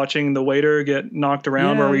Bart's watching the waiter get knocked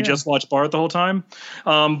around, where we just watch Bart the whole time.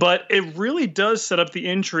 But it really does set up the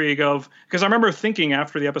intrigue of, because I remember thinking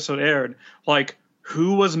after the episode aired, like,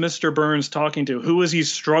 who was Mr. Burns talking to? Who was he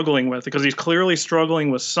struggling with? Because he's clearly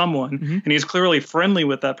struggling with someone, and he's clearly friendly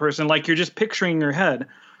with that person. Like, you're just picturing in your head,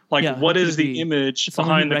 like, what is the image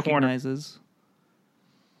behind the corner?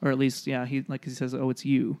 Or at least, he says, "Oh, it's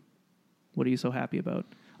you. What are you so happy about?"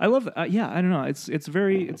 I love that. I don't know. It's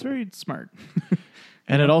very smart.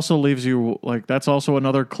 And it also leaves you, like, that's also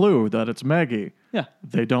another clue that it's Maggie. Yeah.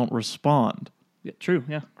 They don't respond. Yeah, true,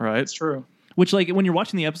 yeah. Right? It's true. Which, like, when you're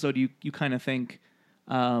watching the episode, you kind of think,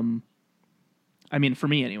 I mean, for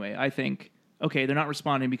me anyway, I think, okay, they're not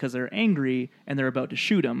responding because they're angry and they're about to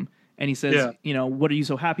shoot him. And he says, you know, "What are you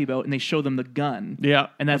so happy about?" And they show them the gun. Yeah.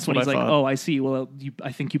 And that's when he's like, "Oh, I see. Well,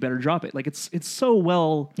 I think you better drop it." Like, it's so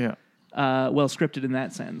well scripted in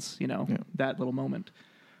that sense, you know, that little moment.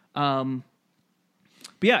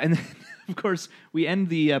 But yeah, and then, of course, we end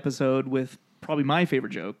the episode with probably my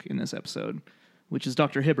favorite joke in this episode, which is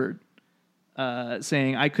Dr. Hibbert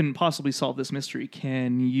saying, "I couldn't possibly solve this mystery.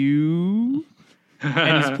 Can you?"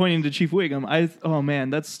 and he's pointing to Chief Wiggum. Oh man,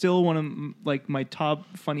 that's still one of like my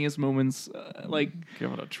top funniest moments. Like,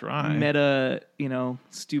 give it a try. Meta,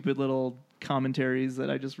 stupid little commentaries that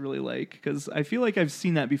I just really like, because I feel like I've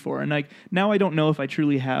seen that before, and like now I don't know if I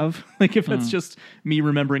truly have, like if it's just me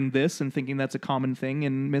remembering this and thinking that's a common thing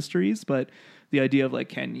in mysteries, but the idea of like,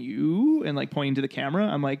 can you, and like pointing to the camera,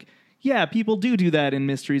 I'm like, yeah, people do that in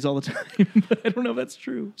mysteries all the time, but I don't know if that's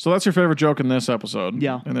true. So that's your favorite joke in this episode?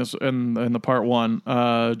 Yeah. In the part one.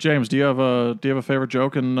 James, do you have a favorite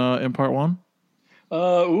joke in part one?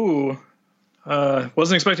 Wasn't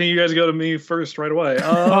expecting you guys to go to me first right away.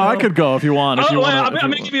 I could go if you want. I'm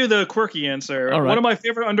going to give you the quirky answer. Right. One of my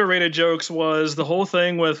favorite underrated jokes was the whole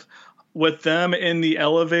thing with them in the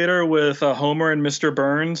elevator with Homer and Mr.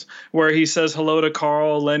 Burns, where he says hello to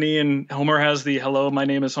Carl, Lenny, and Homer has the hello, my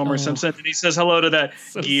name is Homer Simpson, and he says hello to that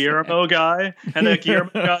Guillermo guy, and that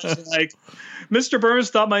Guillermo guy's like, Mr. Burns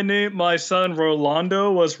thought my son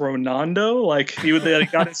Rolando was Ronando, like they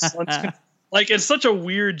got his son. Like, it's such a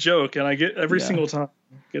weird joke, and I get every single time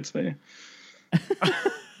it gets me.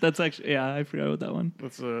 That's actually, I forgot about that one.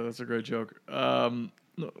 That's a great joke.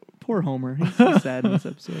 Poor Homer. He's so sad in this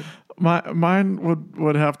episode. Mine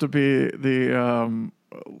would have to be the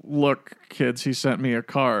look, kids, he sent me a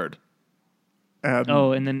card.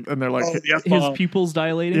 And they're like his pupils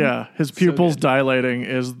dilating. Yeah, his pupils dilating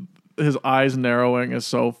is his eyes narrowing is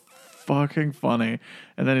so fucking funny.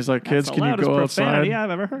 And then he's like, kids, can you go outside? Yeah,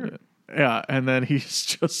 I've ever heard. Yeah, and then he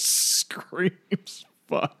just screams,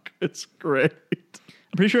 fuck. It's great.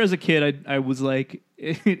 I'm pretty sure as a kid, I was like,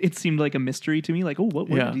 it seemed like a mystery to me. Like, oh, what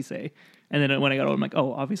did he say? And then when I got older, I'm like,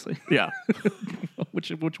 oh, obviously. Yeah.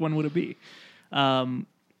 Which one would it be? I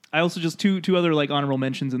also just two other like honorable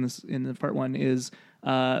mentions in the part one is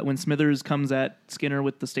when Smithers comes at Skinner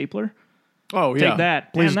with the stapler. Oh, yeah. Take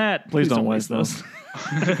that. Please, and that. Please don't waste those.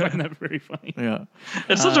 I find that very funny. Yeah.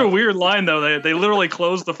 It's such a weird line, though. They literally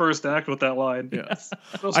closed the first act with that line. Yeah.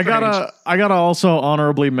 I gotta also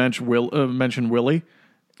honorably mention Willie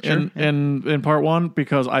in part one,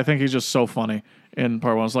 because I think he's just so funny in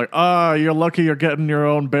part one. It's like, you're lucky you're getting your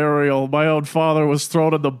own burial. My own father was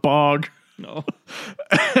thrown in the bog. No.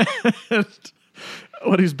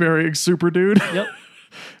 When he's burying Super Dude. Yep.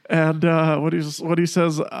 And what he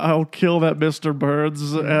says, I'll kill that Mr.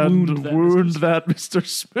 Burns and wound that Mr.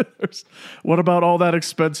 Smithers. What about all that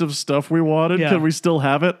expensive stuff we wanted? Yeah. Can we still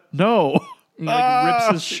have it? No. He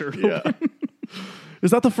rips his shirt open.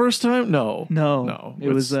 Is that the first time? No. It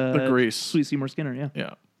was the grease. Sweet Seymour Skinner.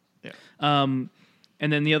 Yeah. And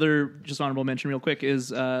then the other just honorable mention real quick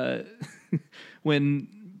is when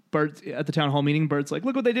Bart at the town hall meeting, Bart's like,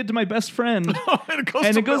 look what they did to my best friend. And it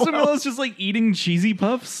goes to Milhouse just like eating cheesy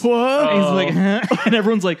puffs. What? And he's like, huh? And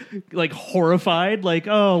everyone's like horrified. Like,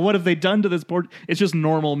 oh, what have they done to this poor? It's just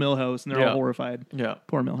normal Milhouse, and they're all horrified. Yeah.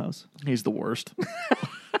 Poor Milhouse. He's the worst.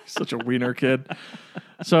 Such a wiener kid.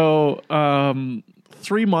 So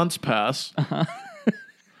 3 months pass.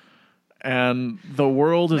 And the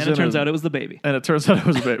world is and it turns out it was the baby. And it turns out it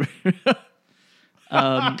was a baby.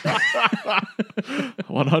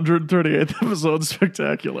 138th episode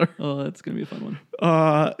spectacular. Oh, that's gonna be a fun one.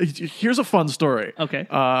 Here's a fun story. Okay.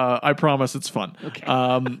 I promise it's fun. Okay.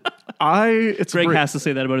 Greg has to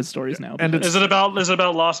say that about his stories now. And is it about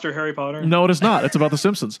Lost or Harry Potter? No, it is not. It's about The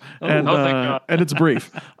Simpsons. Thank God. And it's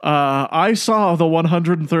brief. I saw the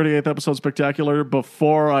 138th episode spectacular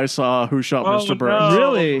before I saw Who Shot Mr. Burns. No.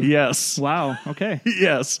 Really? Yes. Wow. Okay.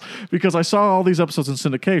 Yes, because I saw all these episodes in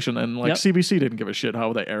syndication, and CBC didn't give a shit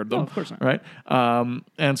how they aired them. Oh, of course not. Right?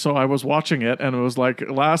 And so I was watching it, and it was like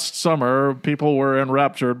last summer, people were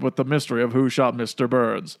enraptured with the mystery of who shot Mr.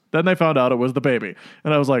 Burns. Then they found out it was the baby,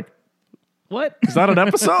 and I was like, what? Is that an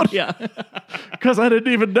episode? Yeah. Because I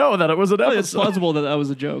didn't even know that it was an episode. It's plausible that was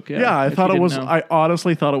a joke. Yeah, I thought it was. I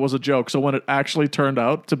honestly thought it was a joke. So when it actually turned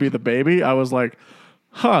out to be the baby, I was like,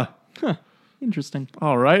 huh. Interesting.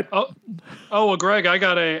 All right. Oh, well, Greg, I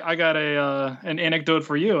got an anecdote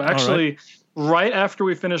for you. Actually, right after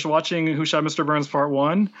we finished watching Who Shot Mr. Burns Part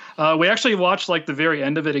 1, we actually watched like the very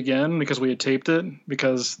end of it again because we had taped it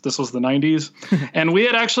because this was the 90s. And we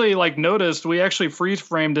had actually noticed, we actually freeze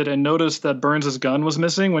framed it and noticed that Burns' gun was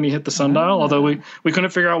missing when he hit the sundial, although we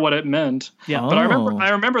couldn't figure out what it meant. Yeah. But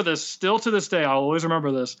I remember this still to this day. I'll always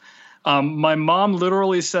remember this. My mom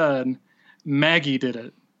literally said, Maggie did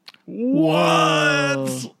it.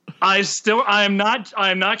 What? I am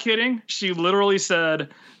not kidding. She literally said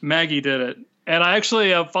Maggie did it. And I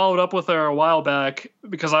actually followed up with her a while back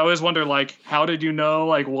because I always wonder, like, how did you know?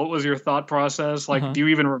 Like, what was your thought process? Like, do you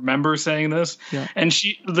even remember saying this? Yeah. And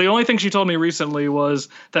the only thing she told me recently was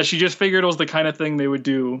that she just figured it was the kind of thing they would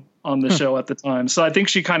do on the show at the time. So I think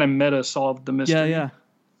she kind of meta solved the mystery. Yeah.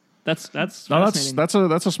 That's fascinating.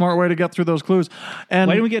 That's a smart way to get through those clues. And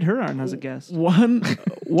why didn't we get her on as a guest? One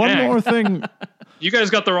more thing. You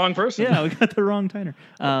guys got the wrong person. Yeah, we got the wrong Tyner.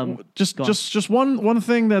 Just one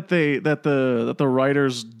thing that the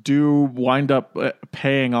writers do wind up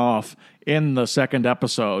paying off in the second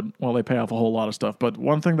episode. Well, they pay off a whole lot of stuff, but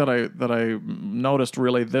one thing that I noticed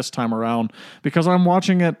really this time around, because I'm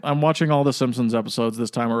watching all the Simpsons episodes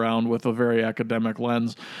this time around with a very academic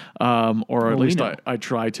lens, or at least I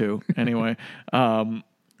try to anyway.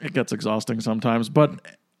 It gets exhausting sometimes, but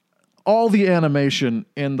all the animation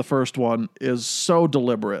in the first one is so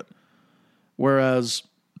deliberate, whereas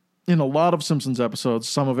in a lot of Simpsons episodes,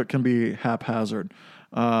 some of it can be haphazard.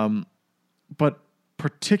 But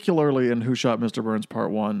particularly in Who Shot Mr. Burns Part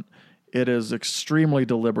 1, it is extremely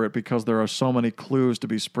deliberate because there are so many clues to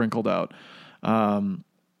be sprinkled out. And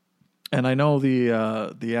I know the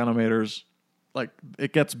animators, like,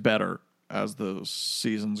 it gets better as the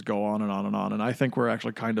seasons go on and on and on. And I think we're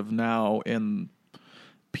actually kind of now in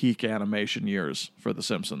peak animation years for The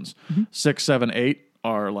Simpsons. 6, 7, 8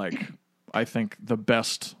 are, like, I think the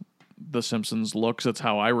best The Simpsons looks. It's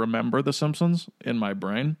how I remember The Simpsons in my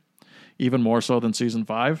brain, even more so than season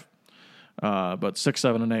 5. But 6,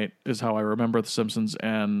 7, and 8 is how I remember The Simpsons,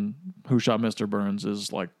 and Who Shot Mr. Burns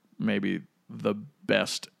is, like, maybe the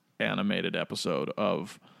best animated episode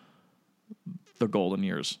of the golden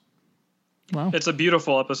years. Wow. It's a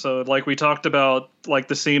beautiful episode. Like, we talked about, like,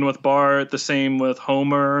 the scene with Bart, the same with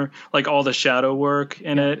Homer, like, all the shadow work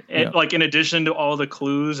in it. And, like, in addition to all the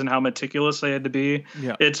clues and how meticulous they had to be,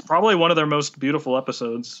 it's probably one of their most beautiful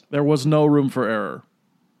episodes. There was no room for error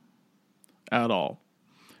at all.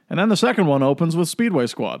 And then the second one opens with Speedway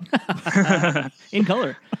Squad. In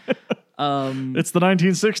color. It's the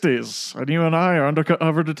 1960s, and you and I are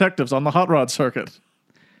undercover detectives on the hot rod circuit.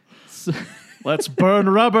 Let's burn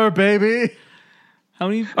rubber, baby. How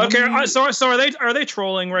many? So are they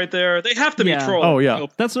trolling right there? They have to be trolling. Oh yeah,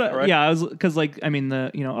 that's what. Right? Yeah, I was because, like, I mean,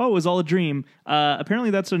 it was all a dream.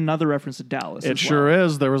 Apparently, that's another reference to Dallas. It sure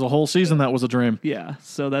is. There was a whole season that was a dream. Yeah,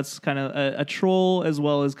 so that's kind of a troll as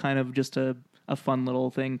well as kind of just a fun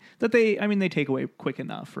little thing that they take away quick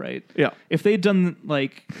enough, right? Yeah. If they'd done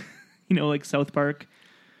like, like South Park,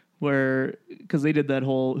 where because they did that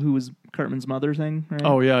whole who was Cartman's mother thing, right?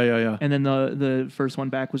 Oh yeah. And then the first one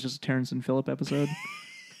back was just a Terrence and Phillip episode.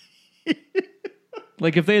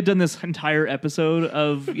 Like, if they had done this entire episode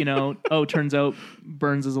of, turns out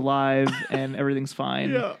Burns is alive and everything's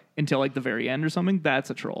fine until, like, the very end or something, that's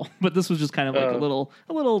a troll. But this was just kind of like a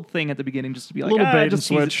little thing at the beginning just to be like, bait just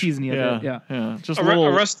and switch. teasing you a bit. Yeah. Just a little...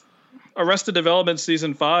 Arrested Development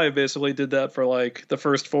season 5 basically did that for, like, the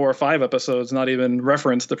first 4 or 5 episodes, not even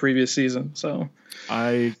referenced the previous season. So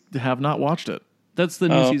I have not watched it. That's the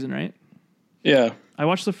new season, right? Yeah. I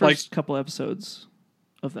watched the first couple episodes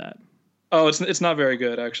of that. Oh, it's not very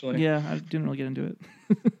good, actually. Yeah, I didn't really get into it.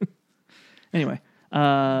 Anyway.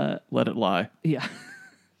 Let it lie. Yeah.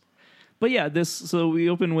 But yeah, so we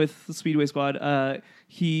open with the Speedway Squad.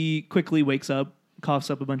 He quickly wakes up, coughs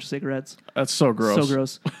up a bunch of cigarettes. That's so gross. So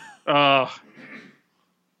gross. Pardon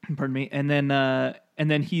me. And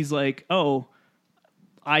then he's like, oh,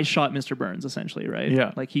 I shot Mr. Burns, essentially, right?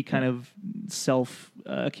 Yeah. Like, he kind of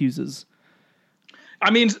self-accuses. I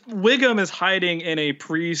mean, Wiggum is hiding in a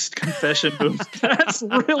priest confession booth. That's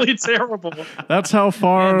really terrible. That's how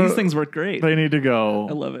far... Man, these things work great. They need to go.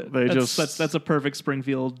 I love it. That's a perfect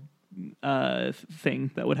Springfield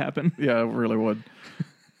thing that would happen. Yeah, it really would.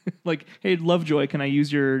 Like, hey, Lovejoy, can I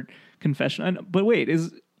use your confession? But wait,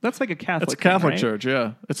 that's like a Catholic It's a Catholic thing, right? church,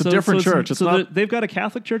 yeah. It's a different church. It's not... they've got a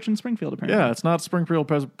Catholic church in Springfield, apparently. Yeah, it's not Springfield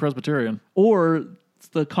Presbyterian. Or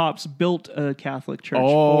the cops built a Catholic church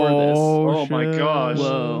for this. Oh my gosh.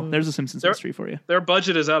 Whoa. There's a Simpsons history for you. Their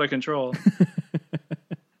budget is out of control.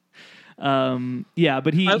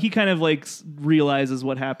 But he kind of, like, realizes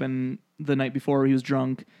what happened the night before. He was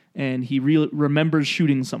drunk, and he remembers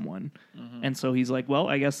shooting someone. Mm-hmm. And so he's like, well,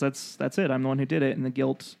 I guess that's it. I'm the one who did it. And the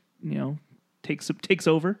guilt, takes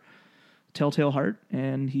over. Telltale heart,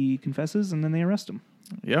 and he confesses, and then they arrest him.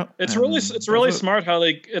 Yeah, it's really smart how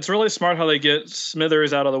they get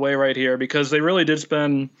Smithers out of the way right here, because they really did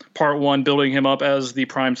spend part 1 building him up as the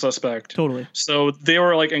prime suspect. Totally. So they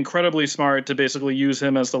were, like, incredibly smart to basically use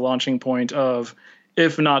him as the launching point of,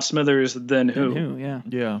 if not Smithers, then who? Yeah.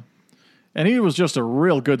 Yeah. And he was just a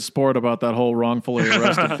real good sport about that whole wrongfully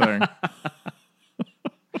arrested thing.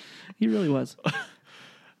 He really was. I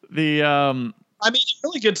mean, he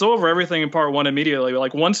really gets over everything in part 1 immediately.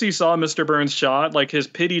 Like, once he saw Mr. Burns shot, like, his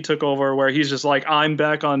pity took over where he's just like, I'm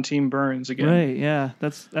back on Team Burns again. Right, yeah.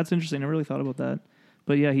 That's interesting. I really thought about that.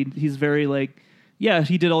 But yeah, he's very like, yeah,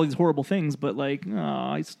 he did all these horrible things, but like,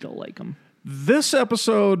 I still like him. This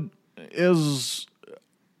episode is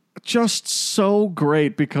just so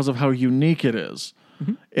great because of how unique it is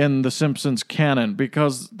in The Simpsons canon,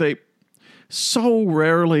 because they so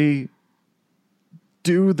rarely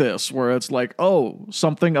do this where it's like, oh,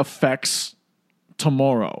 something affects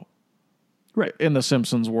tomorrow, right, in the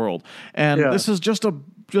Simpsons world. And this is just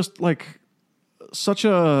such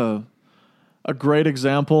a great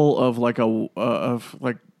example of like of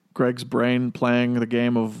Greg's brain playing the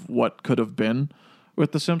game of what could have been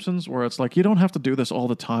with the Simpsons, where it's like, you don't have to do this all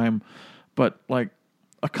the time, but like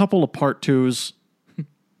a couple of part 2s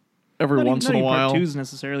every once in a while. Not part 2s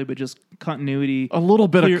necessarily, but just continuity. A little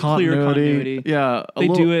bit of continuity. Clear continuity. Yeah. They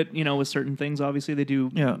do it, with certain things. Obviously, they do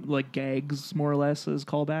like gags more or less as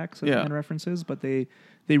callbacks and references, but they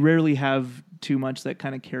rarely have too much that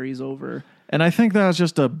kind of carries over. And I think that's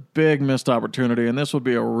just a big missed opportunity, and this would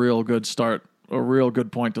be a real good start, a real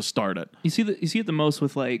good point to start it. You see it the most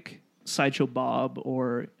with like Sideshow Bob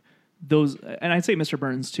or those, and I'd say Mr.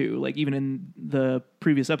 Burns too. Like even in the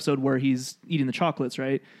previous episode where he's eating the chocolates,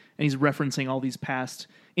 right? And he's referencing all these past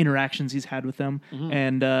interactions he's had with them.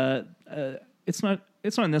 And it's not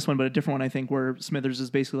in this one, but a different one, I think, where Smithers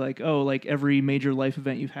is basically like, oh, like every major life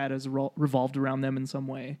event you've had has revolved around them in some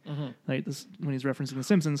way. Like this, when he's referencing The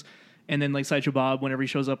Simpsons. And then like Sideshow Bob, whenever he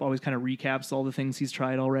shows up, always kind of recaps all the things he's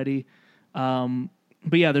tried already.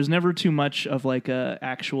 But yeah, there's never too much of like a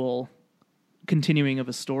actual continuing of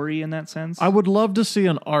a story in that sense. I would love to see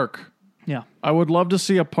an arc. Yeah. I would love to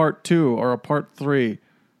see a part 2 or a part 3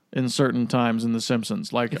 in certain times in The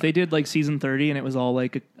Simpsons. Like if they did like season 30 and it was all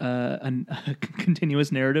like a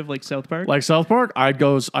continuous narrative like South Park. Like South Park, I'd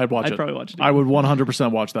watch it. I'd probably watch it. I would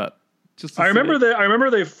 100% watch that. I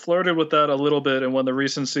remember they flirted with that a little bit in one of the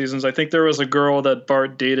recent seasons. I think there was a girl that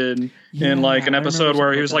Bart dated in like an episode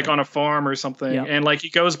where he was like on a farm or something, and like he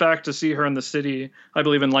goes back to see her in the city, I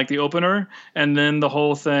believe in like the opener, and then the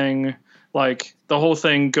whole thing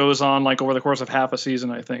goes on like over the course of half a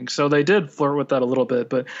season, I think. So they did flirt with that a little bit,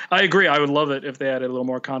 but I agree, I would love it if they added a little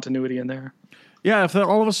more continuity in there. Yeah, if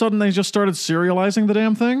all of a sudden they just started serializing the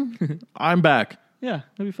damn thing, I'm back. Yeah,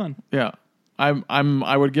 that'd be fun. Yeah.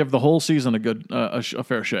 I would give the whole season a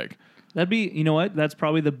fair shake. That'd be, you know what? That's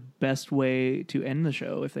probably the best way to end the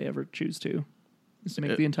show if they ever choose to, is to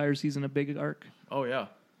make the entire season a big arc. Oh yeah,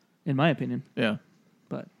 in my opinion. Yeah,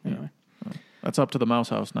 but anyway, that's up to the Mouse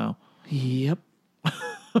House now. Yep.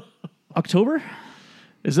 October?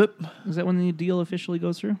 Is it? Is that when the deal officially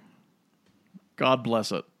goes through? God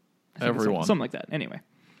bless it, everyone. Something like that. Anyway,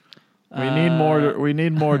 we need more. We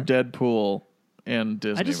need more Deadpool in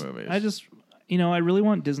Disney movies. I really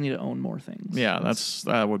want Disney to own more things. Yeah,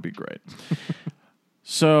 that would be great.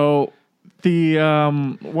 So, the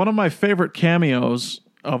one of my favorite cameos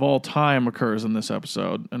of all time occurs in this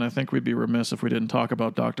episode, and I think we'd be remiss if we didn't talk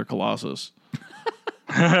about Dr. Colossus.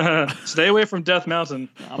 Stay away from Death Mountain.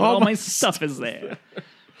 All my stuff is there.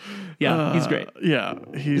 Yeah, he's great. Yeah,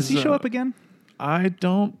 does he show up again? I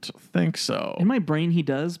don't think so. In my brain, he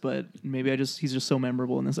does, but maybe he's just so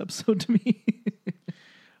memorable in this episode to me.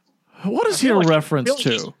 What is he a reference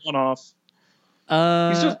to? One-off.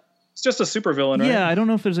 He's just a supervillain, right? Yeah, I don't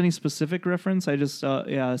know if there's any specific reference. I just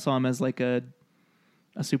I saw him as like a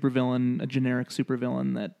supervillain, a generic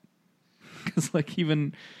supervillain that, because like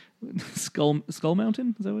even Skull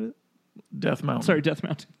Mountain, is that what it is? Death Mountain. Sorry, Death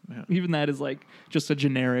Mountain. Yeah. Even that is like just a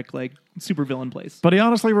generic like supervillain place. But he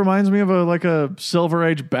honestly reminds me of a Silver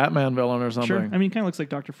Age Batman villain or something. Sure. I mean, he kind of looks like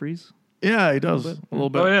Dr. Freeze. Yeah, he does a little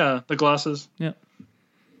bit. Oh yeah, the glasses. Yeah.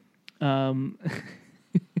 And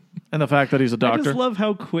the fact that he's a doctor. I just love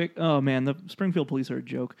how quick. Oh man, the Springfield police are a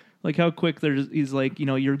joke. Like how quick he's like,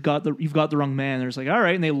 you've got the wrong man. They're just like, all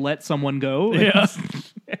right, and they let someone go. Yeah.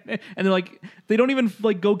 And they're like, they don't even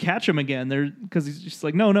like go catch him again. Because he's just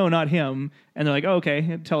like, no, not him. And they're like, oh,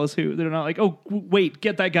 okay, tell us who. They're not like, oh, wait,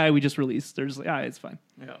 get that guy we just released. They're just like, it's fine.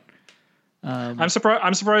 Yeah. I'm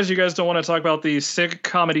surprised you guys don't want to talk about the sick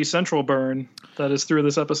Comedy Central burn that is through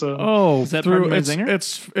this episode. Oh, is that Pardon My Zinger?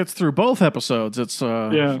 It's through both episodes. It's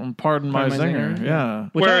from Pardon My Zinger. Yeah.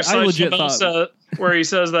 Which I legit thought. Where he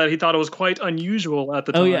says that he thought it was quite unusual at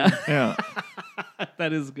the time. Oh yeah. Yeah.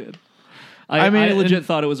 That is good. I legit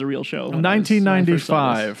thought it was a real show.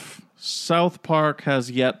 1995, South Park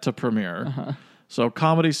has yet to premiere. Uh-huh. So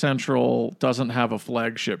Comedy Central doesn't have a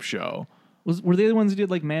flagship show. Were they the ones who did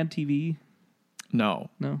like Mad TV? No.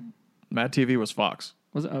 Mad TV was Fox.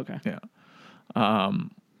 Was it? Okay.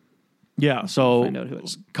 Yeah. So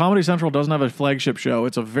Comedy Central doesn't have a flagship show.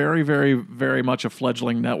 It's a very, very, very much a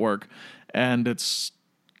fledgling network, and it's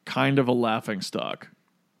kind of a laughingstock.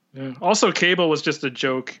 Yeah. Also, cable was just a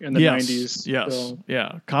joke in the 90s. Yes. So.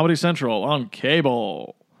 Yeah. Comedy Central on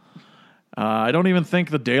cable. I don't even think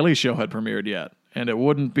The Daily Show had premiered yet. And it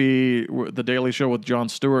wouldn't be The Daily Show with Jon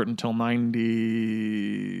Stewart until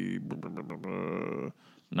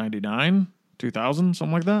 99, 2000,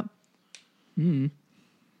 something like that.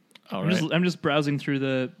 All right. I'm just browsing through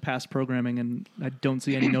the past programming, and I don't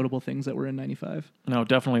see any notable things that were in 95. No,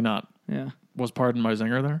 definitely not. Yeah. Was Pardon My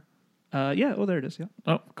Zinger there? Yeah. Oh, there it is. Yeah.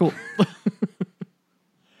 Oh, cool.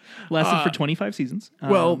 Lasted for 25 seasons.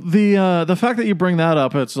 Well, the fact that you bring that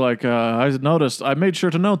up, it's like I noticed. I made sure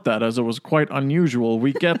to note that as it was quite unusual.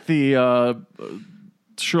 We get the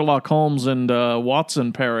Sherlock Holmes and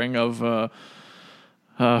Watson pairing of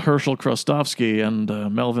Herschel Krostowski and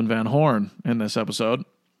Melvin Van Horn in this episode,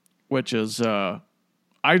 which is, I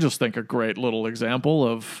just think, a great little example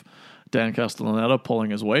of Dan Castellaneta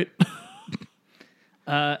pulling his weight.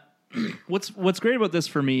 What's great about this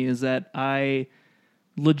for me is that I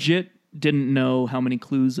legit didn't know how many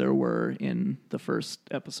clues there were in the first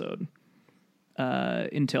episode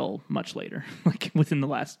until much later, like within the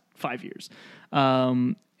last 5 years.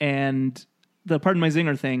 And the Pardon My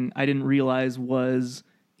Zinger thing, I didn't realize was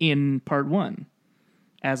in part 1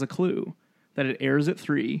 as a clue, that it airs at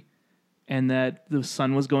 3 and that the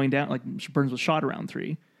sun was going down, like Burns was shot around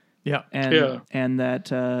 3. Yeah. And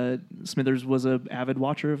that Smithers was an avid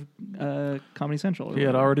watcher of Comedy Central. He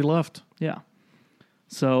had already left. Yeah.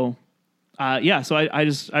 So, so I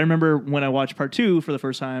remember when I watched part 2 for the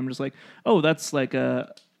first time, just like, oh, that's like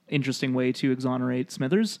a interesting way to exonerate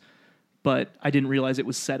Smithers. But I didn't realize it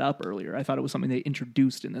was set up earlier. I thought it was something they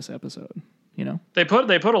introduced in this episode. You know, they put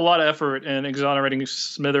a lot of effort in exonerating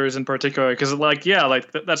Smithers in particular, because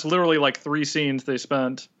that's literally like 3 scenes they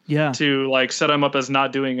spent to like set him up as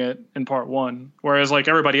not doing it in part 1, whereas like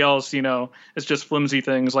everybody else, it's just flimsy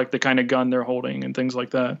things like the kind of gun they're holding and things like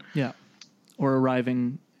that. Yeah, or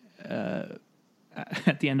arriving at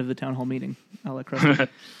the end of the town hall meeting, a la Krusty.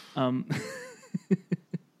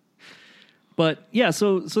 But yeah,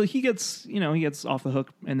 so he gets off the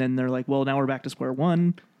hook, and then they're like, well, now we're back to square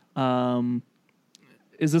one.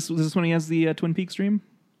 Is this when he has the Twin Peaks dream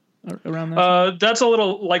around that? That's a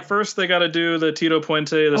little like, first they got to do the Tito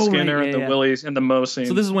Puente, the Skinner, the Willies, and the Moe scene.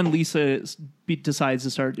 So this is when Lisa decides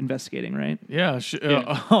to start investigating, right? Yeah,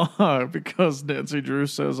 because Nancy Drew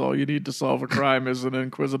says all you need to solve a crime is an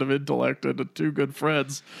inquisitive intellect and 2 good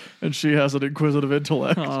friends, and she has an inquisitive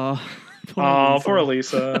intellect. Poor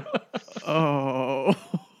Lisa. Oh.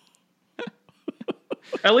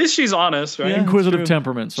 At least she's honest, right? Yeah, inquisitive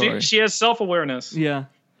temperament, sorry. She has self-awareness. Yeah.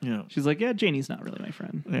 Yeah. She's like, yeah, Janie's not really my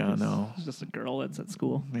friend. Yeah, no. She's just a girl that's at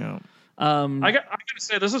school. Yeah. I gotta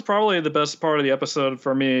say, this is probably the best part of the episode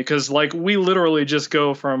for me, because like we literally just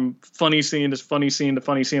go from funny scene to funny scene to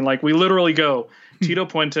funny scene. Like we literally go Tito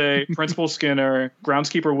Puente, Principal Skinner,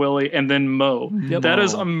 Groundskeeper Willie, and then Moe. Yep. That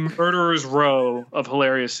is a murderer's row of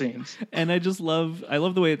hilarious scenes. And I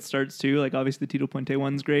love the way it starts too. Like obviously the Tito Puente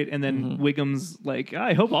one's great, and then Wiggum's like,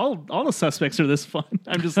 I hope all the suspects are this fun.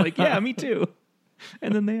 I'm just like, yeah, me too.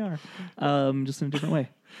 And then they are, just in a different way.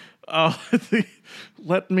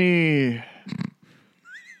 Let me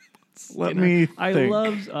think.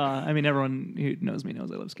 Everyone who knows me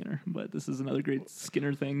knows I love Skinner, but this is another great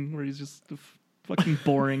Skinner thing where he's just fucking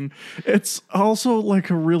boring. It's also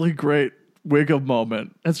like a really great Wiggum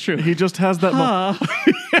moment. That's true. He just has that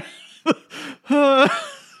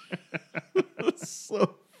It's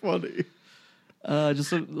so funny.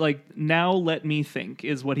 Now let me think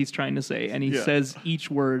is what he's trying to say, and he says each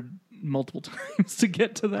word multiple times to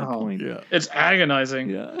get to that point. Yeah. It's agonizing.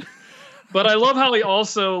 Yeah. But I love how he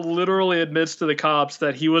also literally admits to the cops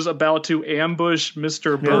that he was about to ambush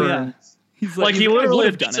Mr. Burns. Yeah. He's like he literally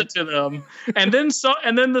admits it to them. And then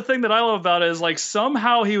the thing that I love about it is like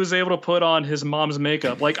somehow he was able to put on his mom's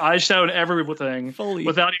makeup, like eyeshadow and everything, fully,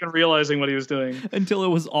 without even realizing what he was doing. Until it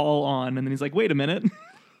was all on, and then he's like, wait a minute.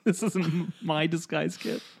 This isn't my disguise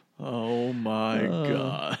kit. Oh my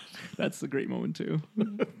God. That's a great moment too.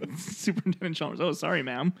 Superintendent Chalmers. Oh, sorry,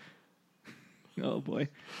 ma'am. Oh boy.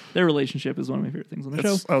 Their relationship is one of my favorite things on the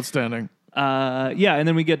show. Outstanding. And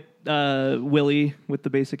then we get Willie with the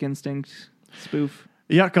Basic Instinct spoof.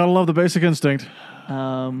 Yeah, gotta love the Basic Instinct.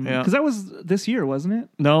 Because that was this year, wasn't it?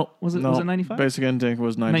 No. Was it 95? Basic Instinct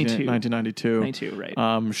was 1992. 92, right.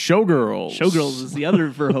 Showgirls. Showgirls is the other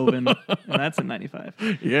Verhoeven, and that's in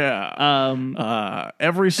 95. Yeah.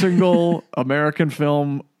 Every single American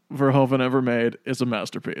film Verhoeven ever made is a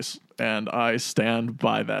masterpiece, and I stand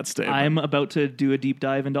by that statement. I'm about to do a deep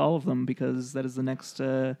dive into all of them because that is the next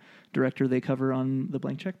director they cover on the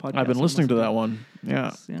Blank Check podcast. I've been listening to that one.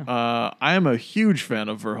 Yeah. I am a huge fan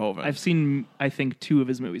of Verhoeven. I've seen, I think, 2 of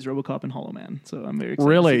his movies, RoboCop and Hollow Man, so I'm very excited.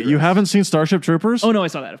 Really? You haven't seen Starship Troopers? Oh, no, I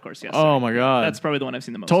saw that, of course, yes. Oh, my God. That's probably the one I've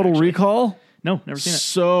seen the most, Total actually. Recall? No, never seen it.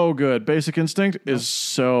 So good. Basic Instinct is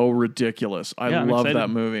so ridiculous. I love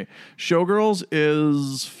that movie. Showgirls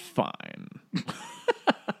is fine.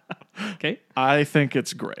 Okay. I think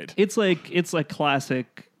it's great. It's like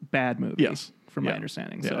classic bad movie. Yes. From my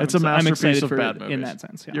understanding. Yeah. So it's a masterpiece of bad movies. In that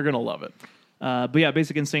sense. Yeah. You're going to love it. But yeah,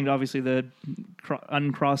 Basic Instinct, obviously the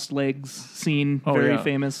uncrossed legs scene, very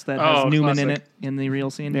famous, that has Newman in it in the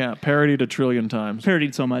real scene. Yeah, parodied a trillion times.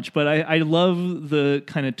 Parodied so much. But I love the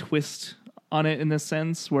kind of twist on it in this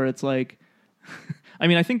sense where it's like, I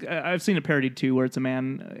mean, I think I've seen it parodied too where it's a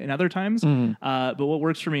man in other times. But what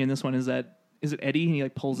works for me in this one is that, is it Eddie? And he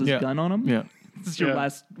like pulls his gun on him? Yeah. This is your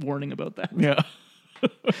last warning about that. Yeah.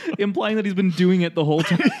 Implying that he's been doing it the whole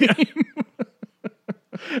time.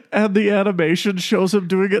 And the animation shows him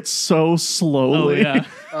doing it so slowly. Oh, yeah.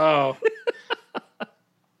 Oh.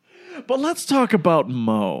 But let's talk about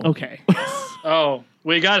Mo. Okay. Oh,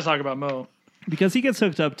 we got to talk about Mo. Because he gets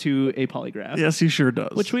hooked up to a polygraph. Yes, he sure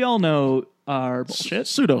does. Which we all know are bullshit.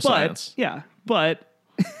 Pseudoscience. But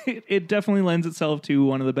it definitely lends itself to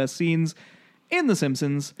one of the best scenes in The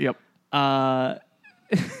Simpsons. Yep.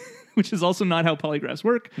 Which is also not how polygraphs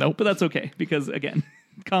work. Nope. But that's okay because, again,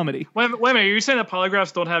 comedy. Wait a minute. Are you saying that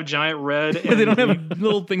polygraphs don't have giant red? They don't have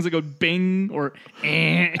little things that go bing or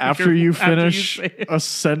after you finish a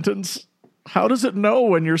sentence? How does it know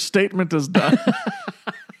when your statement is done?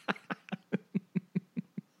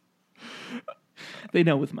 They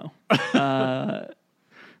know with Mo.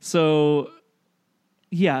 So,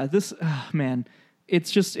 yeah, this, man,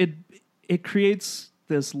 it's just, it creates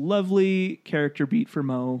this lovely character beat for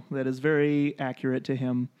Mo that is very accurate to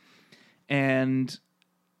him. And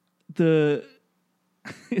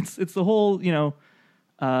it's the whole,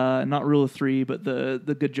 not rule of 3, but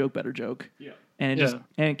the good joke, better joke. Yeah. And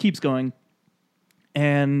it keeps going.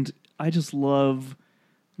 And I just love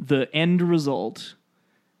the end result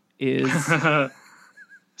is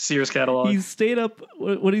Sears catalog. He stayed up.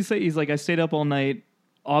 What did he say? He's like, I stayed up all night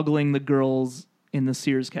ogling the girls in the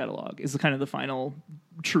Sears catalog. Is kind of the final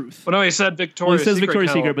truth. Well, no, he said Victoria's Secret. He says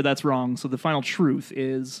Victoria's Secret, but that's wrong. So the final truth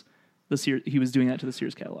is the Sears. He was doing that to the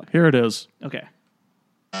Sears catalog. Here it is. Okay.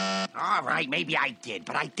 All right, maybe I did,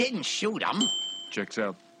 but I didn't shoot him. Checks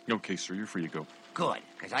out. Okay, sir, you're free to go. Good,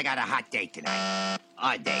 because I got a hot date tonight.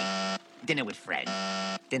 Odd date. Dinner with friends.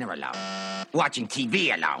 Dinner alone. Watching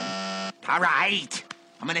TV alone. All right.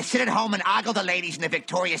 I'm going to sit at home and ogle the ladies in the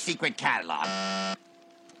Victoria's Secret catalog.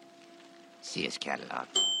 Sears catalog.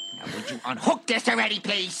 Now, would you unhook this already,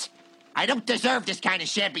 please? I don't deserve this kind of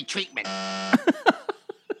shabby treatment.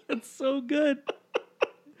 That's so good.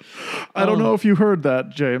 I don't know if you heard that,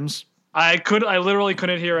 James. I literally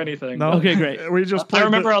couldn't hear anything. No? Okay, great. We just played I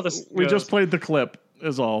remember how this We goes. just played the clip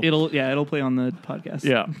is all. It'll play on the podcast.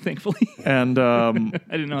 Yeah. Thankfully. And I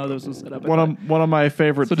didn't know how this was set up. one of my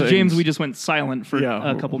favorite So to things. James, we just went silent for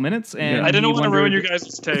a couple minutes, and I didn't want to ruin wondered- your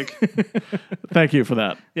guys' take. Thank you for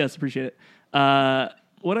that. Yes, appreciate it.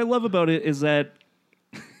 What I love about it is that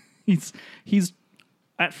he's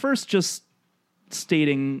at first just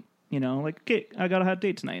stating, like, okay, I got a hot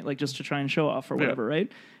date tonight, like just to try and show off or whatever,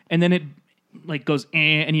 right? And then it like goes,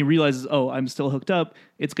 and he realizes, oh, I'm still hooked up.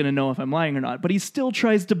 It's gonna know if I'm lying or not. But he still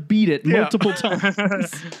tries to beat it multiple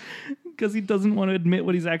times because he doesn't want to admit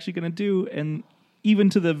what he's actually gonna do. And even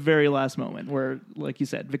to the very last moment, where, like you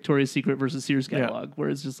said, Victoria's Secret versus Sears catalog, where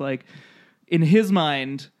it's just like, in his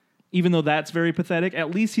mind, even though that's very pathetic,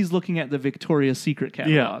 at least he's looking at the Victoria's Secret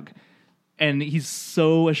catalog. And he's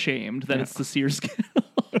so ashamed that it's the Sears catalog.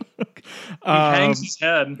 He hangs his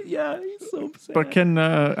head. Yeah, he's so sad. But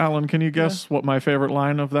Alan, can you guess what my favorite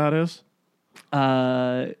line of that is?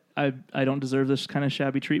 I don't deserve this kind of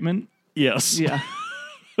shabby treatment. Yes. Yeah.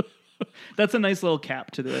 That's a nice little cap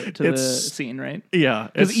to the scene, right? Yeah.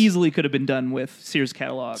 Because easily could have been done with Sears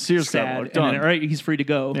catalog. Sears catalog, and done. then, all right, he's free to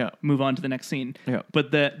go. Yeah. Move on to the next scene. Yeah. But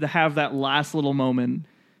the have that last little moment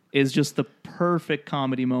is just the perfect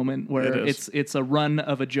comedy moment where It is. it's a run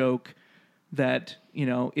of a joke that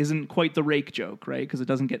isn't quite the rake joke, right? Because it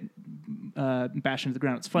doesn't get bashed into the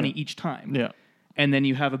ground. It's funny each time. Yeah. And then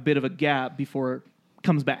you have a bit of a gap before it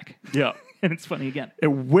comes back. Yeah. And it's funny again. It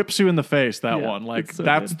whips you in the face, that Yeah, one. Like, it's so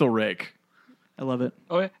that's good. the rake. I love it.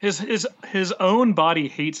 Oh, his own body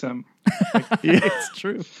hates him. It's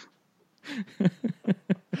true.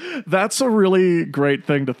 That's a really great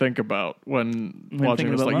thing to think about when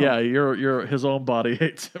watching this. Like, Mo. yeah, you're his own body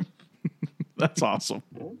hates him. That's awesome.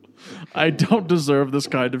 I don't deserve this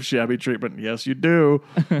kind of shabby treatment. Yes, you do.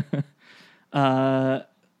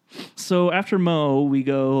 So after Mo, we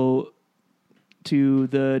go to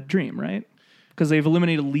the dream, right? Because they've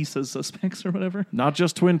eliminated Lisa's suspects or whatever. Not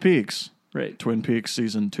just Twin Peaks. Right. Twin Peaks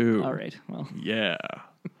season 2. All right. Well, Yeah.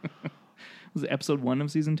 was it episode 1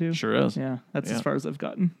 of season 2? Sure is. Yeah, that's as far as I've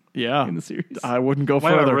gotten Yeah. in the series. I wouldn't go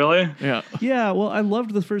Wait, further. really? Yeah. Yeah, well, I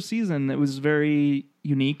loved the first season. It was very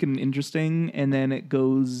unique and interesting, and then it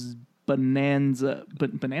goes bonanza.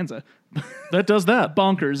 That does that.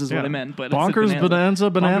 Bonkers is Yeah. what I meant. But I said Bonkers, bonanza,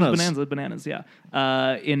 bananas. Bonkers, bonanza, bananas,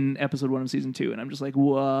 yeah. In episode 1 of season 2, and I'm just like,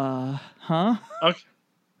 huh? Okay.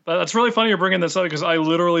 That's really funny you're bringing this up because I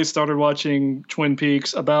literally started watching Twin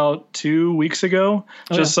Peaks about 2 weeks ago,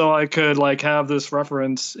 so I could like have this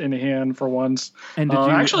reference in hand for once. And did you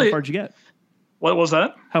actually? how far did you get? What was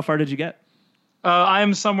that? How far did you get?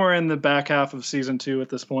 I'm somewhere in the back half of season 2 at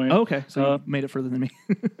this point. Oh, okay, so you made it further than me.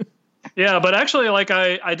 Yeah, but actually, like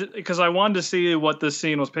I did because I wanted to see what this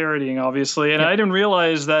scene was parodying, obviously, and I didn't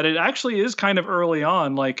realize that it actually is kind of early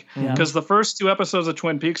on, like because the first 2 episodes of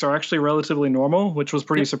Twin Peaks are actually relatively normal, which was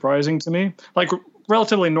pretty surprising to me. Like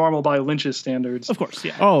relatively normal by Lynch's standards. Of course,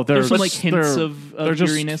 yeah. Oh, there's some like hints of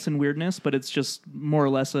eeriness and weirdness, but it's just more or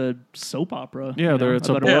less a soap opera. Yeah, it's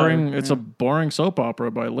a about boring. It's a boring soap opera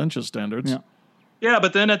by Lynch's standards. Yeah. Yeah,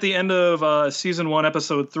 but then at the end of season 1,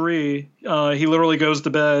 episode 3, he literally goes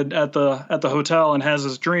to bed at the hotel and has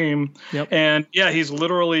his dream. Yep. And yeah, he's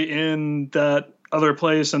literally in that other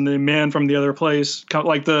place, and the man from the other place,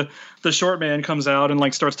 like the short man, comes out and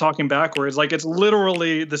like starts talking backwards. Like it's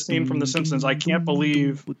literally the scene from The Simpsons. I can't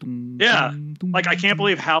believe. Yeah, like I can't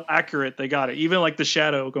believe how accurate they got it. Even like the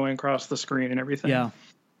shadow going across the screen and everything. Yeah.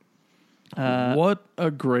 What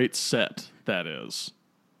a great set that is.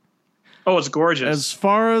 Oh, it's gorgeous. As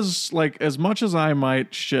far as like as much as I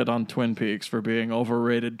might shit on Twin Peaks for being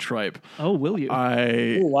overrated tripe, Oh, will you?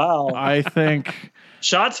 wow. I think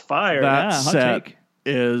Shots fired. that hot set take.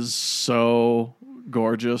 is so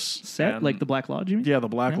gorgeous. Set and- like the Black Lodge, you mean? Yeah, the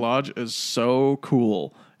Black Lodge is so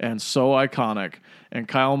cool and so iconic, and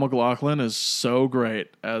Kyle MacLachlan is so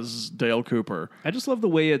great as Dale Cooper. I just love the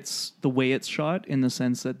way it's shot in the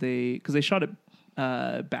sense that because they shot it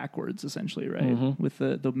backwards essentially, right? With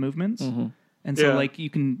the movements, and so like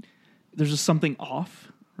there's just something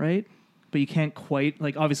off, right? But you can't quite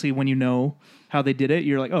like obviously when you know how they did it,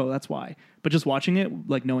 you're like, oh, that's why. But just watching it,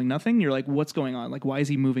 like knowing nothing, you're like, what's going on? Like, why is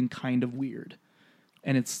he moving kind of weird?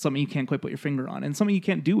 And it's something you can't quite put your finger on, and something you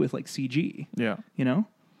can't do with like CG. Yeah. You know.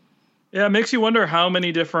 Yeah, it makes you wonder how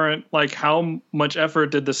much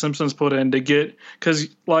effort did The Simpsons put in to get, because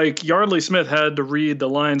like Yardley Smith had to read the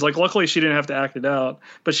lines. Like luckily she didn't have to act it out,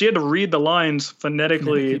 but she had to read the lines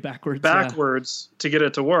phonetically backwards to get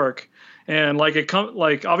it to work. And like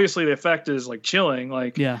obviously the effect is like chilling.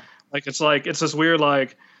 Like it's this weird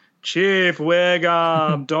like, Chief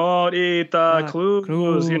Wiggum, don't eat the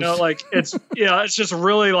clues. You know, like it's just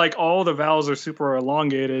really like all the vowels are super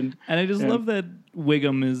elongated. And I just love that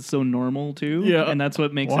Wiggum is so normal too. Yeah. And that's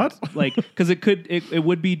what makes it like, because it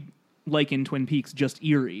would be like in Twin Peaks, just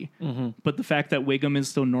eerie. But the fact that Wiggum is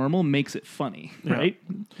so normal makes it funny, right?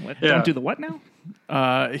 What? Yeah. Don't do the what now?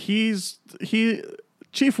 Chief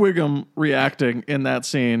Wiggum reacting in that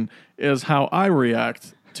scene is how I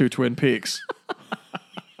react to Twin Peaks.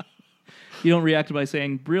 You don't react by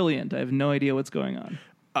saying, brilliant, I have no idea what's going on.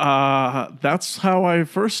 That's how I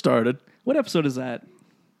first started. What episode is that?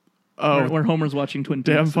 Oh, where Homer's watching Twin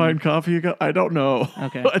Peaks. Damn fine coffee you got. I don't know.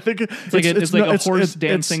 Okay. I think it's like a horse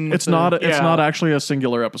dancing. It's not actually a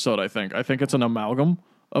singular episode. I think it's an amalgam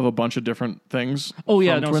of a bunch of different things. Oh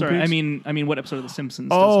yeah, from no, Twin sorry. Peaks. I mean, what episode of The Simpsons?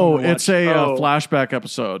 Oh, does Homer it's watch? a flashback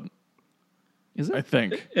episode. Is it? I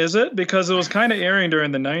think. Is it? Because it was kind of airing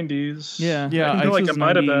during the 90s. Yeah. Yeah, I feel like it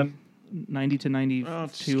might have been. 90 to 92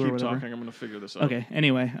 just or keep whatever. talking. I'm going to figure this out. Okay.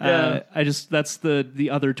 Anyway, that's the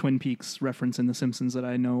other Twin Peaks reference in The Simpsons that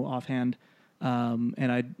I know offhand.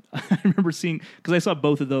 And I remember seeing, because I saw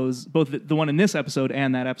both of those, both the one in this episode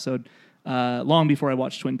and that episode, long before I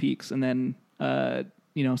watched Twin Peaks, and then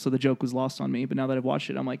so the joke was lost on me. But now that I've watched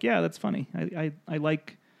it, I'm like, yeah, that's funny. I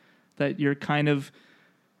like that you're kind of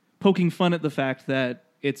poking fun at the fact that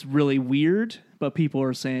it's really weird, but people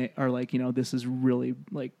are like, this is really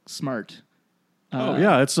like smart.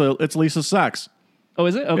 It's Lisa Sachs. Oh,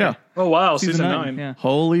 is it? Okay. Yeah. Oh wow, season 9. Yeah.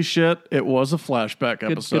 Holy shit! It was a flashback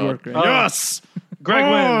episode. Good work, Greg. Yes, Greg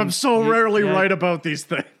wins. I'm so rarely yeah. right about these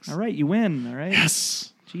things. All right, you win. All right.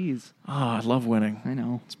 Yes. Jeez. I love winning. I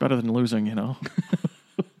know. It's better than losing,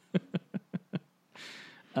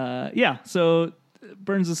 So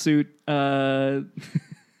Burns' suit. I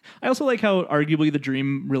also like how arguably the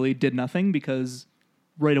dream really did nothing because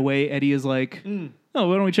right away Eddie is like, "Oh,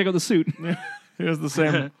 why don't we check out the suit?" Here's the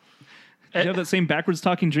same. Do you have that same backwards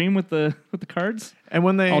talking dream with the cards?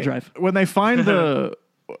 And I'll drive. When they find the,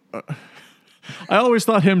 I always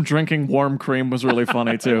thought him drinking warm cream was really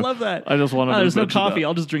funny too. I love that. I just wanted. There's to no coffee.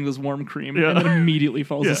 I'll just drink this warm cream. Yeah. And then immediately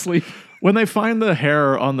falls asleep. When they find the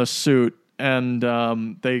hair on the suit and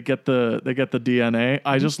they get the DNA,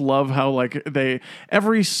 I just love how like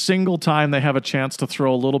every single time they have a chance to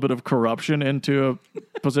throw a little bit of corruption into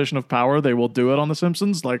a position of power, they will do it on The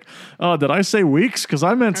Simpsons. Like, oh, did I say weeks? Because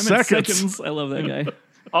I meant seconds. I love that guy.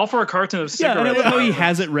 All for a carton of cigarettes. Yeah, and I love how he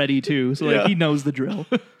has it ready too. So like he knows the drill.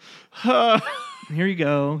 Here you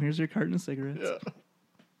go. Here's your carton of cigarettes. Yeah.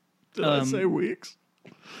 Did I say weeks?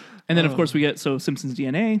 And then of course we get Simpsons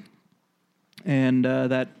DNA, and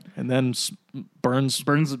that. And then Burns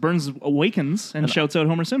awakens and shouts out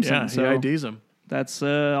Homer Simpson. Yeah, so he IDs him. That's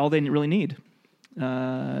all they really need.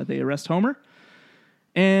 They arrest Homer,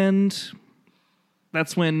 and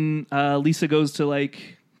that's when Lisa goes to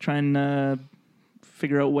like try and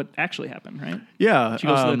figure out what actually happened. Right? Yeah, she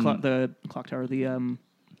goes to the clock tower, the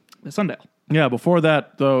sundial. Yeah. Before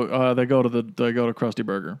that, though, they go to Krusty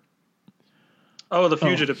Burger. Oh, the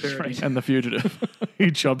fugitive parody. Right. And the fugitive.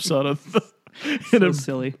 He jumps out of the. So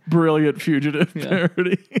silly. Brilliant fugitive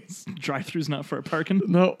parody. Drive-thru's not for parking.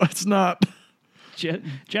 No, it's not.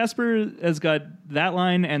 Jasper has got that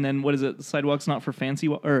line, and then what is it? Sidewalks not for fancy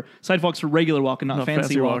or sidewalks for regular walking, not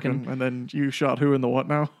fancy walking. And then you shot who in the what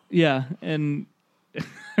now? Yeah, and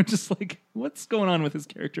I'm just like, what's going on with his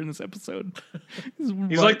character in this episode?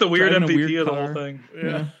 He's like the weird MVP of the whole thing.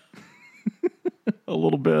 Yeah. A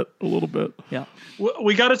little bit. Yeah.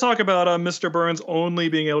 We got to talk about Mr. Burns only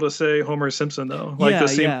being able to say Homer Simpson, though. Like the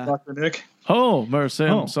same Dr. Nick. Homer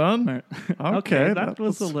Simpson. Okay, that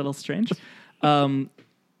was a little strange.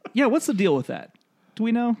 What's the deal with that? Do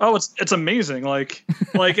we know? Oh, it's amazing. Like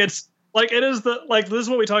it's like it is this is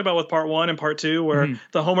what we talked about with part 1 and part 2, where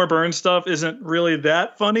the Homer Burns stuff isn't really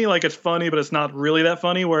that funny. Like it's funny, but it's not really that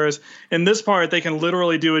funny. Whereas in this part, they can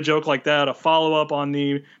literally do a joke like that, a follow up on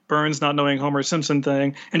the Burns not knowing Homer Simpson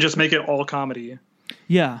thing, and just make it all comedy.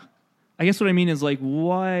 Yeah, I guess what I mean is like,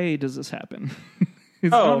 why does this happen?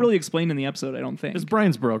 It's not really explained in the episode, I don't think. His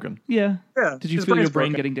brain's broken. Yeah. Yeah. Did you feel your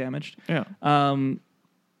brain getting damaged? Yeah.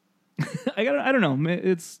 I don't know.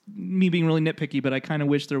 It's me being really nitpicky, but I kind of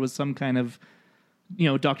wish there was some kind of,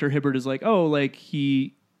 Dr. Hibbert is like, oh, like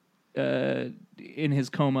he, in his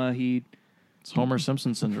coma, it's Homer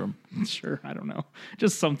Simpson syndrome. Sure, I don't know.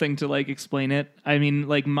 Just something to like explain it. I mean,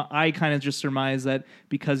 like I kind of just surmise that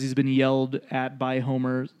because he's been yelled at by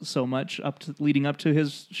Homer so much leading up to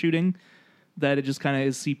his shooting, that it just kind of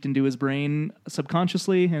is seeped into his brain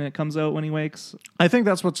subconsciously, and it comes out when he wakes. I think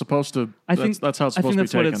that's what's supposed to. That's how it's supposed to be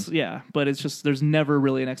taken. But it's just there's never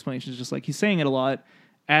really an explanation. It's just like he's saying it a lot,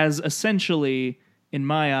 as essentially, in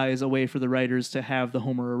my eyes, a way for the writers to have the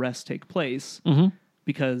Homer arrest take place. Mm-hmm.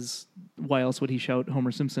 Because why else would he shout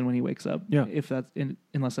Homer Simpson when he wakes up? Yeah.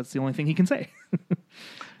 Unless that's the only thing he can say.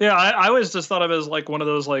 Yeah, I always just thought of it as like one of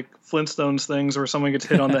those like Flintstones things where someone gets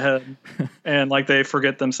hit on the head and like they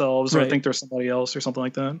forget themselves or think they're somebody else or something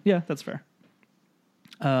like that. Yeah, that's fair.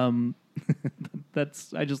 I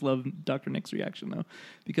just love Dr. Nick's reaction though,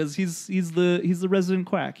 because he's the resident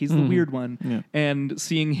quack. He's the weird one, and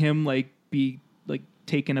seeing him like be like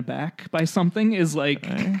taken aback by something is like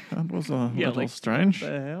that was a little strange.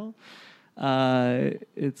 What the hell?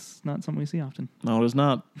 It's not something we see often. No, it is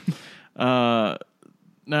not.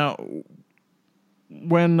 Now,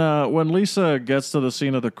 when Lisa gets to the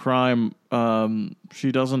scene of the crime,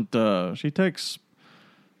 she doesn't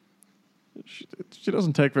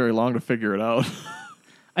take very long to figure it out.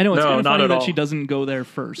 I know, it's kind of funny that she doesn't go there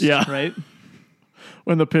first. Yeah, right.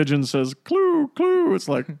 When the pigeon says "clue, clue," it's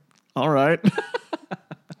like, all right.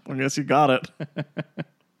 I guess you got it.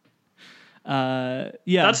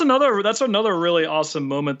 Yeah, that's another really awesome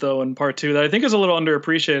moment though in part 2 that I think is a little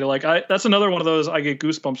underappreciated. Like that's another one of those I get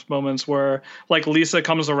goosebumps moments where like Lisa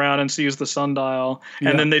comes around and sees the sundial,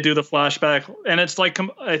 and then they do the flashback, and it's like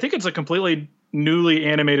I think it's a completely newly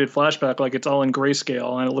animated flashback, like it's all in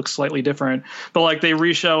grayscale and it looks slightly different, but like they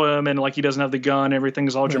reshow him and like he doesn't have the gun,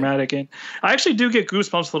 everything's all dramatic. And I actually do get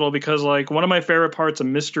goosebumps a little because like one of my favorite parts of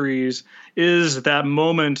mysteries is that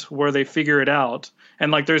moment where they figure it out, and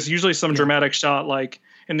like there's usually some dramatic shot like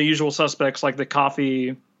in The Usual Suspects, like a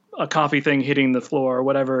coffee thing hitting the floor or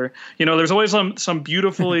whatever. There's always some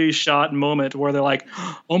beautifully shot moment where they're like,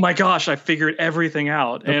 oh my gosh, I figured everything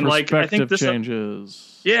out. And like I think this changes.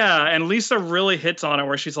 Yeah, and Lisa really hits on it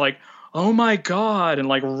where she's like, oh my God, and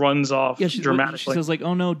like runs off dramatically. She says like,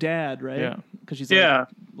 oh no, Dad, right? Yeah. Because she's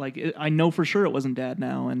like I know for sure it wasn't Dad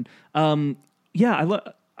now. And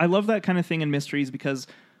I love that kind of thing in mysteries because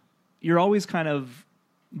you're always kind of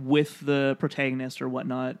with the protagonist or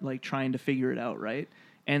whatnot, like trying to figure it out, right?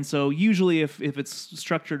 And so usually if it's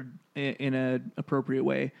structured in an appropriate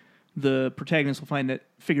way, the protagonist will find it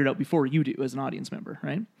figured out before you do as an audience member,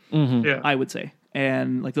 right? Mm-hmm. Yeah. I would say.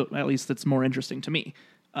 And like at least that's more interesting to me.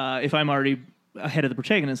 If I'm already ahead of the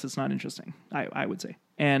protagonist, it's not interesting, I would say.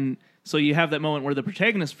 And so you have that moment where the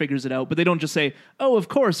protagonist figures it out, but they don't just say, oh, of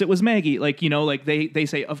course, it was Maggie. Like, like they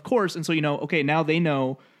say, of course. And so, okay, now they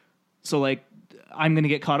know. So like, I'm going to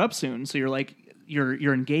get caught up soon. So you're like,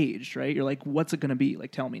 you're engaged, right? You're like, what's it going to be?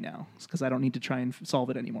 Like, tell me now. Because I don't need to try and solve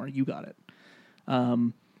it anymore. You got it.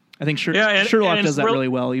 I think Sherlock does that really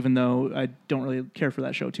well, even though I don't really care for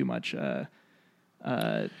that show too much.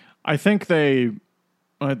 I think they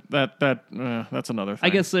that's another thing. I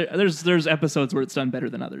guess there's episodes where it's done better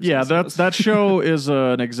than others. Yeah, that show is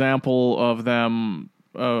an example of them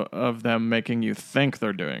making you think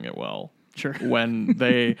they're doing it well. Sure. When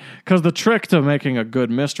because the trick to making a good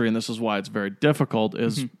mystery, and this is why it's very difficult,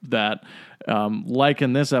 is that like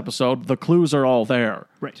in this episode, the clues are all there.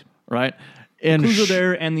 Right. Right. And clues are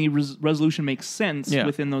there, and the resolution makes sense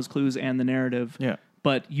within those clues and the narrative. Yeah.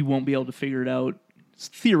 But you won't be able to figure it out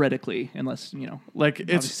theoretically, unless like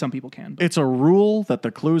some people can. But. It's a rule that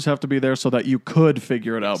the clues have to be there so that you could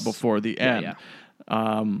figure it out before the end. Yeah.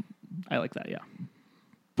 I like that. Yeah.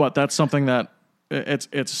 But that's something that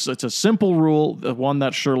it's a simple rule, the one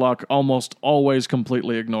that Sherlock almost always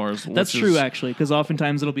completely ignores. That's true, actually, because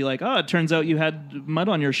oftentimes it'll be like, oh, it turns out you had mud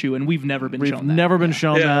on your shoe, and we've never been shown that. We've never been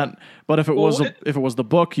shown that. But if it was the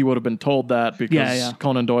book, you would have been told that because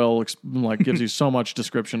Conan Doyle gives you so much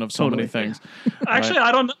description of so many things. Actually,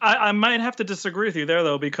 I might have to disagree with you there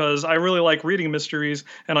though, because I really like reading mysteries,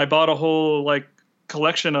 and I bought a whole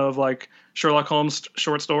collection of Sherlock Holmes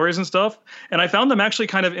short stories and stuff, and I found them actually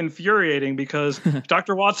kind of infuriating because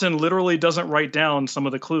Dr. Watson literally doesn't write down some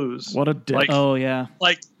of the clues. What a dick!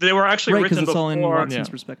 They were actually written because it's before, all in Watson's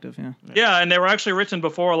perspective. Yeah, and they were actually written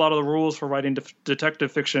before a lot of the rules for writing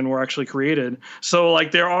detective fiction were actually created. So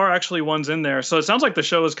there are actually ones in there. So it sounds like the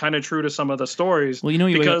show is kind of true to some of the stories. Well,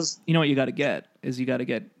 what you got to get is you got to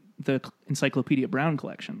get the Encyclopedia Brown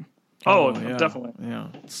collection. Oh, definitely. Yeah.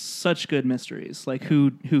 Such good mysteries. Like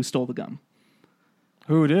who stole the gum?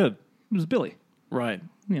 Who did? It was Billy. Right.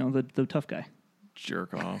 The tough guy.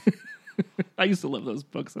 Jerk off. I used to love those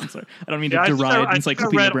books. I'm sorry. I don't mean to deride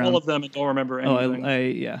Encyclopedia Brown. I read all of them and don't remember anything.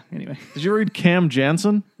 Anyway. Did you read Cam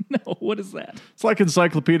Jansen? No, what is that? It's like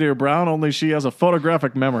Encyclopedia Brown, only she has a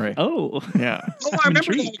photographic memory. Oh. Yeah. I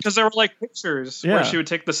remember that because there were pictures where she would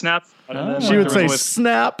take the snap. And then, she would say,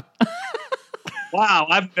 snap. Wow,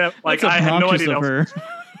 I had no idea. Her.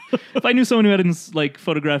 If I knew someone who had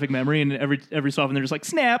photographic memory and every so often they're just like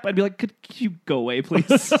snap, I'd be like, could you go away, please?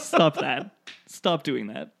 Stop that. Stop doing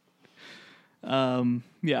that.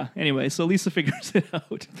 Anyway, so Lisa figures it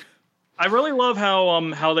out. I really love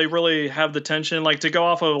how they really have the tension, to go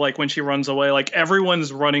off of when she runs away,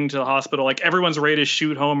 everyone's running to the hospital, everyone's ready to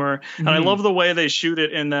shoot Homer, and I love the way they shoot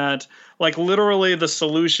it in that literally the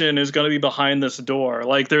solution is going to be behind this door.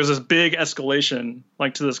 There's this big escalation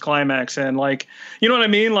to this climax, and you know what I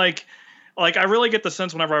mean? I really get the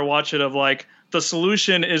sense whenever I watch it of the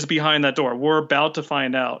solution is behind that door. We're about to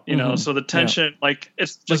find out, you know. So the tension,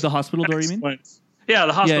 it's just the hospital door. You mean? Yeah,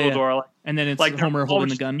 the hospital door. And then it's Homer holding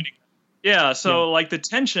the gun. Yeah, so the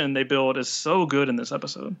tension they build is so good in this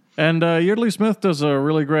episode. And Yeardley Smith does a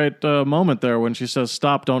really great moment there when she says,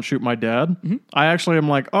 "Stop! Don't shoot my dad." Mm-hmm. I actually am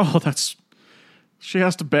like, oh, she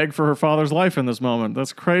has to beg for her father's life in this moment.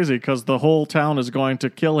 That's crazy because the whole town is going to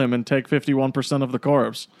kill him and take 51% of the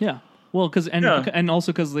corpse. Yeah. Well, and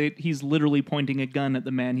also because he's literally pointing a gun at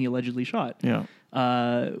the man he allegedly shot. Yeah.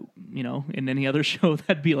 In any other show,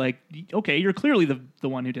 that'd be like, okay, you're clearly the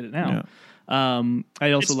one who did it now. Yeah.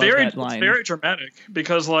 I also love that line. It's very dramatic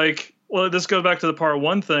because this goes back to the part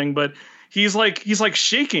one thing, but he's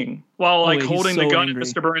shaking while holding the gun angry. at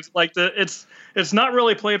Mr. Burns. It's not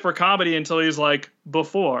really played for comedy until he's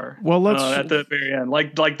before. Well, at the very end.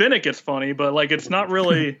 Then it gets funny, but it's not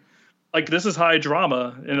really this is high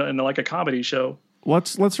drama in a comedy show.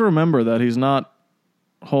 Let's remember that he's not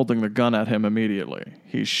holding the gun at him immediately.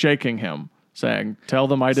 He's shaking him, saying, "Tell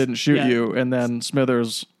them I didn't shoot you," and then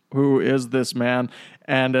Smithers, "Who is this man?"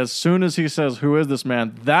 And as soon as he says, "Who is this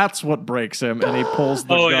man?" that's what breaks him, and he pulls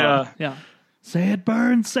the gun. Yeah. Say it,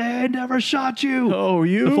 Burns. Say I never shot you. Oh,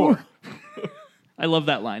 you? Before. I love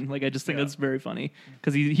that line. I just think that's very funny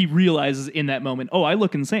because he realizes in that moment, oh, I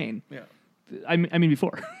look insane. Yeah. I mean,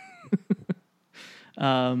 before.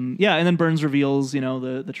 Yeah, and then Burns reveals,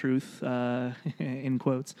 the truth, in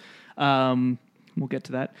quotes. We'll get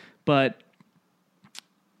to that. But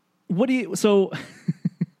so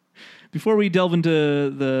before we delve into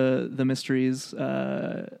the mysteries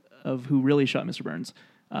of who really shot Mr. Burns,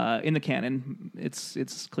 in the canon,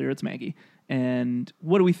 it's clear it's Maggie. And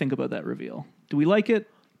what do we think about that reveal? Do we like it?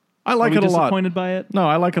 I like it a lot. Disappointed by it? No,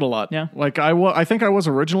 I like it a lot. Yeah. Like I think I was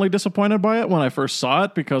originally disappointed by it when I first saw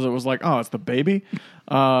it because it was like, oh, it's the baby,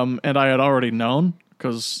 and I had already known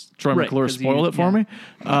because Troy McClure spoiled it for me.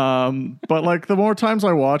 But like the more times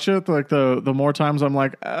I watch it, like the more times I'm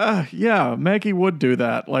like, yeah, Maggie would do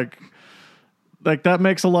that. Like that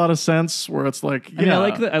makes a lot of sense. Where it's like, yeah, I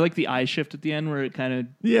mean, I like the eye shift at the end where it kind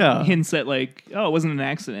of hints at like, oh, it wasn't an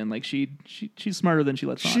accident. Like she's smarter than she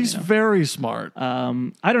lets on. She's very smart.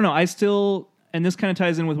 I don't know. I still, and this kind of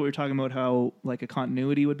ties in with what we were talking about, how like a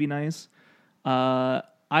continuity would be nice.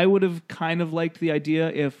 I would have kind of liked the idea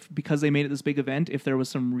if, because they made it this big event, if there was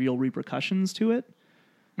some real repercussions to it.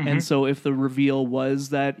 Mm-hmm. And so if the reveal was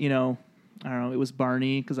that, I don't know, it was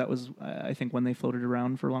Barney, because that was, I think, when they floated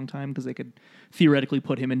around for a long time, because they could theoretically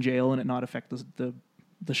put him in jail and it not affect the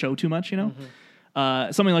show too much,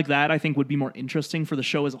 Mm-hmm. Something like that, I think, would be more interesting for the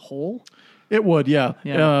show as a whole. It would, yeah.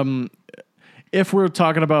 If we're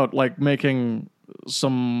talking about, like, making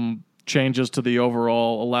some changes to the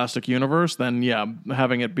overall Elastic universe, then, yeah,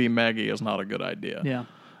 having it be Maggie is not a good idea. Yeah.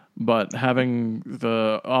 But having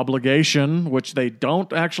the obligation, which they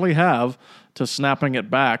don't actually have, to snapping it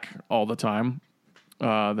back all the time,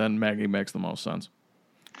 then Maggie makes the most sense.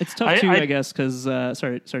 It's tough too, I guess, because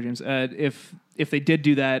sorry, James. If they did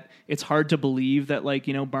do that, it's hard to believe that, like,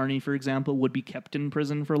 Barney, for example, would be kept in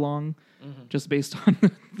prison for long, just based on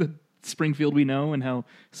the Springfield we know and how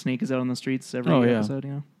Snake is out on the streets every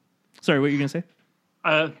episode. Sorry, what were you gonna say?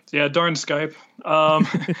 Yeah, darn Skype.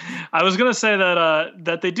 I was gonna say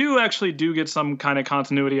that they do get some kind of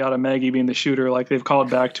continuity out of Maggie being the shooter. Like they've called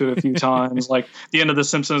back to it a few times. Like the end of the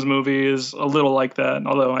Simpsons movie is a little like that,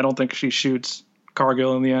 although I don't think she shoots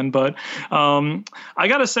Cargill in the end. But I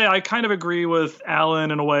gotta say, I kind of agree with Alan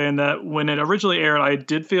in a way in that when it originally aired, I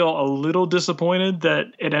did feel a little disappointed that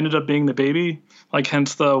it ended up being the baby. Like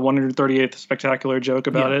hence the 138th spectacular joke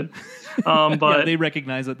about it. But they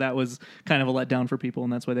recognize that was kind of a letdown for people,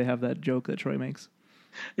 and that's why they have that joke that Troy makes.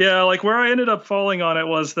 Yeah, like where I ended up falling on it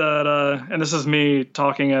was that, and this is me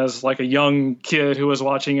talking as like a young kid who was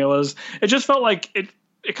watching it just felt like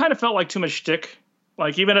it kind of felt like too much shtick.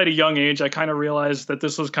 Like even at a young age, I kind of realized that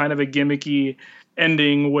this was kind of a gimmicky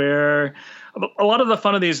ending where a lot of the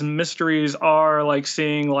fun of these mysteries are like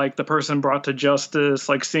seeing like the person brought to justice,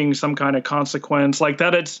 like seeing some kind of consequence like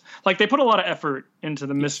that. It's like they put a lot of effort into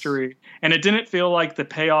the mystery, and it didn't feel like the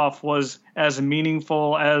payoff was as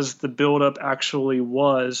meaningful as the buildup actually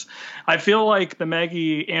was. I feel like the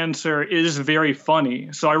Maggie answer is very funny,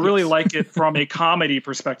 so I really like it from a comedy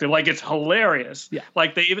perspective. Like it's hilarious. Yeah.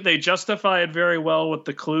 Like they justify it very well with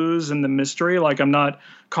the clues and the mystery. Like I'm not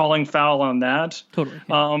calling foul on that. Totally.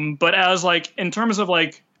 Yeah. But as like in terms of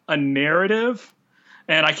like a narrative,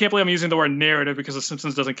 and I can't believe I'm using the word narrative because The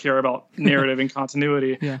Simpsons doesn't care about narrative and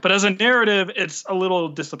continuity. Yeah. But as a narrative, it's a little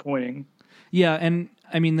disappointing. Yeah, and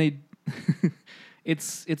I mean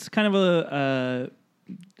it's kind of a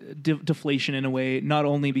deflation in a way, not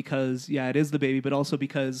only because it is the baby, but also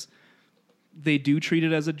because they do treat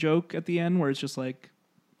it as a joke at the end, where it's just like,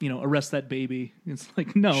 arrest that baby. It's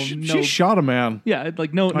like, no. She shot a man. Yeah,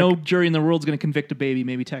 like no jury in the world's going to convict a baby,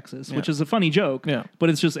 maybe Texas, which is a funny joke. Yeah. But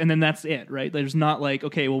it's just, and then that's it, right? There's not like,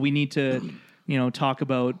 okay, well, we need to, talk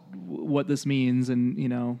about what this means, and,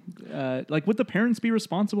 like, would the parents be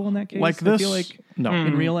responsible in that case? Like this? I feel like no.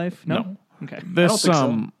 In real life? No. Okay. This, I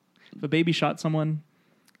don't think so. If a baby shot someone?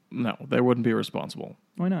 No, they wouldn't be responsible.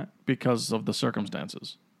 Why not? Because of the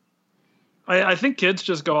circumstances. I think kids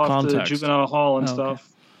just go off to juvenile hall and stuff. Okay.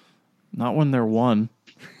 Not when they're one.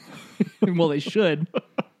 Well, they should.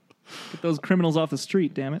 Get those criminals off the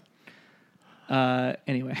street, damn it.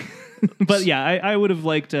 Anyway. But yeah, I would have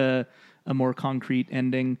liked a more concrete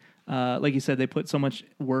ending. Like you said, they put so much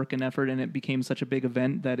work and effort, and it became such a big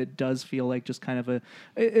event that it does feel like just kind of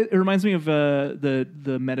it reminds me of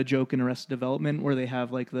the meta joke in Arrested Development, where they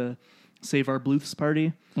have like the Save Our Bluths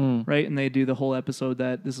party, right? And they do the whole episode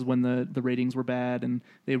that this is when the ratings were bad and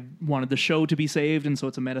they wanted the show to be saved, and so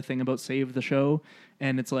it's a meta thing about save the show,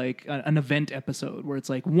 and it's like an event episode where it's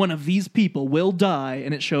like one of these people will die,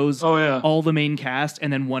 and it shows all the main cast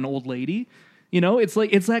and then one old lady. It's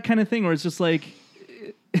like it's that kind of thing where it's just like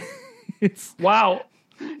it's wow.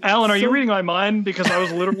 Alan, are you reading my mind? Because I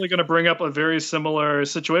was literally going to bring up a very similar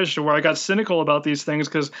situation where I got cynical about these things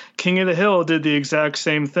because King of the Hill did the exact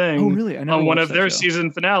same thing. Oh, really? I on one of their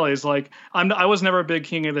season finales. Like, I was never a big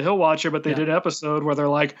King of the Hill watcher, but they did an episode where they're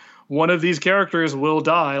like, one of these characters will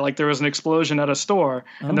die. Like, there was an explosion at a store,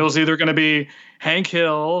 and there was either going to be Hank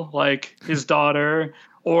Hill, like his daughter,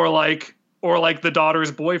 or like the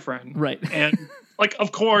daughter's boyfriend. Right. And like,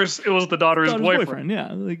 of course, it was the daughter's boyfriend. Yeah.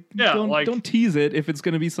 Don't tease it if it's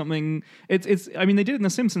going to be something. It's. I mean, they did it in The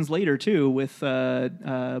Simpsons later too with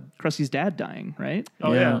Krusty's dad dying. Right.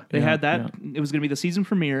 Oh yeah. They had that. Yeah. It was going to be the season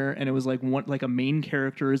premiere, and it was like a main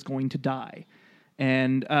character is going to die.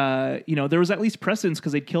 And there was at least precedence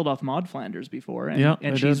because they'd killed off Maud Flanders before,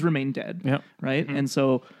 and she's remained dead, right? Mm-hmm. And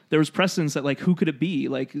so there was precedence that like who could it be?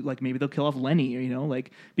 Like maybe they'll kill off Lenny, or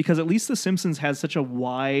because at least The Simpsons has such a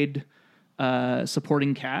wide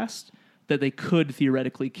supporting cast that they could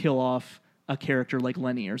theoretically kill off a character like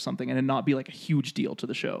Lenny or something, and it not be like a huge deal to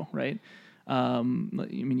the show, right? I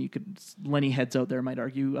mean, Lenny heads out there might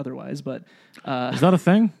argue otherwise, but is that a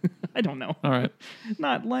thing? I don't know. All right,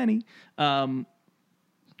 not Lenny.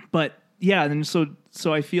 But yeah, and so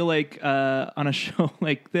I feel like on a show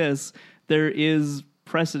like this, there is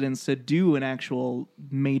precedence to do an actual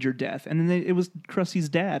major death, and then it was Krusty's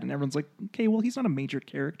dad, and everyone's like, okay, well, he's not a major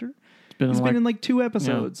character. He's been in like 2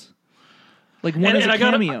 episodes, like one as a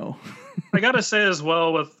cameo. I gotta say as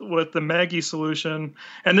well with the Maggie solution,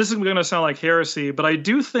 and this is going to sound like heresy, but I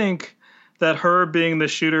do think that her being the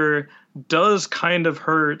shooter does kind of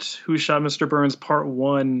hurt Who Shot Mr. Burns Part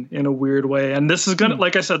 1 in a weird way. And this is going to,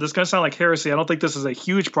 like I said, this is going to sound like heresy. I don't think this is a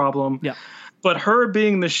huge problem. Yeah. But her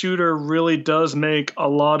being the shooter really does make a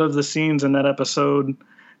lot of the scenes in that episode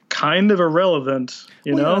kind of irrelevant,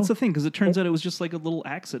 you know? Yeah, that's the thing, because it turns out it was just like a little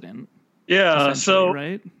accident. Yeah, so...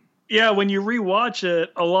 Right? Yeah, when you rewatch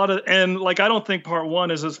it, I don't think Part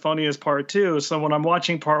 1 is as funny as Part 2. So when I'm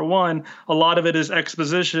watching Part 1, a lot of it is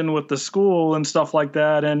exposition with the school and stuff like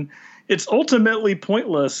that. And it's ultimately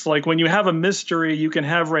pointless. Like when you have a mystery, you can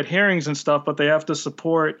have red herrings and stuff, but they have to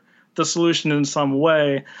support the solution in some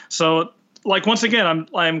way. So like, once again,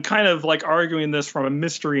 I'm kind of like arguing this from a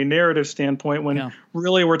mystery narrative standpoint when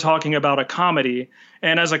really we're talking about a comedy.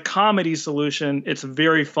 And as a comedy solution, it's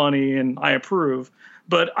very funny and I approve.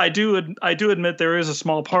 But I do admit there is a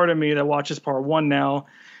small part of me that watches Part 1 now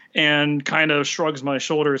and kind of shrugs my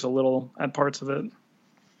shoulders a little at parts of it.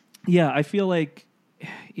 Yeah, I feel like,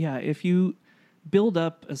 if you build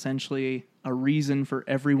up essentially a reason for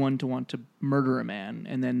everyone to want to murder a man,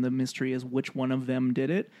 and then the mystery is which one of them did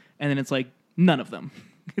it, and then it's like, none of them.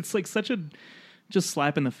 It's like such a just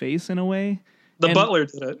slap in the face in a way. The butler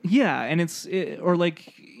did it. Yeah, and or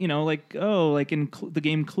like, like in the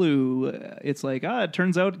game Clue, it's like, it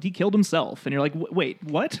turns out he killed himself. And you're like, wait,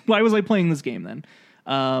 what? Why was I playing this game then?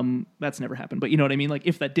 That's never happened. But you know what I mean? Like,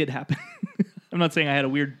 if that did happen. I'm not saying I had a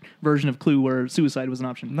weird version of Clue where suicide was an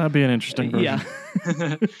option. That'd be an interesting version.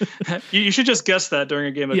 Yeah. You should just guess that during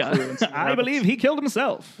a game of Clue. I believe he killed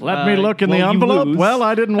himself. Let me look in the envelope. Well,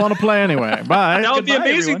 I didn't want to play anyway. Bye. That would be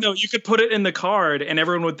amazing, though. You could put it in the card and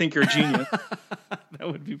everyone would think you're a genius. That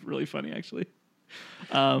would be really funny, actually.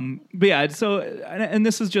 But yeah, so, and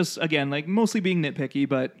this is just, again, like mostly being nitpicky,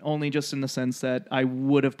 but only just in the sense that I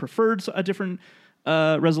would have preferred a different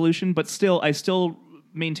resolution, but I still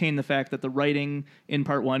maintain the fact that the writing in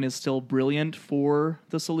Part 1 is still brilliant for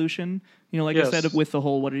the solution. I said, with the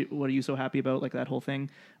whole, what are you so happy about? Like that whole thing,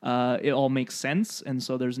 it all makes sense. And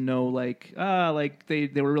so there's no like they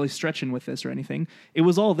were really stretching with this or anything. It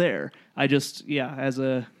was all there. I just, as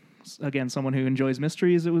someone who enjoys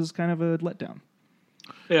mysteries, it was kind of a letdown.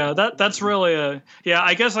 Yeah, that's really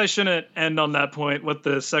I guess I shouldn't end on that point with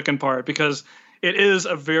the second part because it is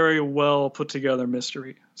a very well put together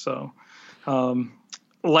mystery. So,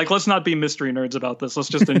 let's not be mystery nerds about this. Let's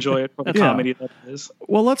just enjoy it for the comedy that it is.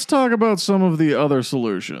 Well, let's talk about some of the other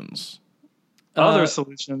solutions. Other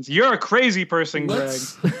solutions. You're a crazy person, Greg.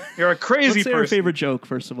 You're a crazy let's say person. Our favorite joke,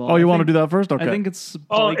 first of all. Oh, you want to do that first? Okay. I think it's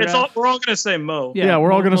polygraph. We're all going to say Mo. Yeah,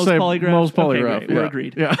 we're all going to say Mo's polygraph. Okay, we're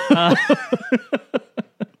agreed. Yeah.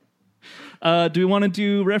 Do we want to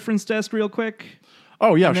do reference test real quick?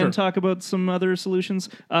 Oh, yeah, and sure. then talk about some other solutions.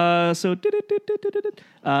 So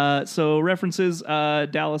references,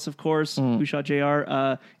 Dallas, of course, Who Shot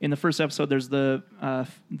JR. In the first episode, there's the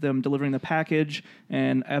them delivering the package,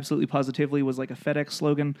 and absolutely positively was like a FedEx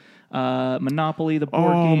slogan. Monopoly, the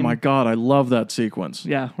board game. Oh, my God. I love that sequence.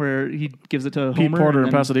 Yeah, where he gives it to Pete Homer. Porter in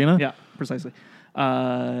Pasadena? Yeah, precisely.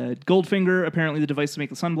 Goldfinger, apparently the device to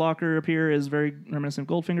make the sunblocker appear is very reminiscent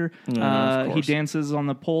of Goldfinger. Of He dances on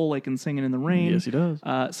the pole like in Singing in the Rain. Yes, he does.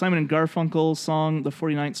 Simon and Garfunkel's song, the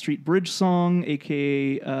 49th Street Bridge song,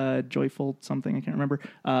 aka Joyful something, I can't remember.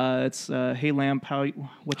 It's Hey Lamp, what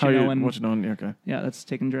you know. Okay. Yeah, that's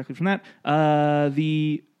taken directly from that.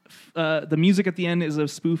 The music at the end is a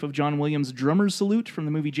spoof of John Williams' Drummer's Salute from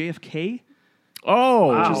the movie JFK.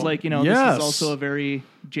 Oh, which is like, this is also a very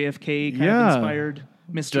JFK kind of inspired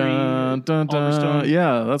mystery. Dun, dun, dun.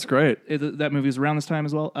 Yeah, that's great. That movie was around this time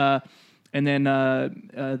as well. And then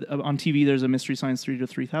on TV, there's a Mystery Science 3 to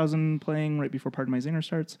 3000 playing right before Pardon My Zinger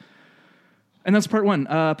starts. And that's part one.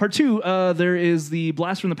 Part two, there is the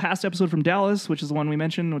Blast from the Past episode from Dallas, which is the one we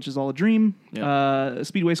mentioned, which is all a dream. Yeah.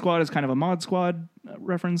 Speedway Squad is kind of a Mod Squad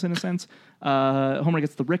reference in a sense. Homer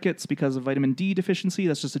gets the rickets because of vitamin D deficiency.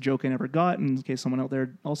 That's just a joke I never got. In case someone out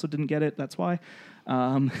there also didn't get it, that's why.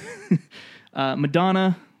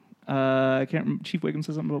 Madonna. I can't remember. Chief Wiggum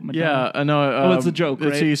says something about Madonna. Yeah, I know. It's a joke,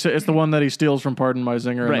 right? It's the one that he steals from Pardon My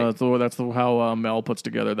Zinger, right. And that's how Mel puts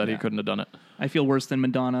together that he couldn't have done it. I feel worse than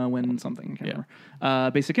Madonna when something. I can't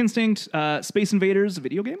remember. Basic Instinct, Space Invaders, a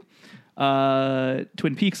video game.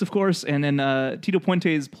 Twin Peaks, of course, and then Tito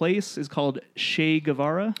Puente's place is called Che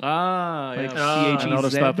Guevara. I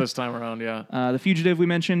noticed that this time around. Yeah. The Fugitive we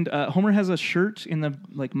mentioned. Homer has a shirt in the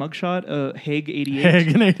mugshot, Haig 88.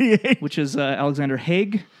 Haig in 88, which is Alexander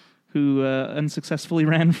Haig, who unsuccessfully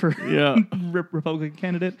ran for Republican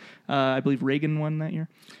candidate. I believe Reagan won that year.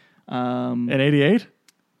 In 88?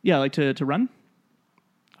 Yeah, like to run.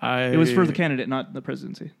 It was for the candidate, not the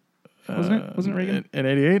presidency. Wasn't it? Wasn't it Reagan? In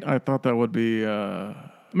 88? I thought that would be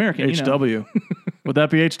American. HW. Would that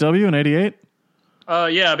be HW in 88?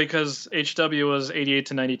 Yeah, because HW was 88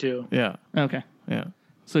 to 92. Yeah. Okay. Yeah.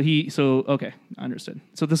 Okay, understood.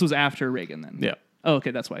 So this was after Reagan then. Yeah. Oh,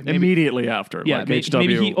 okay, that's why. Immediately after. Yeah, like HW.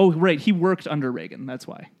 Maybe he worked under Reagan. That's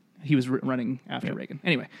why he was running after Reagan.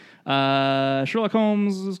 Anyway, Sherlock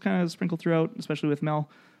Holmes is kind of sprinkled throughout, especially with Mel.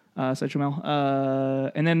 Sideshow Mel.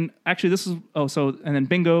 And then actually and then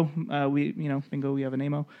Bingo, Bingo, we have a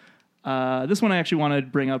Nemo. This one I actually want to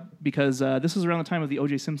bring up because this is around the time of the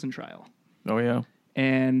O.J. Simpson trial. Oh, yeah.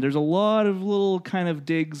 And there's a lot of little kind of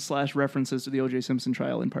digs / references to the O.J. Simpson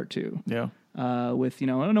trial in part two. Yeah. With,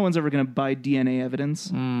 no one's ever going to buy DNA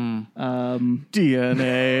evidence. DNA,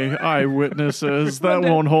 eyewitnesses, that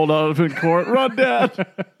won't hold up in court. Run, Dad.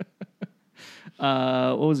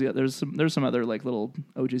 What was the there's some other like little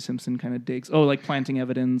O.J. Simpson kind of digs. Oh, like planting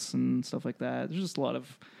evidence and stuff like that. There's just a lot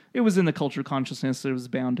of. It was in the culture consciousness. It was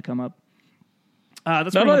bound to come up.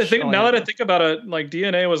 That's now that I think about it, like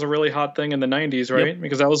DNA was a really hot thing in the 90s, right? Yep.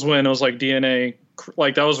 Because that was when it was like DNA,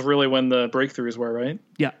 like that was really when the breakthroughs were, right?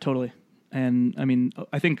 Yeah, totally. And I mean,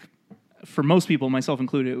 I think for most people, myself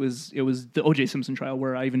included, it was the O.J. Simpson trial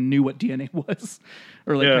where I even knew what DNA was,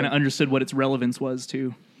 or like kind of understood what its relevance was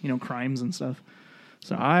to crimes and stuff.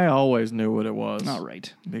 So I always knew what it was. All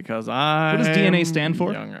right, because what does DNA stand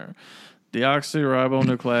for? Younger.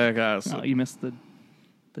 Deoxyribonucleic acid. Oh, you missed the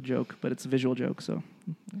joke, but it's a visual joke, so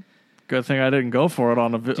good thing I didn't go for it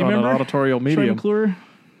on an auditorial medium. Troy McClure?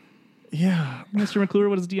 Yeah, Mr. McClure.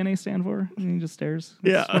 What does DNA stand for? And he just stares.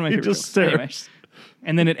 Yeah, he just stares. Anyway.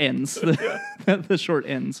 And then it ends. The short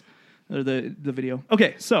ends, or the video.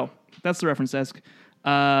 Okay, so that's the reference desk.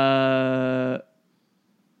 We're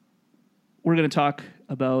going to talk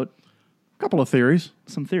about a couple of theories.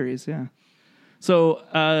 Some theories, yeah. So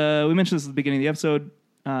we mentioned this at the beginning of the episode.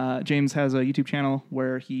 James has a YouTube channel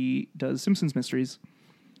where he does Simpsons mysteries.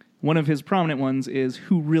 One of his prominent ones is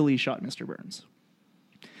who really shot Mr. Burns.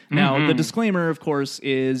 Now, the disclaimer, of course,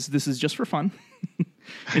 is this is just for fun.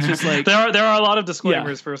 It's just like there are a lot of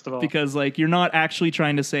disclaimers. First of all, because like you're not actually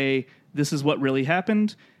trying to say this is what really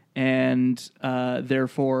happened, and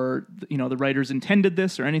therefore the writers intended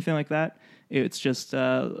this or anything like that. It's just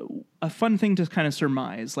a fun thing to kind of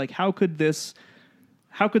surmise. Like how could these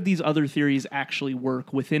other theories actually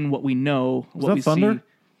work within what we know? Was that thunder? See?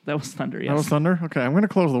 That was thunder. Yes. That was thunder. Okay, I'm going to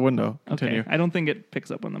close the window. Continue. Okay. I don't think it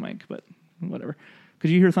picks up on the mic, but whatever. Could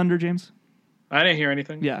you hear thunder, James? I didn't hear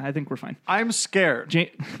anything. Yeah, I think we're fine. I'm scared.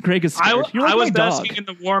 Greg is scared. I was basking in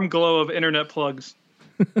the warm glow of internet plugs.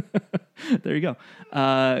 There you go.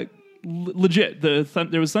 Legit, there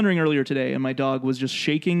was thundering earlier today, and my dog was just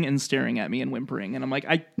shaking and staring at me and whimpering. And I'm like,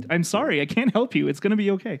 I'm sorry, I can't help you. It's going to be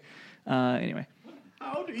okay. Anyway.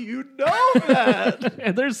 How do you know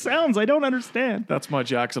that? There's sounds I don't understand. That's my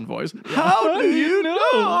Jackson voice. How do you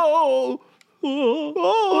know?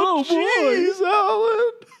 Oh, jeez,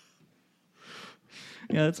 Alan.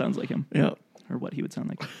 Yeah, that sounds like him. Yeah. Or what he would sound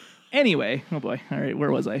like. Anyway, oh boy. All right,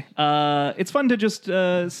 where was I? It's fun to just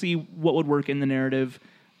see what would work in the narrative.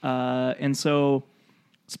 And so,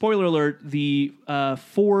 spoiler alert, the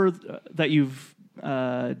 4 that you've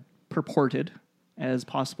purported as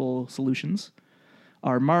possible solutions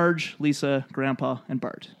are Marge, Lisa, Grandpa, and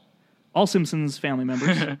Bart. All Simpsons family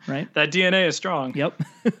members, right? That DNA is strong. Yep.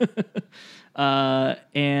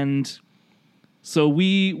 And so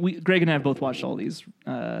Greg and I have both watched all these.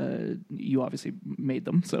 You obviously made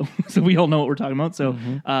them, so we all know what we're talking about. So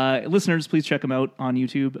listeners, please check them out on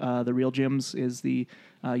YouTube. The Real Gyms is the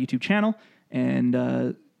YouTube channel,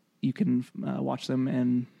 and you can watch them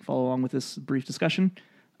and follow along with this brief discussion.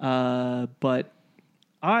 But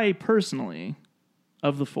I personally,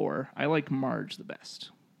 of the 4, I like Marge the best.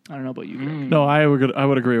 I don't know about you, Greg. No, I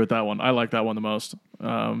would agree with that one. I like that one the most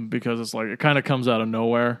because it's like it kind of comes out of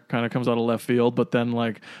nowhere, kind of comes out of left field. But then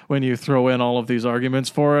like when you throw in all of these arguments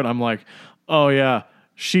for it, I'm like, oh yeah,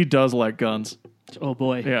 she does like guns. Oh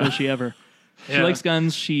boy, does she ever? She likes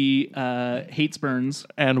guns. She hates Burns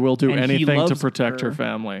and will do anything to protect her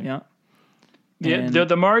family. Yeah. Yeah,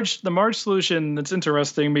 the Marge solution, it's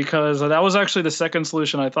interesting because that was actually the second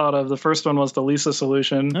solution I thought of. The first one was the Lisa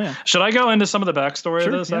solution. Oh, yeah. Should I go into some of the backstory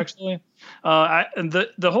of this, actually? And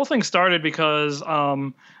the whole thing started because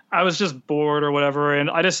I was just bored or whatever, and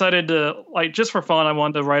I decided to, like, just for fun, I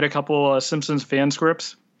wanted to write a couple Simpsons fan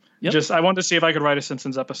scripts. Yep. I wanted to see if I could write a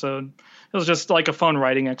Simpsons episode. It was just like a fun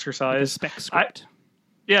writing exercise. Like a spec script.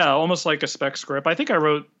 Yeah, almost like a spec script. I think I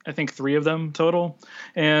wrote 3 of them total.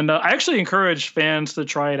 And I actually encourage fans to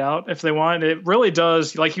try it out if they want. It really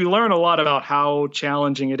does. Like, you learn a lot about how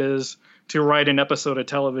challenging it is to write an episode of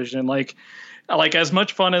television. Like as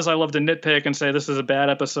much fun as I love to nitpick and say this is a bad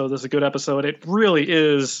episode, this is a good episode, it really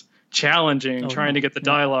is challenging trying to get the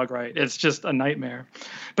dialogue right. It's just a nightmare.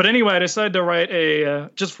 But anyway, I decided to write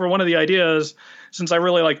just for one of the ideas. Since I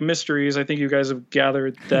really like mysteries, I think you guys have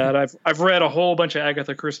gathered that I've read a whole bunch of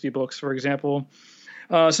Agatha Christie books, for example.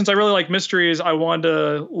 Since I really like mysteries, I wanted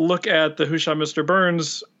to look at the Who Shot Mr.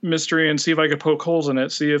 Burns mystery and see if I could poke holes in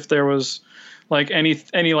it, see if there was like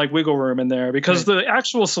any like wiggle room in there, because the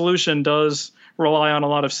actual solution does rely on a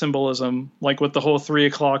lot of symbolism, like with the whole 3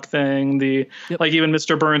 o'clock thing. Like even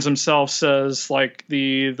Mr. Burns himself says like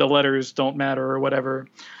the letters don't matter or whatever.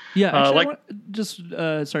 Yeah, actually,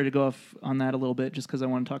 sorry to go off on that a little bit, just because I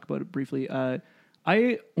want to talk about it briefly. When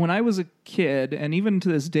I was a kid, and even to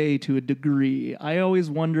this day to a degree, I always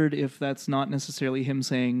wondered if that's not necessarily him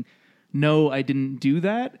saying, no, I didn't do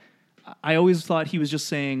that. I always thought he was just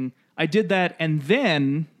saying, I did that, and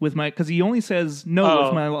then because he only says,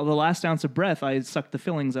 no, with the last ounce of breath, I sucked the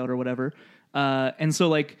fillings out or whatever. And so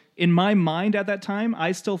like in my mind at that time,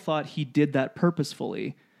 I still thought he did that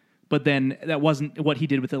purposefully. But then that wasn't what he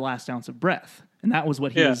did with the last ounce of breath. And that was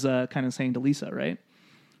what he was kind of saying to Lisa, right?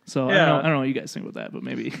 So I don't know what you guys think about that, but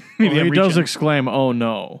maybe he does exclaim, oh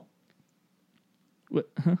no. What?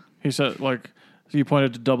 Huh? He said, like, he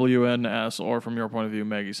pointed to WNS, or from your point of view,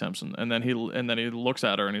 Maggie Simpson. And then he looks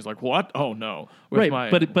at her and he's like, what? Oh no.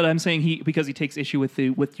 But I'm saying because he takes issue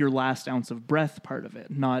with your last ounce of breath part of it,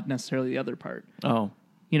 not necessarily the other part. Oh.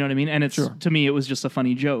 You know what I mean? And it's to me, it was just a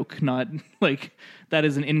funny joke, not like that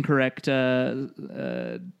is an incorrect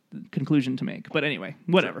conclusion to make. But anyway,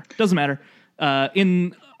 whatever, doesn't matter.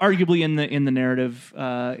 Arguably in the narrative,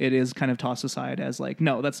 it is kind of tossed aside as like,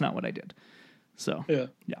 no, that's not what I did. So yeah.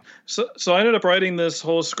 So I ended up writing this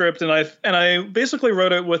whole script, and I basically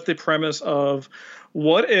wrote it with the premise of,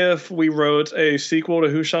 what if we wrote a sequel to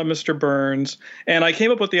Who Shot Mr. Burns? And I came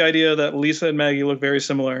up with the idea that Lisa and Maggie look very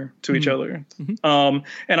similar to each other. Mm-hmm.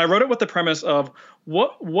 And I wrote it with the premise of,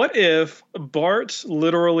 what if Bart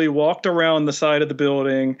literally walked around the side of the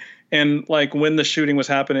building and like when the shooting was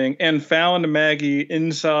happening and found Maggie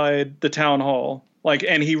inside the town hall? Like,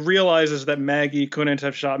 and he realizes that Maggie couldn't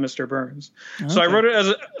have shot Mr. Burns. Okay. So I wrote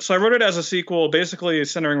it as a sequel, basically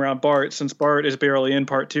centering around Bart, since Bart is barely in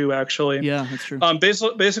part 2, actually. Yeah, that's true.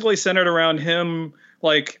 Basically centered around him,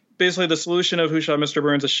 like basically the solution of Who Shot Mr.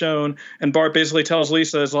 Burns is shown, and Bart basically tells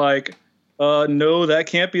Lisa, is like, no, that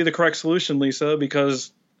can't be the correct solution, Lisa,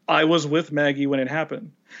 because I was with Maggie when it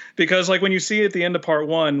happened. Because like when you see at the end of part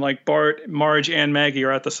 1, like Bart, Marge, and Maggie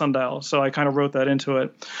are at the sundial. So I kind of wrote that into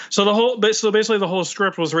it. So basically the whole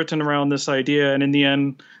script was written around this idea, and in the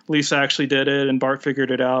end, Lisa actually did it, and Bart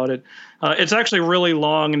figured it out. It's actually really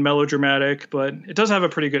long and melodramatic, but it does have a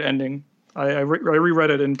pretty good ending. I reread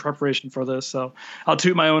it in preparation for this, so I'll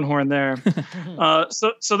toot my own horn there.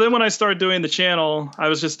 So then when I started doing the channel, I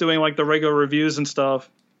was just doing like the regular reviews and stuff.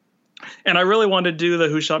 And I really wanted to do the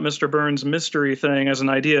Who Shot Mr. Burns mystery thing as an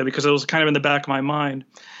idea, because it was kind of in the back of my mind.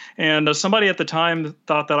 And somebody at the time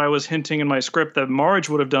thought that I was hinting in my script that Marge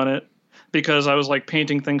would have done it because I was like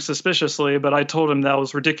painting things suspiciously. But I told him that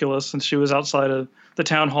was ridiculous since she was outside of the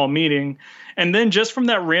town hall meeting. And then just from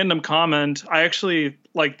that random comment, I actually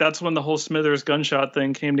like that's when the whole Smithers gunshot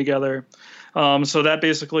thing came together. So that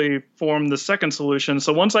basically formed the second solution.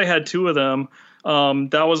 So once I had two of them,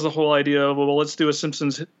 that was the whole idea of, well, let's do a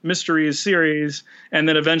Simpsons Mysteries series. And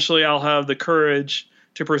then eventually I'll have the courage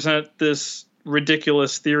to present this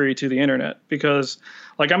ridiculous theory to the internet. Because,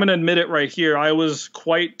 like, I'm going to admit it right here, I was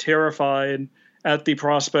quite terrified at the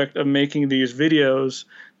prospect of making these videos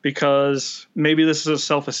because maybe this is a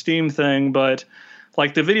self-esteem thing, but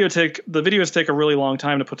like the videos take a really long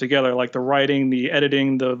time to put together, like the writing, the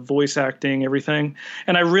editing, the voice acting, everything.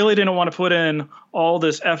 And I really didn't want to put in all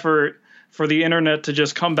this effort for the internet to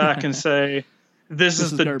just come back and say, this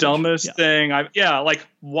is the garbage. Dumbest thing. Like,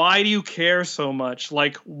 why do you care so much?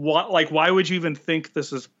 Like, what? Like, why would you even think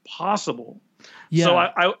this is possible? Yeah. So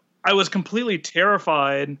I was completely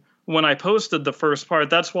terrified when I posted the first part.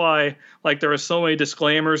 That's why, like, there are so many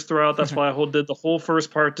disclaimers throughout. That's why I did the whole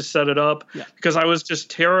first part to set it up, because I was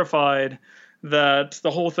just terrified that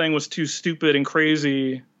the whole thing was too stupid and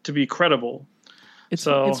crazy to be credible. It's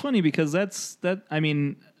funny because I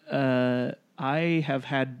have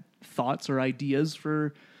had thoughts or ideas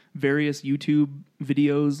for various YouTube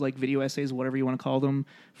videos, like video essays, whatever you want to call them,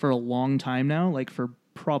 for a long time now, like for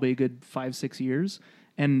probably a good 5-6 years.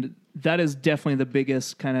 And that is definitely the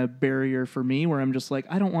biggest kind of barrier for me, where I'm just like,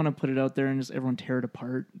 I don't want to put it out there and just everyone tear it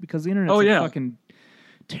apart, because the internet's a fucking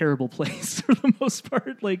terrible place for the most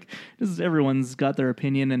part. Like, everyone's got their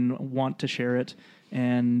opinion and want to share it,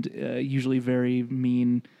 and usually very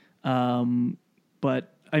mean.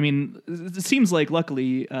 But I mean, it seems like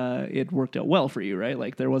luckily it worked out well for you, right?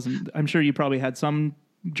 Like, there wasn't. I'm sure you probably had some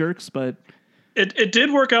jerks, but it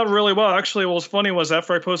did work out really well. Actually, what was funny was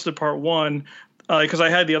after I posted part one, because I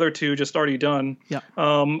had the other two just already done. Yeah.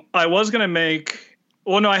 I was gonna make.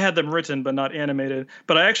 Well, no, I had them written but not animated.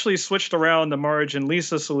 But I actually switched around the Marge and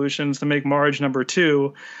Lisa solutions to make Marge number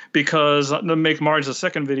 2, to make Marge the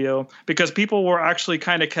second video, because people were actually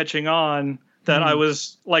kind of catching on that I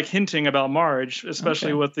was like hinting about Marge,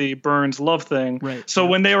 especially with the Burns love thing. Right. So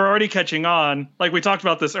when they were already catching on, like we talked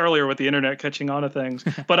about this earlier with the internet catching on to things,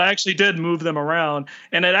 but I actually did move them around,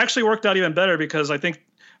 and it actually worked out even better because I think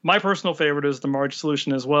my personal favorite is the Marge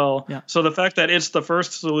solution as well. Yeah. So the fact that it's the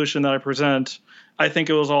first solution that I present, I think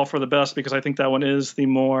it was all for the best, because I think that one is the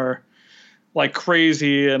more like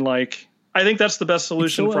crazy, and like I think that's the best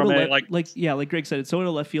solution from it. Like Greg said, it's so out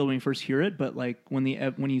of left field when you first hear it, but like when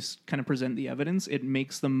you kind of present the evidence, it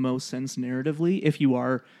makes the most sense narratively if you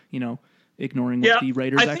are, ignoring what the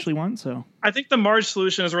writers actually want. So I think the Marge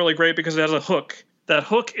solution is really great because it has a hook. That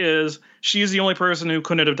hook is she's the only person who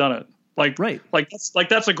couldn't have done it.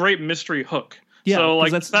 That's a great mystery hook. Yeah, so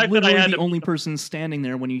like that's literally the only person standing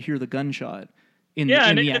there when you hear the gunshot in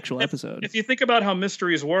the actual episode. If you think about how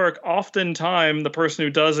mysteries work, oftentimes the person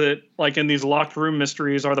who does it, like in these locked room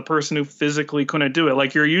mysteries, are the person who physically couldn't do it.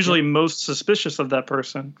 Like, you're usually most suspicious of that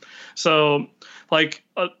person. So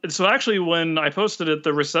so actually when I posted it,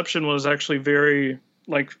 the reception was actually very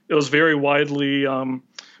widely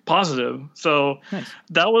positive. So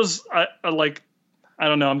that was I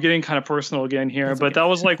don't know, I'm getting kind of personal again here, but that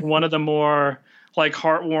was like one of the more like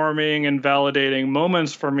heartwarming and validating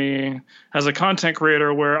moments for me as a content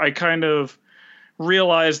creator, where I kind of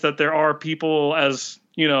realized that there are people as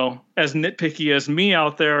nitpicky as me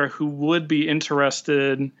out there who would be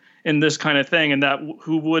interested in this kind of thing, and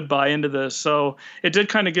who would buy into this. So it did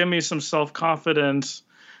kind of give me some self-confidence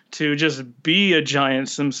to just be a giant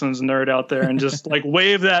Simpsons nerd out there and just like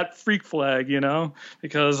wave that freak flag,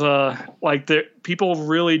 because people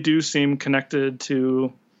really do seem connected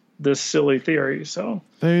to this silly theory. So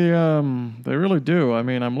they really do. I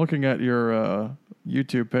mean, I'm looking at your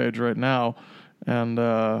YouTube page right now, and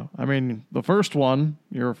I mean, the first one,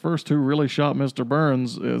 your first Who Really Shot Mr.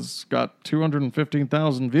 Burns, is got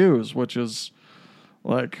 215,000 views, which is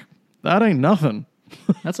like, that ain't nothing.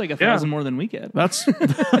 That's like 1,000 more than we get. That's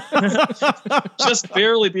just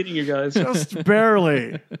barely beating you guys. Just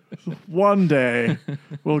barely. One day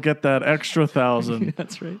we'll get that extra 1,000.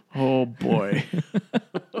 That's right. Oh boy.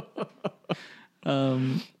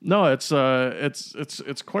 No, it's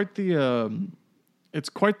quite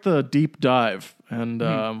the deep dive,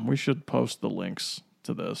 and we should post the links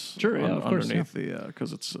to this. Sure, yeah, of course, underneath the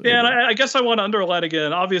because it's and I guess I want to underline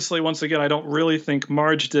again. Obviously, once again, I don't really think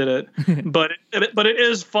Marge did it, but it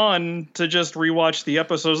is fun to just rewatch the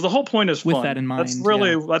episodes. The whole point is fun. With that in mind,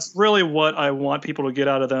 that's really what I want people to get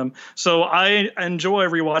out of them. So I enjoy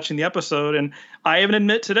rewatching the episode, and I even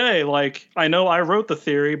admit today, like I know I wrote the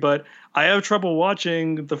theory, but I have trouble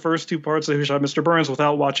watching the first 2 parts of Who Shot Mr. Burns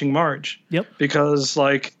without watching Marge. Yep, because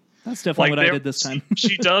like. That's definitely what I did this time.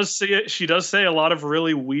 She does say a lot of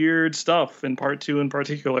really weird stuff in part 2 in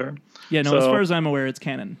particular. Yeah, no, as far as I'm aware, it's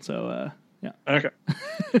canon. So, yeah. Okay.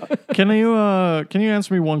 Can you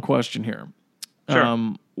answer me one question here?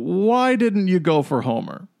 Sure. Why didn't you go for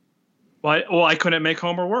Homer? Why? Well, I couldn't make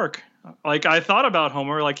Homer work. Like I thought about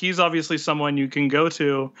Homer, like he's obviously someone you can go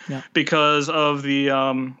to because of the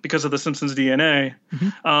Simpsons DNA.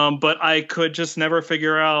 Mm-hmm. But I could just never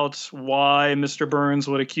figure out why Mr. Burns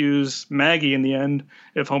would accuse Maggie in the end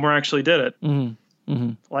if Homer actually did it. Mm-hmm.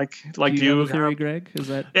 Mm-hmm. Like do you have a theory, Greg? Is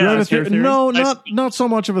that your theory? No, not so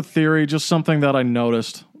much of a theory, just something that I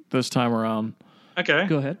noticed this time around. Okay,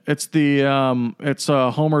 go ahead. It's the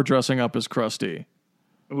Homer dressing up as Krusty.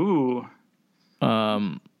 Ooh.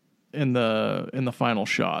 In the final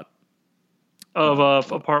shot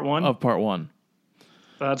of part 1. Of part 1.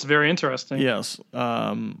 That's very interesting. Yes.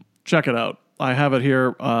 Check it out. I have it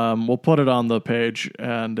here. We'll put it on the page,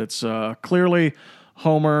 and it's clearly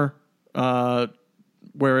Homer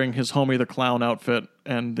wearing his Homie the Clown outfit,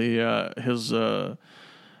 and the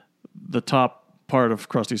top part of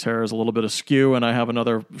Krusty's hair is a little bit askew, and I have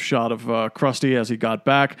another shot of Krusty as he got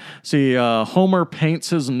back. See, Homer paints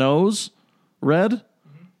his nose red,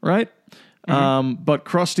 right? Mm-hmm. But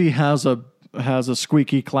Krusty has a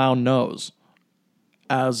squeaky clown nose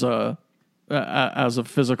as a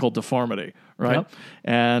physical deformity, right? Yep.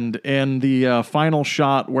 And in the final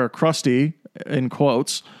shot where Krusty, in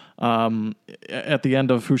quotes, at the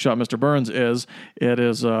end of Who Shot Mr. Burns is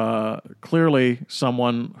clearly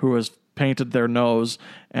someone who has painted their nose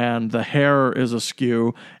and the hair is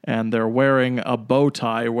askew and they're wearing a bow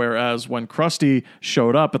tie, whereas when Krusty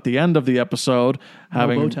showed up at the end of the episode,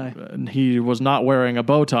 he was not wearing a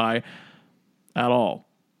bow tie at all.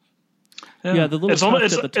 Yeah, the little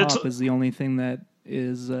tuft at the top is the only thing that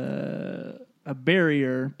is a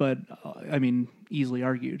barrier, but I mean, easily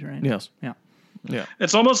argued, right? Yes. Yeah. Yeah.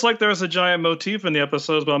 It's almost like there's a giant motif in the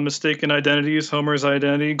episodes about mistaken identities, Homer's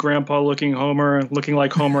identity, Grandpa looking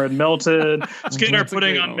like Homer had melted, Skinner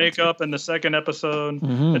putting on makeup in the second episode.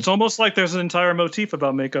 Mm-hmm. It's almost like there's an entire motif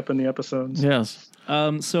about makeup in the episodes. Yes.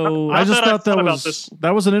 So I just thought that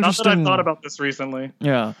was an interesting. Not that I thought about this recently.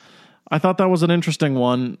 Yeah. I thought that was an interesting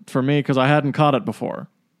one for me because I hadn't caught it before.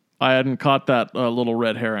 I hadn't caught that little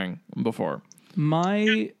red herring before.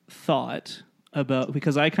 My thought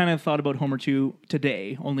because I kind of thought about Homer 2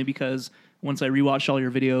 today, only because once I rewatched all your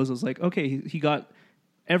videos, I was like, okay, he got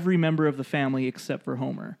every member of the family except for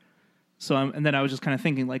Homer. So and then I was just kind of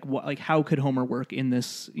thinking like how could Homer work in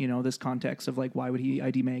this, this context of like, why would he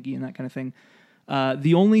ID Maggie and that kind of thing?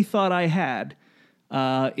 The only thought I had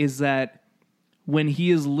is that when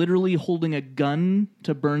he is literally holding a gun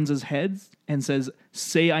to Burns' head and says,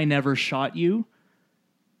 "Say I never shot you,"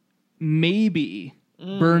 maybe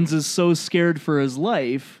Burns is so scared for his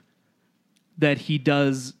life that he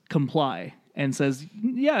does comply and says,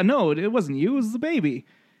 "Yeah, no, it wasn't you, it was the baby,"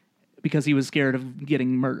 because he was scared of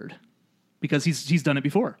getting murdered because he's done it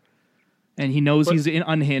before. And he knows he's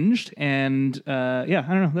unhinged, and I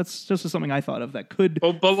don't know. That's just something I thought of that could.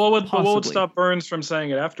 But what would stop Burns from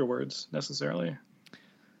saying it afterwards necessarily?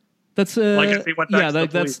 That's like if he went back to the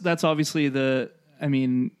police. That's obviously the. I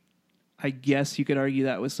mean, I guess you could argue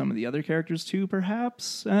that with some of the other characters too,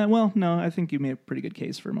 perhaps. Well, no, I think you made a pretty good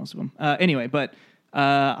case for most of them. Anyway, but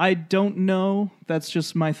I don't know. That's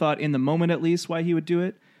just my thought in the moment, at least, why he would do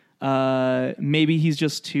it. Maybe he's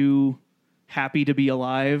just too happy to be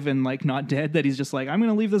alive and like not dead that he's just like, I'm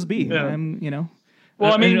going to leave this be. Yeah.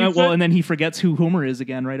 Well, I mean, and then he forgets who Homer is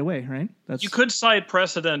again right away, right? You could cite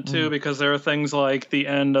precedent too, because there are things like the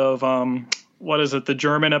end of what is it, the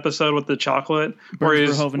German episode with the chocolate, where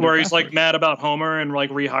he's like mad about Homer and like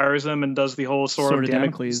rehires him and does the whole sword of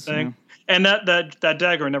Damocles thing, and that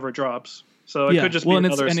dagger never drops. So it could just be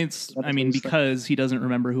another. And it's because he doesn't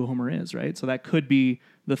remember who Homer is, right? So that could be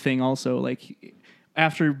the thing also, like.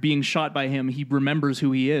 After being shot by him, he remembers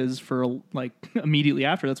who he is for like immediately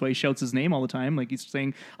after. That's why he shouts his name all the time. Like he's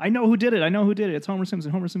saying, I know who did it. It's Homer Simpson,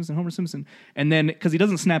 Homer Simpson, Homer Simpson. And then, because he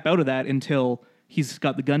doesn't snap out of that until he's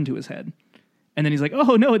got the gun to his head. And then he's like,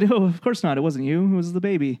 oh, no, of course not. It wasn't you. It was the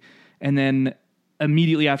baby. And then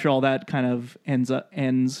immediately after all that kind of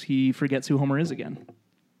ends, he forgets who Homer is again.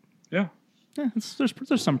 Yeah. Yeah,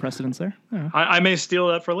 there's some precedence there. Yeah. I may steal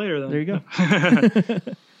that for later, then. There you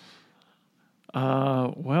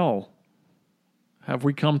go. Well, have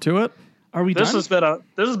we come to it? Are we done? This has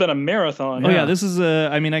been a marathon. Oh yeah, this is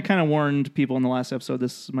I mean, I kind of warned people in the last episode.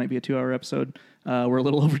 This might be a 2-hour episode. We're a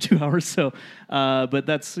little over 2 hours, so but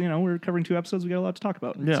that's we're covering 2 episodes. We got a lot to talk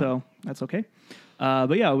about, so that's okay.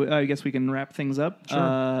 But yeah, I guess we can wrap things up.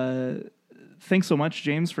 Sure. Thanks so much,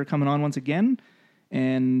 James, for coming on once again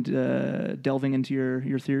and delving into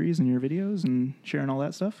your theories and your videos and sharing all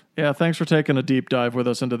that stuff. Yeah, thanks for taking a deep dive with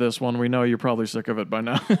us into this one. We know you're probably sick of it by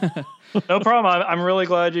now. No problem. I'm really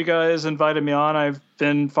glad you guys invited me on. I've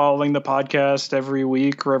been following the podcast every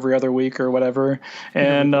week or every other week or whatever.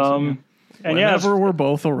 And whenever we're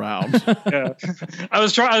both around. Yeah. I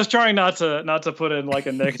was trying not to put it in like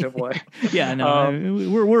a negative way. Yeah, no.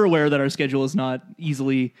 We're aware that our schedule is not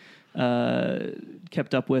easily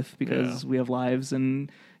kept up with because we have lives, and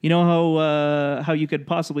you know how you could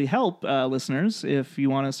possibly help listeners if you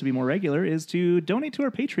want us to be more regular is to donate to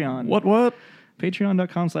our Patreon. What?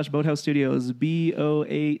 Patreon.com/Boathouse Studios,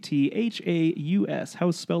 BOATHAUS,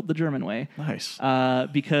 house spelt the German way. Nice.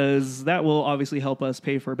 Because that will obviously help us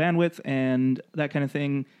pay for bandwidth and that kind of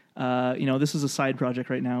thing. This is a side project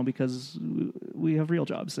right now because we have real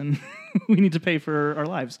jobs and we need to pay for our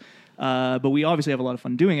lives. But we obviously have a lot of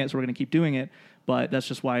fun doing it, so we're going to keep doing it. But that's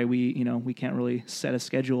just why we can't really set a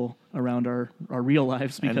schedule around our real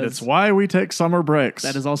lives. Because and it's why we take summer breaks.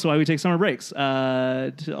 That is also why we take summer breaks.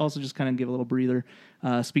 To also just kind of give a little breather.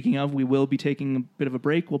 Speaking of, we will be taking a bit of a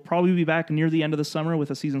break. We'll probably be back near the end of the summer with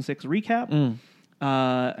a Season 6 recap.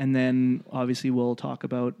 And then, obviously, we'll talk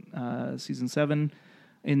about Season 7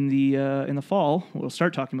 in the fall. We'll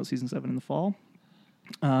start talking about Season 7 in the fall.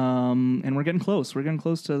 And we're getting close. We're getting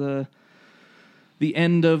close to the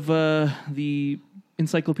end of the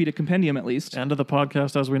Encyclopedic Compendium, at least. End of the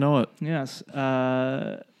podcast as we know it. Yes.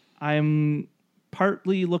 I'm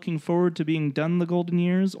partly looking forward to being done the Golden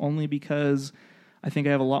Years, only because I think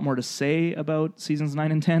I have a lot more to say about seasons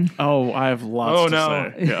 9 and 10. Oh, I have lots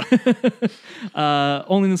to say. Yeah.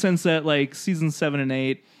 Only in the sense that, like, seasons 7 and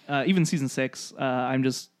 8, even season 6, I'm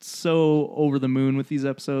just so over the moon with these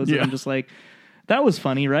episodes. And I'm just like, that was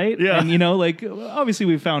funny, right? Yeah. And, obviously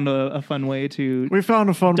we found a fun way to We found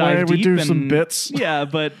a fun way. We do some bits. Yeah,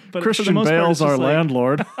 but Christian for the most Bale's part, our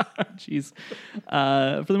landlord. Jeez.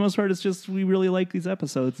 For the most part, it's just we really like these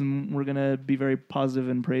episodes, and we're going to be very positive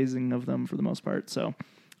and praising of them for the most part. So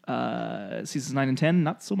seasons 9 and 10,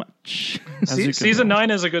 not so much. Season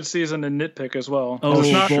 9 is a good season to nitpick as well. Oh,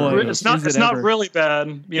 boy. It's not really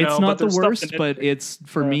bad. It's not the worst, but it's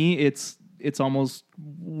for me, it's almost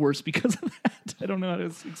worse because of that. I don't know how to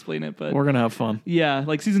explain it, but we're gonna have fun. Yeah,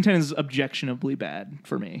 like season 10 is objectionably bad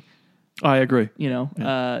for me. I agree.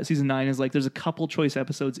 Season 9 is like there's a couple choice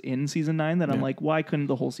episodes in season 9 that I'm like, why couldn't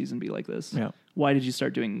the whole season be like this? Yeah. Why did you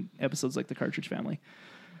start doing episodes like the Cartridge Family?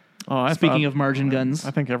 Oh, Speaking of margin guns,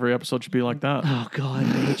 I think every episode should be like that. Oh God, I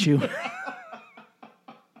hate you.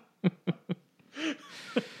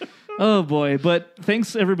 Oh boy, but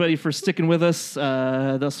thanks everybody for sticking with us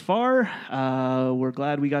thus far. We're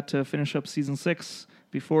glad we got to finish up season 6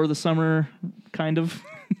 before the summer, kind of.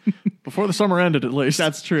 Before the summer ended, at least.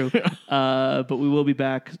 That's true. But we will be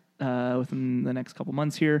back within the next couple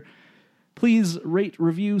months here. Please rate,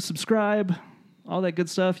 review, subscribe, all that good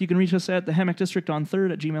stuff. You can reach us at the Hammock District on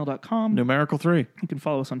 3rd at gmail.com. Numerical 3. You can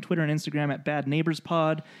follow us on Twitter and Instagram at Bad Neighbors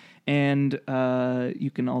Pod. And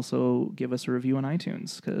you can also give us a review on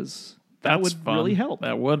iTunes because that would really help.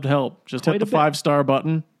 That would help. Just hit the 5-star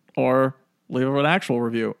button or leave an actual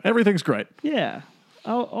review. Everything's great. Yeah.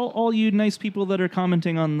 All you nice people that are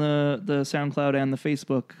commenting on the SoundCloud and the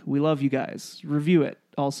Facebook, we love you guys. Review it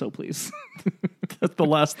also, please. That's the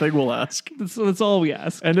last thing we'll ask. That's all we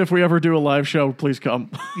ask. And if we ever do a live show, please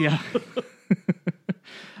come. Yeah.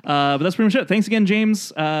 But that's pretty much it. Thanks again, James.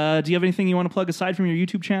 Do you have anything you want to plug aside from your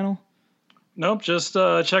YouTube channel? Nope. Just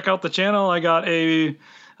check out the channel. I got a...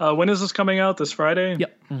 when is this coming out? This Friday?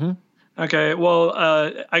 Yep. Mm-hmm. Okay. Well,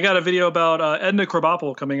 I got a video about Edna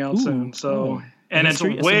Krabappel coming out soon. So... And it's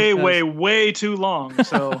way too long.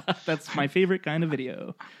 So that's my favorite kind of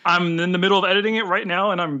video. I'm in the middle of editing it right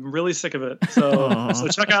now, and I'm really sick of it. So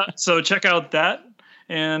check out that,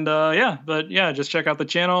 and just check out the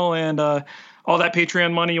channel and all that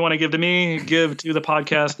Patreon money you want to give to me, give to the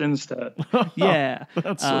podcast instead. Yeah,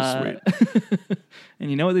 that's so sweet.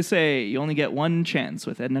 And you know what they say? You only get one chance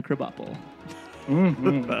with Edna Krabappel.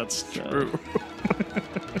 Mm-hmm. That's true.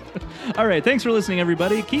 All right, thanks for listening,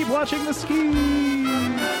 everybody. Keep watching the ski.